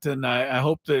Connect, and I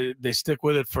hope they stick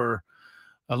with it for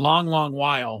a long, long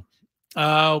while.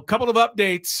 A couple of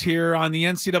updates here on the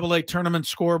NCAA tournament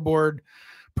scoreboard.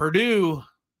 Purdue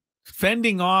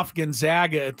fending off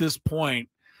Gonzaga at this point.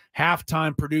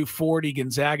 Halftime, Purdue 40,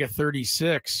 Gonzaga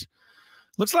 36.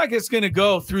 Looks like it's going to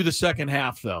go through the second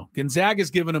half, though. Gonzaga's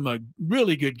given them a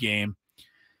really good game,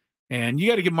 and you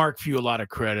got to give Mark Few a lot of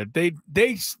credit.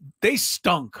 They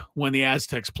stunk when the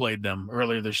Aztecs played them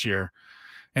earlier this year,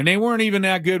 and they weren't even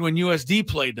that good when USD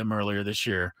played them earlier this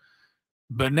year.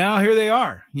 But now here they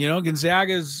are.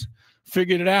 Gonzaga's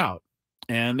figured it out,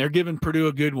 and they're giving Purdue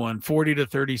a good one,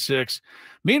 40-36.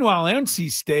 Meanwhile,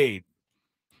 NC State,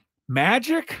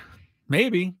 Magic,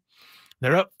 maybe.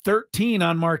 They're up 13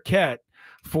 on Marquette,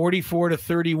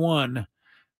 44-31.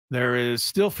 There is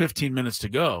still 15 minutes to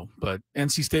go, but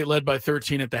NC State led by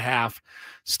 13 at the half.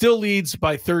 Still leads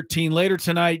by 13. Later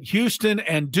tonight, Houston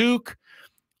and Duke.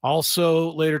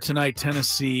 Also later tonight,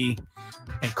 Tennessee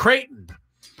and Creighton.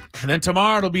 And then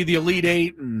tomorrow it'll be the Elite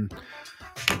Eight, and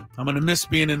I'm going to miss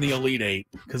being in the Elite Eight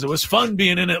because it was fun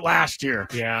being in it last year.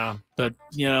 Yeah. But,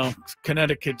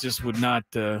 Connecticut just would not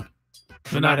have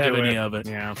any of it.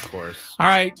 Yeah, of course. All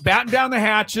right, batten down the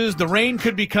hatches. The rain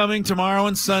could be coming tomorrow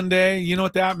and Sunday. You know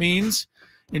what that means.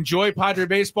 Enjoy Padre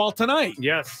baseball tonight.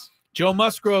 Yes. Joe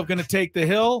Musgrove going to take the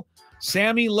hill.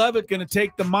 Sammy Levitt going to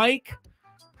take the mic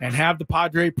and have the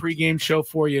Padre pregame show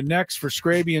for you next. For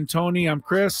Skraby and Tony, I'm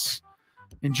Chris.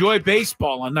 Enjoy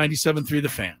baseball on 97.3 The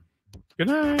Fan. Good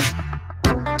night.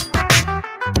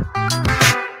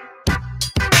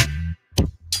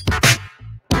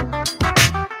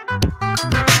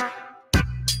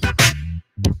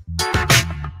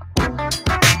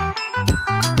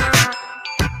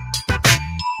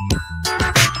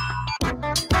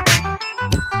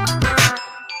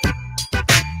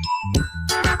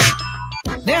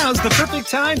 Now Now's the perfect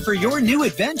time for your new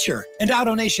adventure. And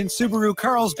AutoNation Subaru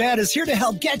Carlsbad is here to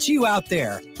help get you out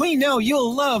there. We know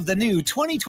you'll love the new 2020